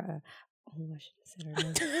 Tiara. Oh, I should have said her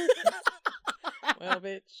name. Well,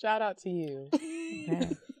 bitch, shout out to you. Okay.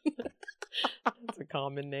 That's a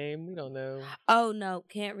common name. We don't know. Oh, no.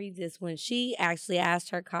 Can't read this one. She actually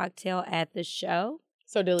asked her cocktail at the show.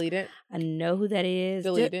 So delete it. I know who that is.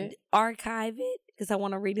 Delete it. Archive it because I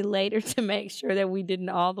want to read it later to make sure that we didn't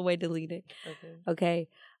all the way delete it. Okay.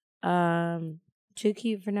 Too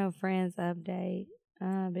cute for no friends update.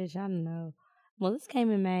 Bitch, I don't know. Well, this came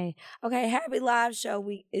in May. Okay, happy live show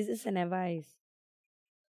week. Is this an advice?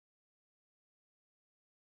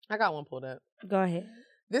 I got one pulled up. Go ahead.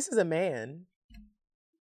 This is a man.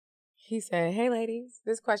 He said, hey, ladies,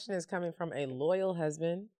 this question is coming from a loyal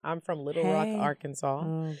husband. I'm from Little Rock, Arkansas.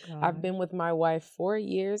 Oh, I've been with my wife 4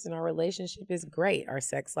 years, and our relationship is great. Our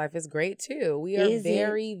sex life is great, too. We are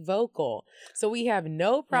very vocal. So we have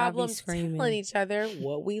no problem telling each other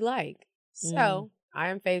what we like. So I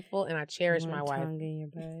am faithful, and I cherish my wife.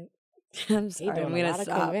 I'm sorry.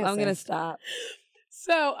 I'm going to stop.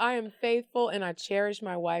 So I am faithful, and I cherish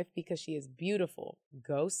my wife because she is beautiful.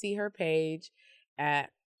 Go see her page at...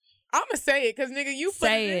 I'm going to say it because, nigga, you put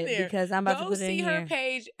it in there. Because I'm about to put it in here. Go see her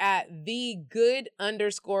page at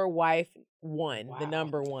 _wife1, the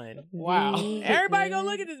number 1. Wow. Everybody go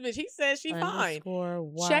look at this bitch. He says she fine.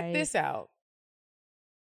 Check this out.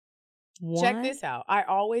 Check this out. I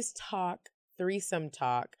always talk threesome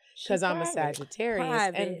talk because I'm a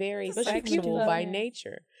Sagittarius and very sexual by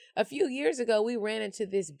nature. A few years ago, we ran into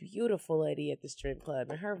this beautiful lady at the strip club,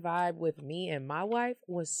 and her vibe with me and my wife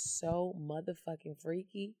was so motherfucking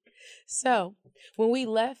freaky. So when we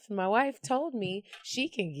left, my wife told me she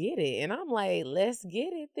can get it, and I'm like, let's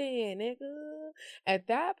get it then, nigga. At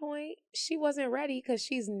that point, she wasn't ready because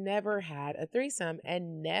she's never had a threesome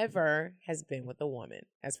and never has been with a woman,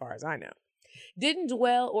 as far as I know. Didn't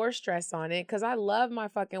dwell or stress on it because I love my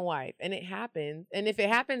fucking wife, and it happens. And if it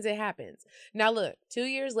happens, it happens. Now look, 2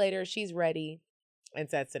 years later, she's ready and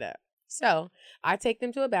sets it up. So I take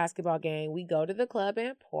them to a basketball game. We go to the club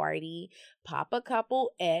and party, pop a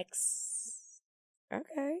couple X,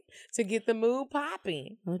 to get the mood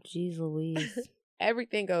popping. Oh, geez Louise.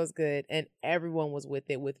 Everything goes good, and everyone was with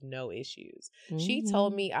it with no issues. She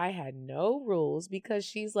told me I had no rules because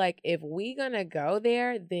she's like, if we gonna go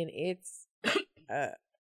there, then it's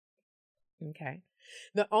okay.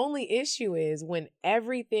 The only issue is when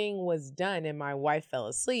everything was done and my wife fell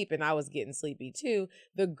asleep and I was getting sleepy too,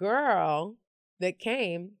 the girl that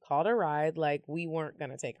came called a ride like we weren't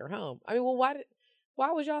going to take her home. I mean, well, why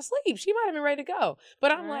was y'all asleep? She might have been ready to go.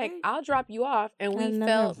 But I'm like, I'll drop you off. And we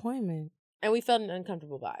felt appointment. And we felt an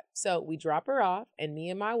uncomfortable vibe. So we drop her off, and me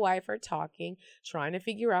and my wife are talking, trying to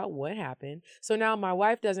figure out what happened. So now my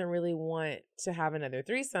wife doesn't really want to have another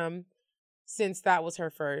threesome since that was her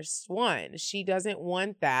first one. She doesn't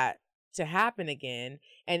want that to happen again.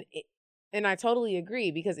 And I totally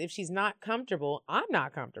agree, because if she's not comfortable, I'm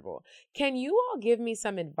not comfortable. Can you all give me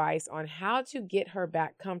some advice on how to get her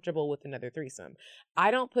back comfortable with another threesome?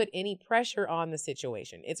 I don't put any pressure on the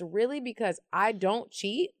situation. It's really because I don't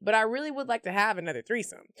cheat, but I really would like to have another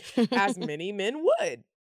threesome, as many men would.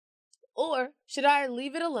 Or should I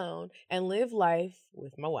leave it alone and live life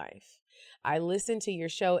with my wife? I listen to your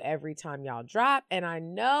show every time y'all drop, and I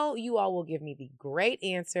know you all will give me the great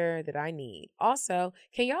answer that I need. Also,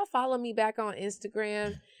 can y'all follow me back on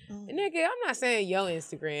Instagram? Nigga, I'm not saying your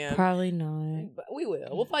Instagram. Probably not. But we will.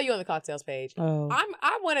 We'll follow you on the cocktails page. Oh.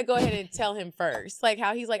 I want to go ahead and tell him first, like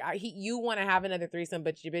how he's like, you want to have another threesome,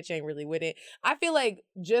 but your bitch ain't really with it. I feel like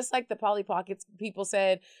just like the Polly Pockets people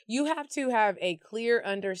said, you have to have a clear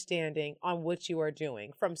understanding on what you are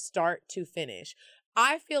doing from start to finish.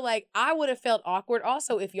 I feel like I would have felt awkward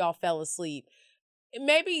also if y'all fell asleep.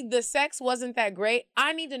 Maybe the sex wasn't that great.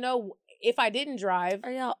 I need to know if I didn't drive.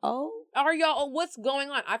 Are y'all old? What's going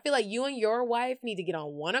on? I feel like you and your wife need to get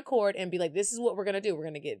on one accord and be like, this is what we're going to do. We're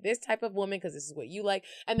going to get this type of woman because this is what you like.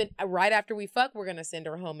 And then right after we fuck, we're going to send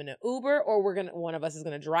her home in an Uber, or one of us is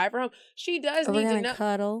going to drive her home. She does need to know.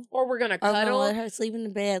 Cuddle. Or we're going to Or cuddle. we're gonna let her sleep in the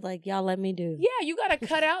bed like y'all let me do. Yeah, you got to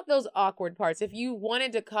cut out those awkward parts. If you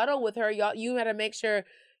wanted to cuddle with her, you got to make sure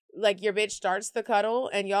like your bitch starts the cuddle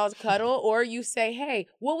and y'all cuddle, or you say, hey,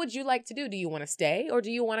 what would you like to do? Do you want to stay or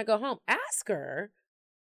do you want to go home? Ask her.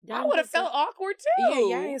 I would have felt awkward too.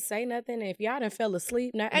 Yeah, y'all ain't say nothing. If y'all done fell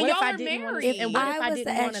asleep, now, and what y'all if I are didn't married? And what if I was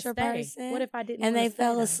didn't the want to extra stay? person, What if I didn't? And they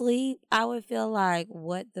fell stay, asleep. I would feel like,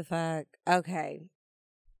 what the fuck? Okay.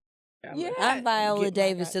 Yeah, I'm Viola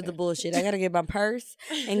Davis to the bullshit. I gotta get my purse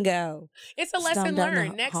and go. It's a lesson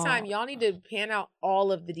learned. Next time, y'all need to pan out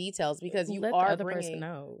all of the details because you let are the other bringing person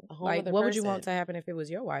know. a whole Like, other what would you person. want to happen if it was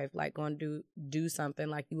your wife? Like, going to do something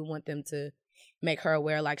like you would want them to make her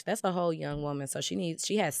aware. Like, that's a whole young woman, so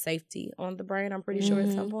she has safety on the brain. I'm pretty sure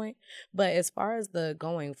at some point. But as far as the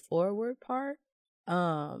going forward part,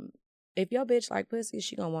 if your bitch like pussy,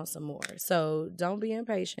 she gonna want some more. So don't be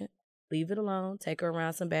impatient. Leave it alone. Take her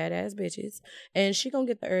around some badass bitches, and she gonna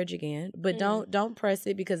get the urge again. But don't press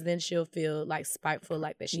it because then she'll feel like spiteful,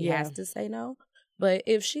 like that she has to say no. But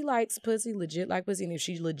if she likes pussy, legit like pussy, and if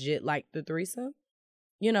she legit like the threesome,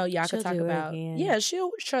 y'all can talk about. Yeah,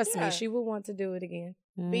 she'll trust me. She will want to do it again.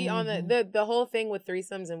 Be on the whole thing with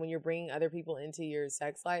threesomes, and when you're bringing other people into your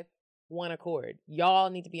sex life, one accord. Y'all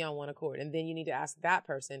need to be on one accord, and then you need to ask that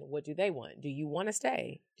person, what do they want? Do you want to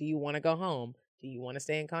stay? Do you want to go home? Do you want to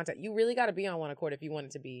stay in contact? You really got to be on one accord if you want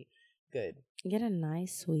it to be good. Get a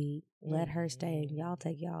nice suite. Let her stay, and y'all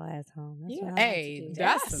take y'all ass home. That's what Hey,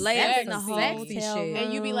 that's lay us in the sexy hotel shit. room.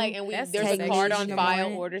 And you be like, there's a card on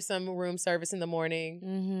file. Order some room service in the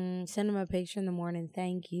morning. Send them a picture in the morning.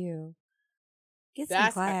 Thank you. Get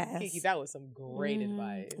some class. Kiki, that was some great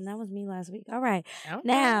advice. And that was me last week. All right.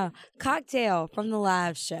 Now, cocktail from the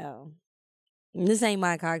live show. This ain't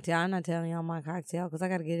my cocktail. I'm not telling y'all my cocktail because I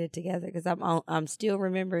got to get it together because I'm still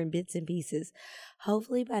remembering bits and pieces.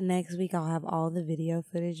 Hopefully by next week I'll have all the video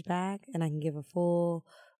footage back and I can give a full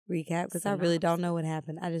recap because I really don't know what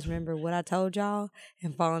happened. I just remember what I told y'all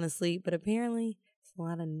and falling asleep. But apparently it's a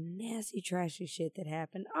lot of nasty, trashy shit that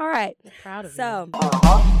happened. All right. I'm proud of you.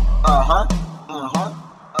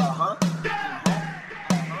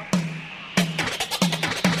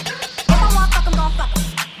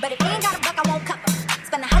 But if you ain't got a buck, I won't cuff her.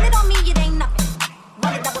 Spend 100 on me, it ain't nothing.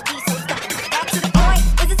 Run a double D, so stuffing. Back to the point.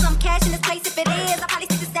 Is it some cash in this place? If it is, I'll probably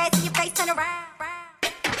stick the stats in your face, turn around.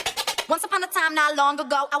 Once upon a time, not long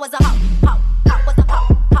ago, I was a hoe, was a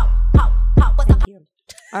hoe, was a hoe.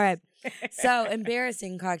 All right. So,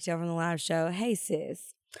 embarrassing cocktail from the live show. Hey,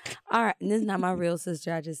 sis. All right. And this is not my real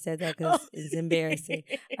sister. I just said that because it's embarrassing.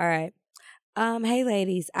 All right. Hey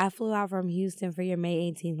ladies, I flew out from Houston for your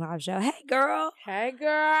May 18th live show. Hey girl. Hey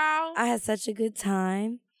girl. I had such a good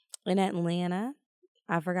time in Atlanta.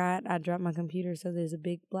 I forgot I dropped my computer, so there's a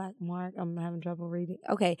big black mark. I'm having trouble reading.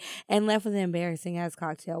 Okay. And left with an embarrassing ass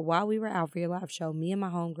cocktail. While we were out for your live show, me and my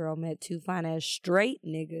homegirl met two fine ass straight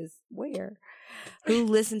niggas. Where? Who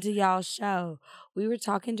listened to y'all's show. We were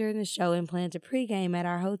talking during the show and planned to pregame at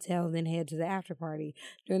our hotel, then head to the after party.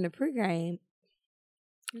 During the pregame,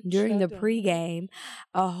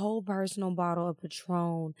 a whole personal bottle of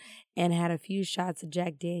Patron and had a few shots of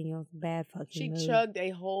Jack Daniels. Bad fucking mood. Chugged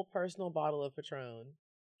a whole personal bottle of Patron.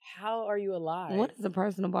 How are you alive? What is a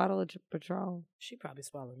personal bottle of Patron? She probably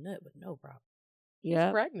swallowed nut with no problem. Yeah,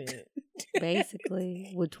 she's pregnant.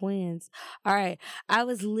 Basically, with twins. All right. I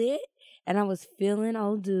was lit and I was feeling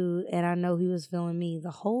old dude, and I know he was feeling me.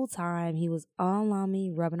 The whole time he was all on me,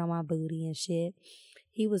 rubbing on my booty and shit.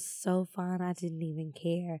 He was so fine, I didn't even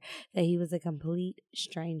care that he was a complete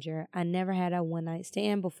stranger. I never had a one-night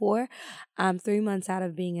stand before. I'm 3 months out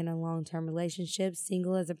of being in a long-term relationship,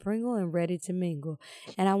 single as a Pringle and ready to mingle.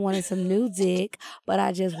 And I wanted some new dick, but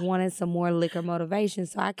I just wanted some more liquor motivation,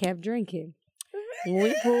 so I kept drinking. When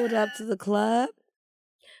we pulled up to the club,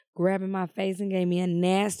 grabbing my face and gave me a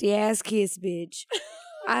nasty-ass kiss, bitch.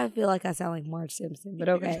 I feel like I sound like Marge Simpson, but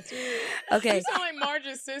okay. Okay. You sound like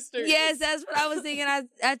Marge's sister. Yes, that's what I was thinking.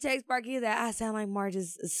 I text Sparky that I sound like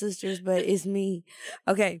Marge's sisters, but it's me.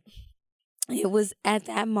 Okay. It was at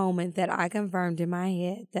that moment that I confirmed in my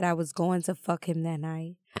head that I was going to fuck him that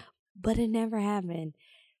night. But it never happened.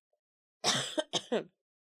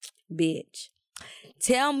 Bitch.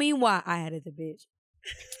 Tell me why I added the bitch.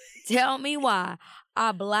 Tell me why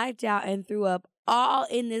I blacked out and threw up all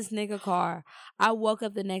in this nigga car. I woke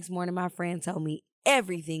up the next morning. My friend told me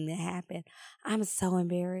everything that happened. I'm so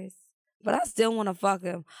embarrassed. But I still want to fuck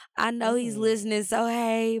him. I know he's listening, so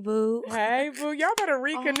hey, boo. Hey, boo. Y'all better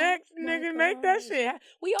reconnect, nigga. Make that shit.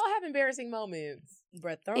 We all have embarrassing moments.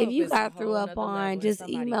 Bruh, If you got threw up on, just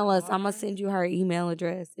email us. I'm going to send you her email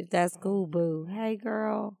address if that's cool, boo. Hey,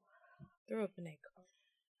 girl. Throw up in that car.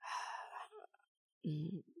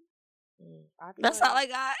 That's all I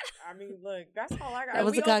got. I mean, look, that's all I got. That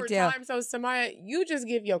was we a cocktail. Over time, so Samia, you just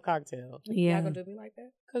give your cocktail. Yeah. You not gonna do me like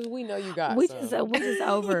that? Because we know you got We some. just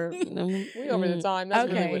over. We over the time.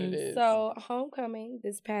 That's really what it is. So homecoming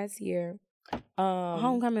this past year.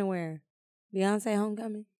 Homecoming where? Beyonce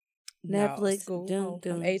homecoming? Netflix. School, Doom.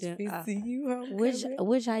 HBCU homecoming.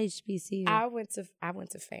 Which HBCU? I went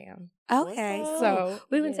to FAM. Okay, So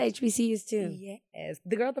we went to HBCUs too. Yes,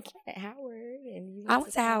 the girl that played at Howard, and you I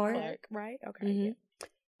went to Howard. Clark, right? Okay. Mhm.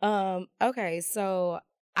 Yeah. Okay. So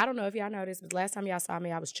I don't know if y'all noticed, but last time y'all saw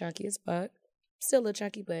me, I was chunky as fuck. Still a little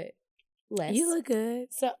chunky, but less. You look good.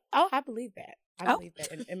 So, I believe that. I believe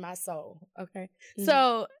that in my soul. Okay.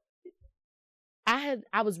 So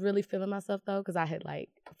I was really feeling myself though, because I had like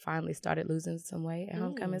finally started losing some weight at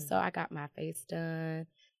homecoming. So I got my face done.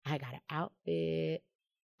 I got an outfit,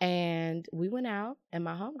 and we went out. And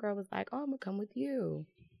my homegirl was like, "Oh, I'm gonna come with you."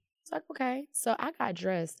 It's like, okay. So I got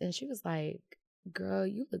dressed, and she was like, "Girl,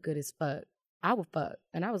 you look good as fuck. I would fuck."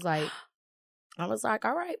 And I was like,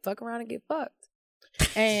 all right, fuck around and get fucked.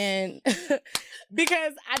 And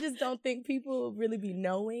because I just don't think people really be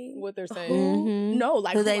knowing what they're saying. Mhm. No,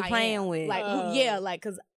 like who who they I playing am. with. Like like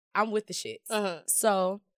because I'm with the shits.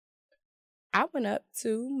 So I went up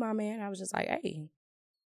to my man. I was just like, "Hey,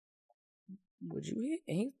 would you hit?"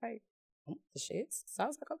 And he's like, "I'm with the shits." So I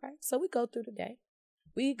was like, "Okay." So we go through the day.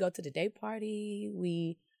 We go to the day party.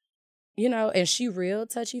 We, and she real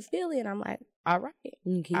touchy feely, and I'm like, "All right,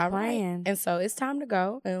 You keep all playing. right." And so it's time to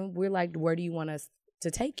go, and we're like, "Where do you want us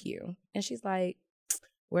to take you?" And she's like,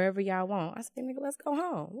 "Wherever y'all want." I said, "Nigga, let's go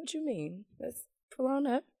home." What you mean? Let's pull on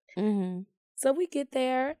up. Mm-hmm. So we get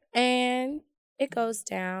there, and it goes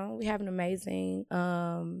down. We have an amazing,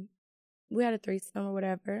 we had a threesome or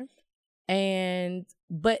whatever.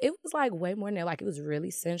 But it was like way more than that. Like it was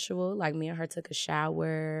really sensual. Like me and her took a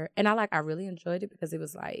shower, and I really enjoyed it because it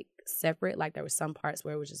was like separate. Like there were some parts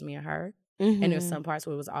where it was just me and her. Mm-hmm. And there was some parts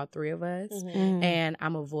where it was all three of us. Mhm. And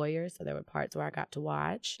I'm a voyeur, so there were parts where I got to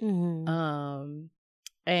watch. Mhm.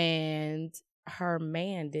 And her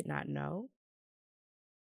man did not know.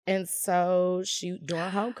 And so during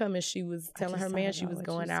homecoming, she was telling her man she was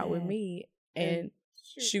going out with me, and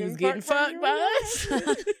she was getting fucked by us.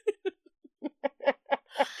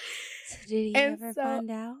 So did he ever find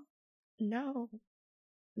out? No.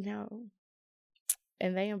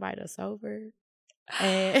 And they invite us over.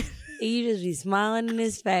 And you just be smiling in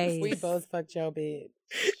his face. We both fucked your bitch.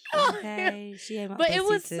 Okay, she ate my but it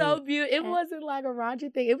pussy was too. so beautiful. It wasn't like a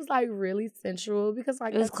raunchy thing. It was like really sensual because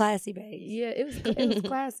like It was classy, babe. Yeah, it was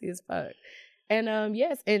classy as fuck. And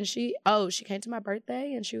yes, and she came to my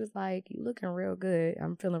birthday and she was like, "You looking real good.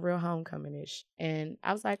 I'm feeling real homecoming-ish." And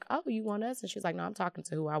I was like, "Oh, you want us?" And she was like, "No, I'm talking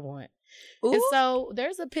to who I want." Ooh. And so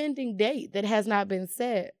there's a pending date that has not been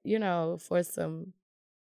set, for some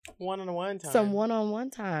one-on-one time. Some one-on-one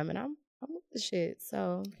time, and I'm with the shit.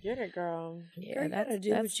 So get it, girl. Yeah, you gotta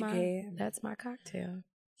do what you can. That's my cocktail.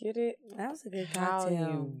 Get it? That was a good How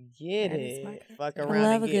cocktail. you get That is my it? cocktail. Fuck I around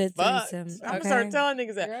love and a get good fucked. threesome. I'm gonna Okay. start telling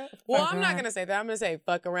niggas that. Girl, Well, fuck I'm not around. gonna say that. I'm gonna say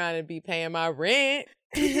fuck around and be paying my rent.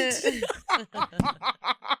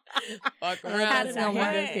 Fuck around. How did I end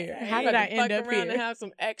up here? How did I end up Fuck around here? and have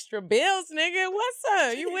some extra bills, nigga. What's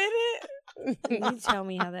up? You with it? You tell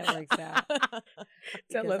me how that works out.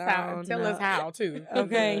 Tell Because us I how. don't Tell us know. how too.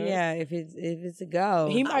 Okay, yeah. If it's a go,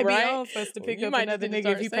 He might Right? be on for us to pick You up might another need to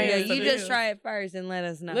nigga if he start saying yeah, pays. some you some just bills. try it first and let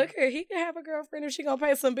us know. Look here, he can have a girlfriend if she gonna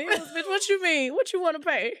pay some bills. Bitch, what you mean? What you want to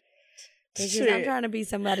pay? It's just, I'm trying to be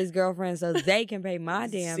somebody's girlfriend so they can pay my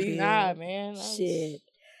damn See, bills. nah, man. Shit.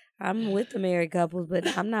 I'm with the married couples, but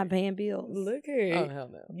I'm not paying bills. Look here. Oh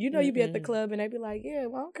hell no. You be at the club and they be like, "Yeah,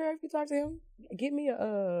 well, I don't care if you talk to him. Get me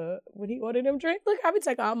a when he ordered them drinks. Look, I be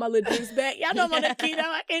taking all my little drinks back. Y'all know I'm on that keto.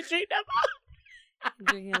 I can't drink them.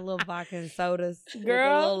 Drinking a little vodka and sodas. with a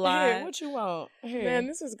Girl, little lime. here, what you want? Here. Man,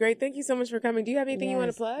 this was great. Thank you so much for coming. Do you have anything you want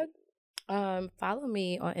Yes. to plug? Follow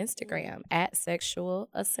me on Instagram at Sexual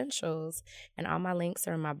Essentials, and all my links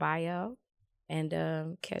are in my bio.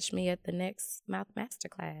 And catch me at the next Mouth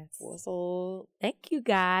Masterclass. What's up? Thank you,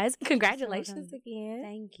 guys. Congratulations again.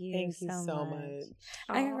 Thank you. Thank you so much.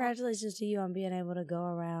 And congratulations to you on being able to go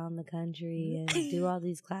around the country and do all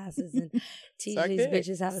these classes and teach these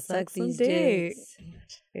bitches how to suck these dicks.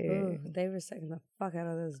 Ooh, they were sucking the fuck out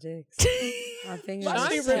of those dicks. My fingers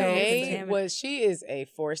she is a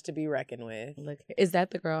force to be reckoned with. Look, is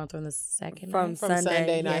that the girl from the second from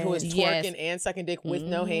Sunday night who was twerking and sucking dick with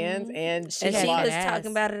no hands? And she was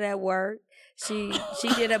talking about it at work. She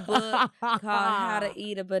did a book called How to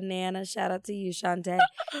Eat a Banana. Shout out to you, Shantae.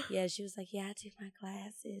 Yeah, she was like, yeah, I do my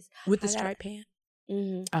classes with the striped pants.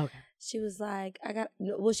 Mm-hmm. Okay. She was like,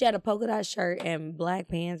 she had a polka dot shirt and black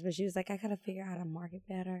pants, but she was like, I gotta figure out how to market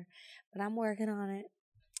better, but I'm working on it.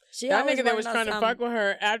 That nigga that was trying to fuck with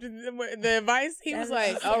her after the advice, he was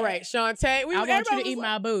like, all right, Shantae, I want you to eat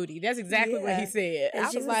my booty. That's exactly what he said. And I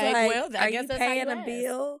was like, well, I guess you that's paying a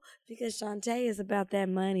bill? Because Shantae is about that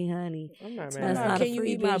money, honey. I'm not mad. That's not Can a you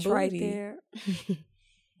free eat my bitch right booty? there.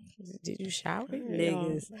 Did you shower?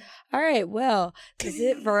 Niggas. All right, well, that's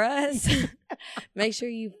it for us. Make sure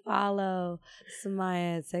you follow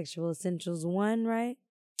Samia at Sexual Essentials 1, right?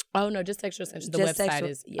 Oh, no, just Sexual Essentials. The website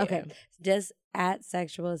is, okay. Just at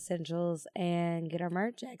Sexual Essentials, and get our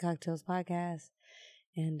merch at Cocktails Podcast.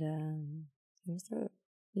 And what's up?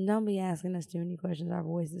 Don't be asking us too many questions. Our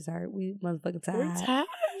voices hurt. We motherfucking tired.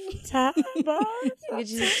 We're tired, boss. Get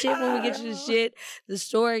you the shit when we get you the shit. The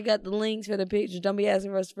story got the links for the pictures. Don't be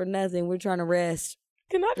asking us for nothing. We're trying to rest.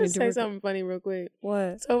 Can I just say something funny real quick?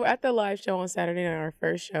 What? So at the live show on Saturday night, our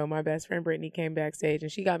first show, my best friend Brittany came backstage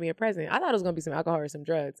and she got me a present. I thought it was gonna be some alcohol or some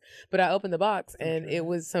drugs, but I opened the box and it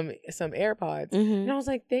was some AirPods. Mm-hmm. And I was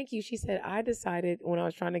like, "Thank you." She said, "I decided when I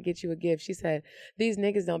was trying to get you a gift." She said, "These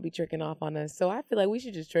niggas don't be tricking off on us, so I feel like we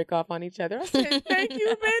should just trick off on each other." I said, "Thank you,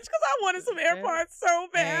 bitch," because I wanted some AirPods so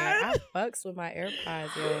bad. Man, I fucks with my AirPods.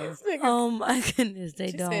 Yes. Oh my goodness,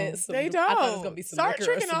 they don't. They don't. I thought it was gonna be some Start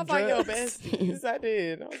liquor or tricking some off on your drugs. besties. I did.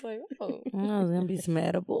 I was like, oh. Oh, it's gonna be some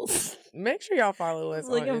edibles. Make sure y'all follow us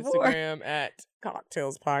on Instagram at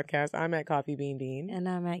Cocktails Podcast. I'm at Coffee Bean Bean. And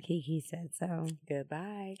I'm at Kiki Said So.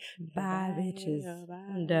 Goodbye. Bye, bitches. Goodbye.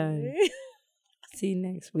 I'm done. See you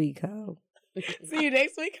next week, ho. See you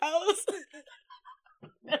next week, hoes.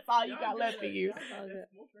 That's all you got left for you.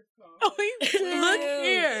 Oh, look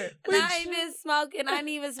here. I ain't been smoking. I didn't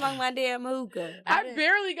even smoke my damn hookah. I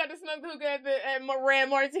barely got to smoke the hookah at Red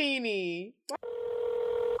Martini.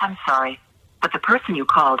 I'm sorry, but the person you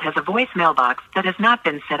called has a voicemail box that has not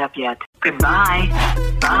been set up yet. Goodbye.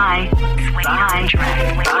 Bye. Bye.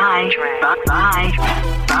 Bye. Bye.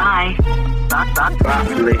 Bye. Bye.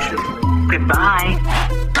 Population. Goodbye.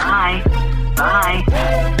 Bye. Bye.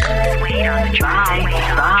 Wait on the track.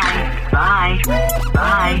 Bye. Bye.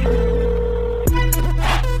 Bye.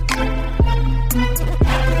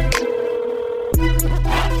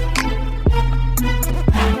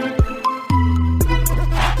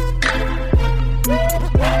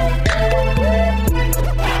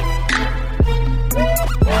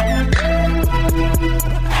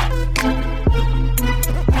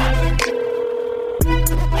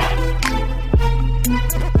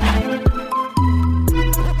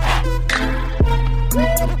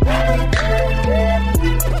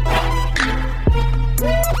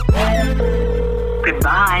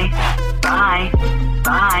 Goodbye. Bye.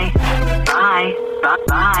 Bye. Bye.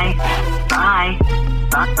 Bye. Bye.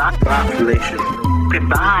 Bye. Population.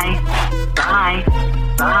 Goodbye. Bye.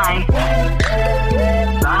 Bye.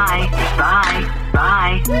 Bye. Bye.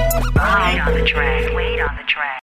 Bye. Bye. Wait on the track. Wait on the track.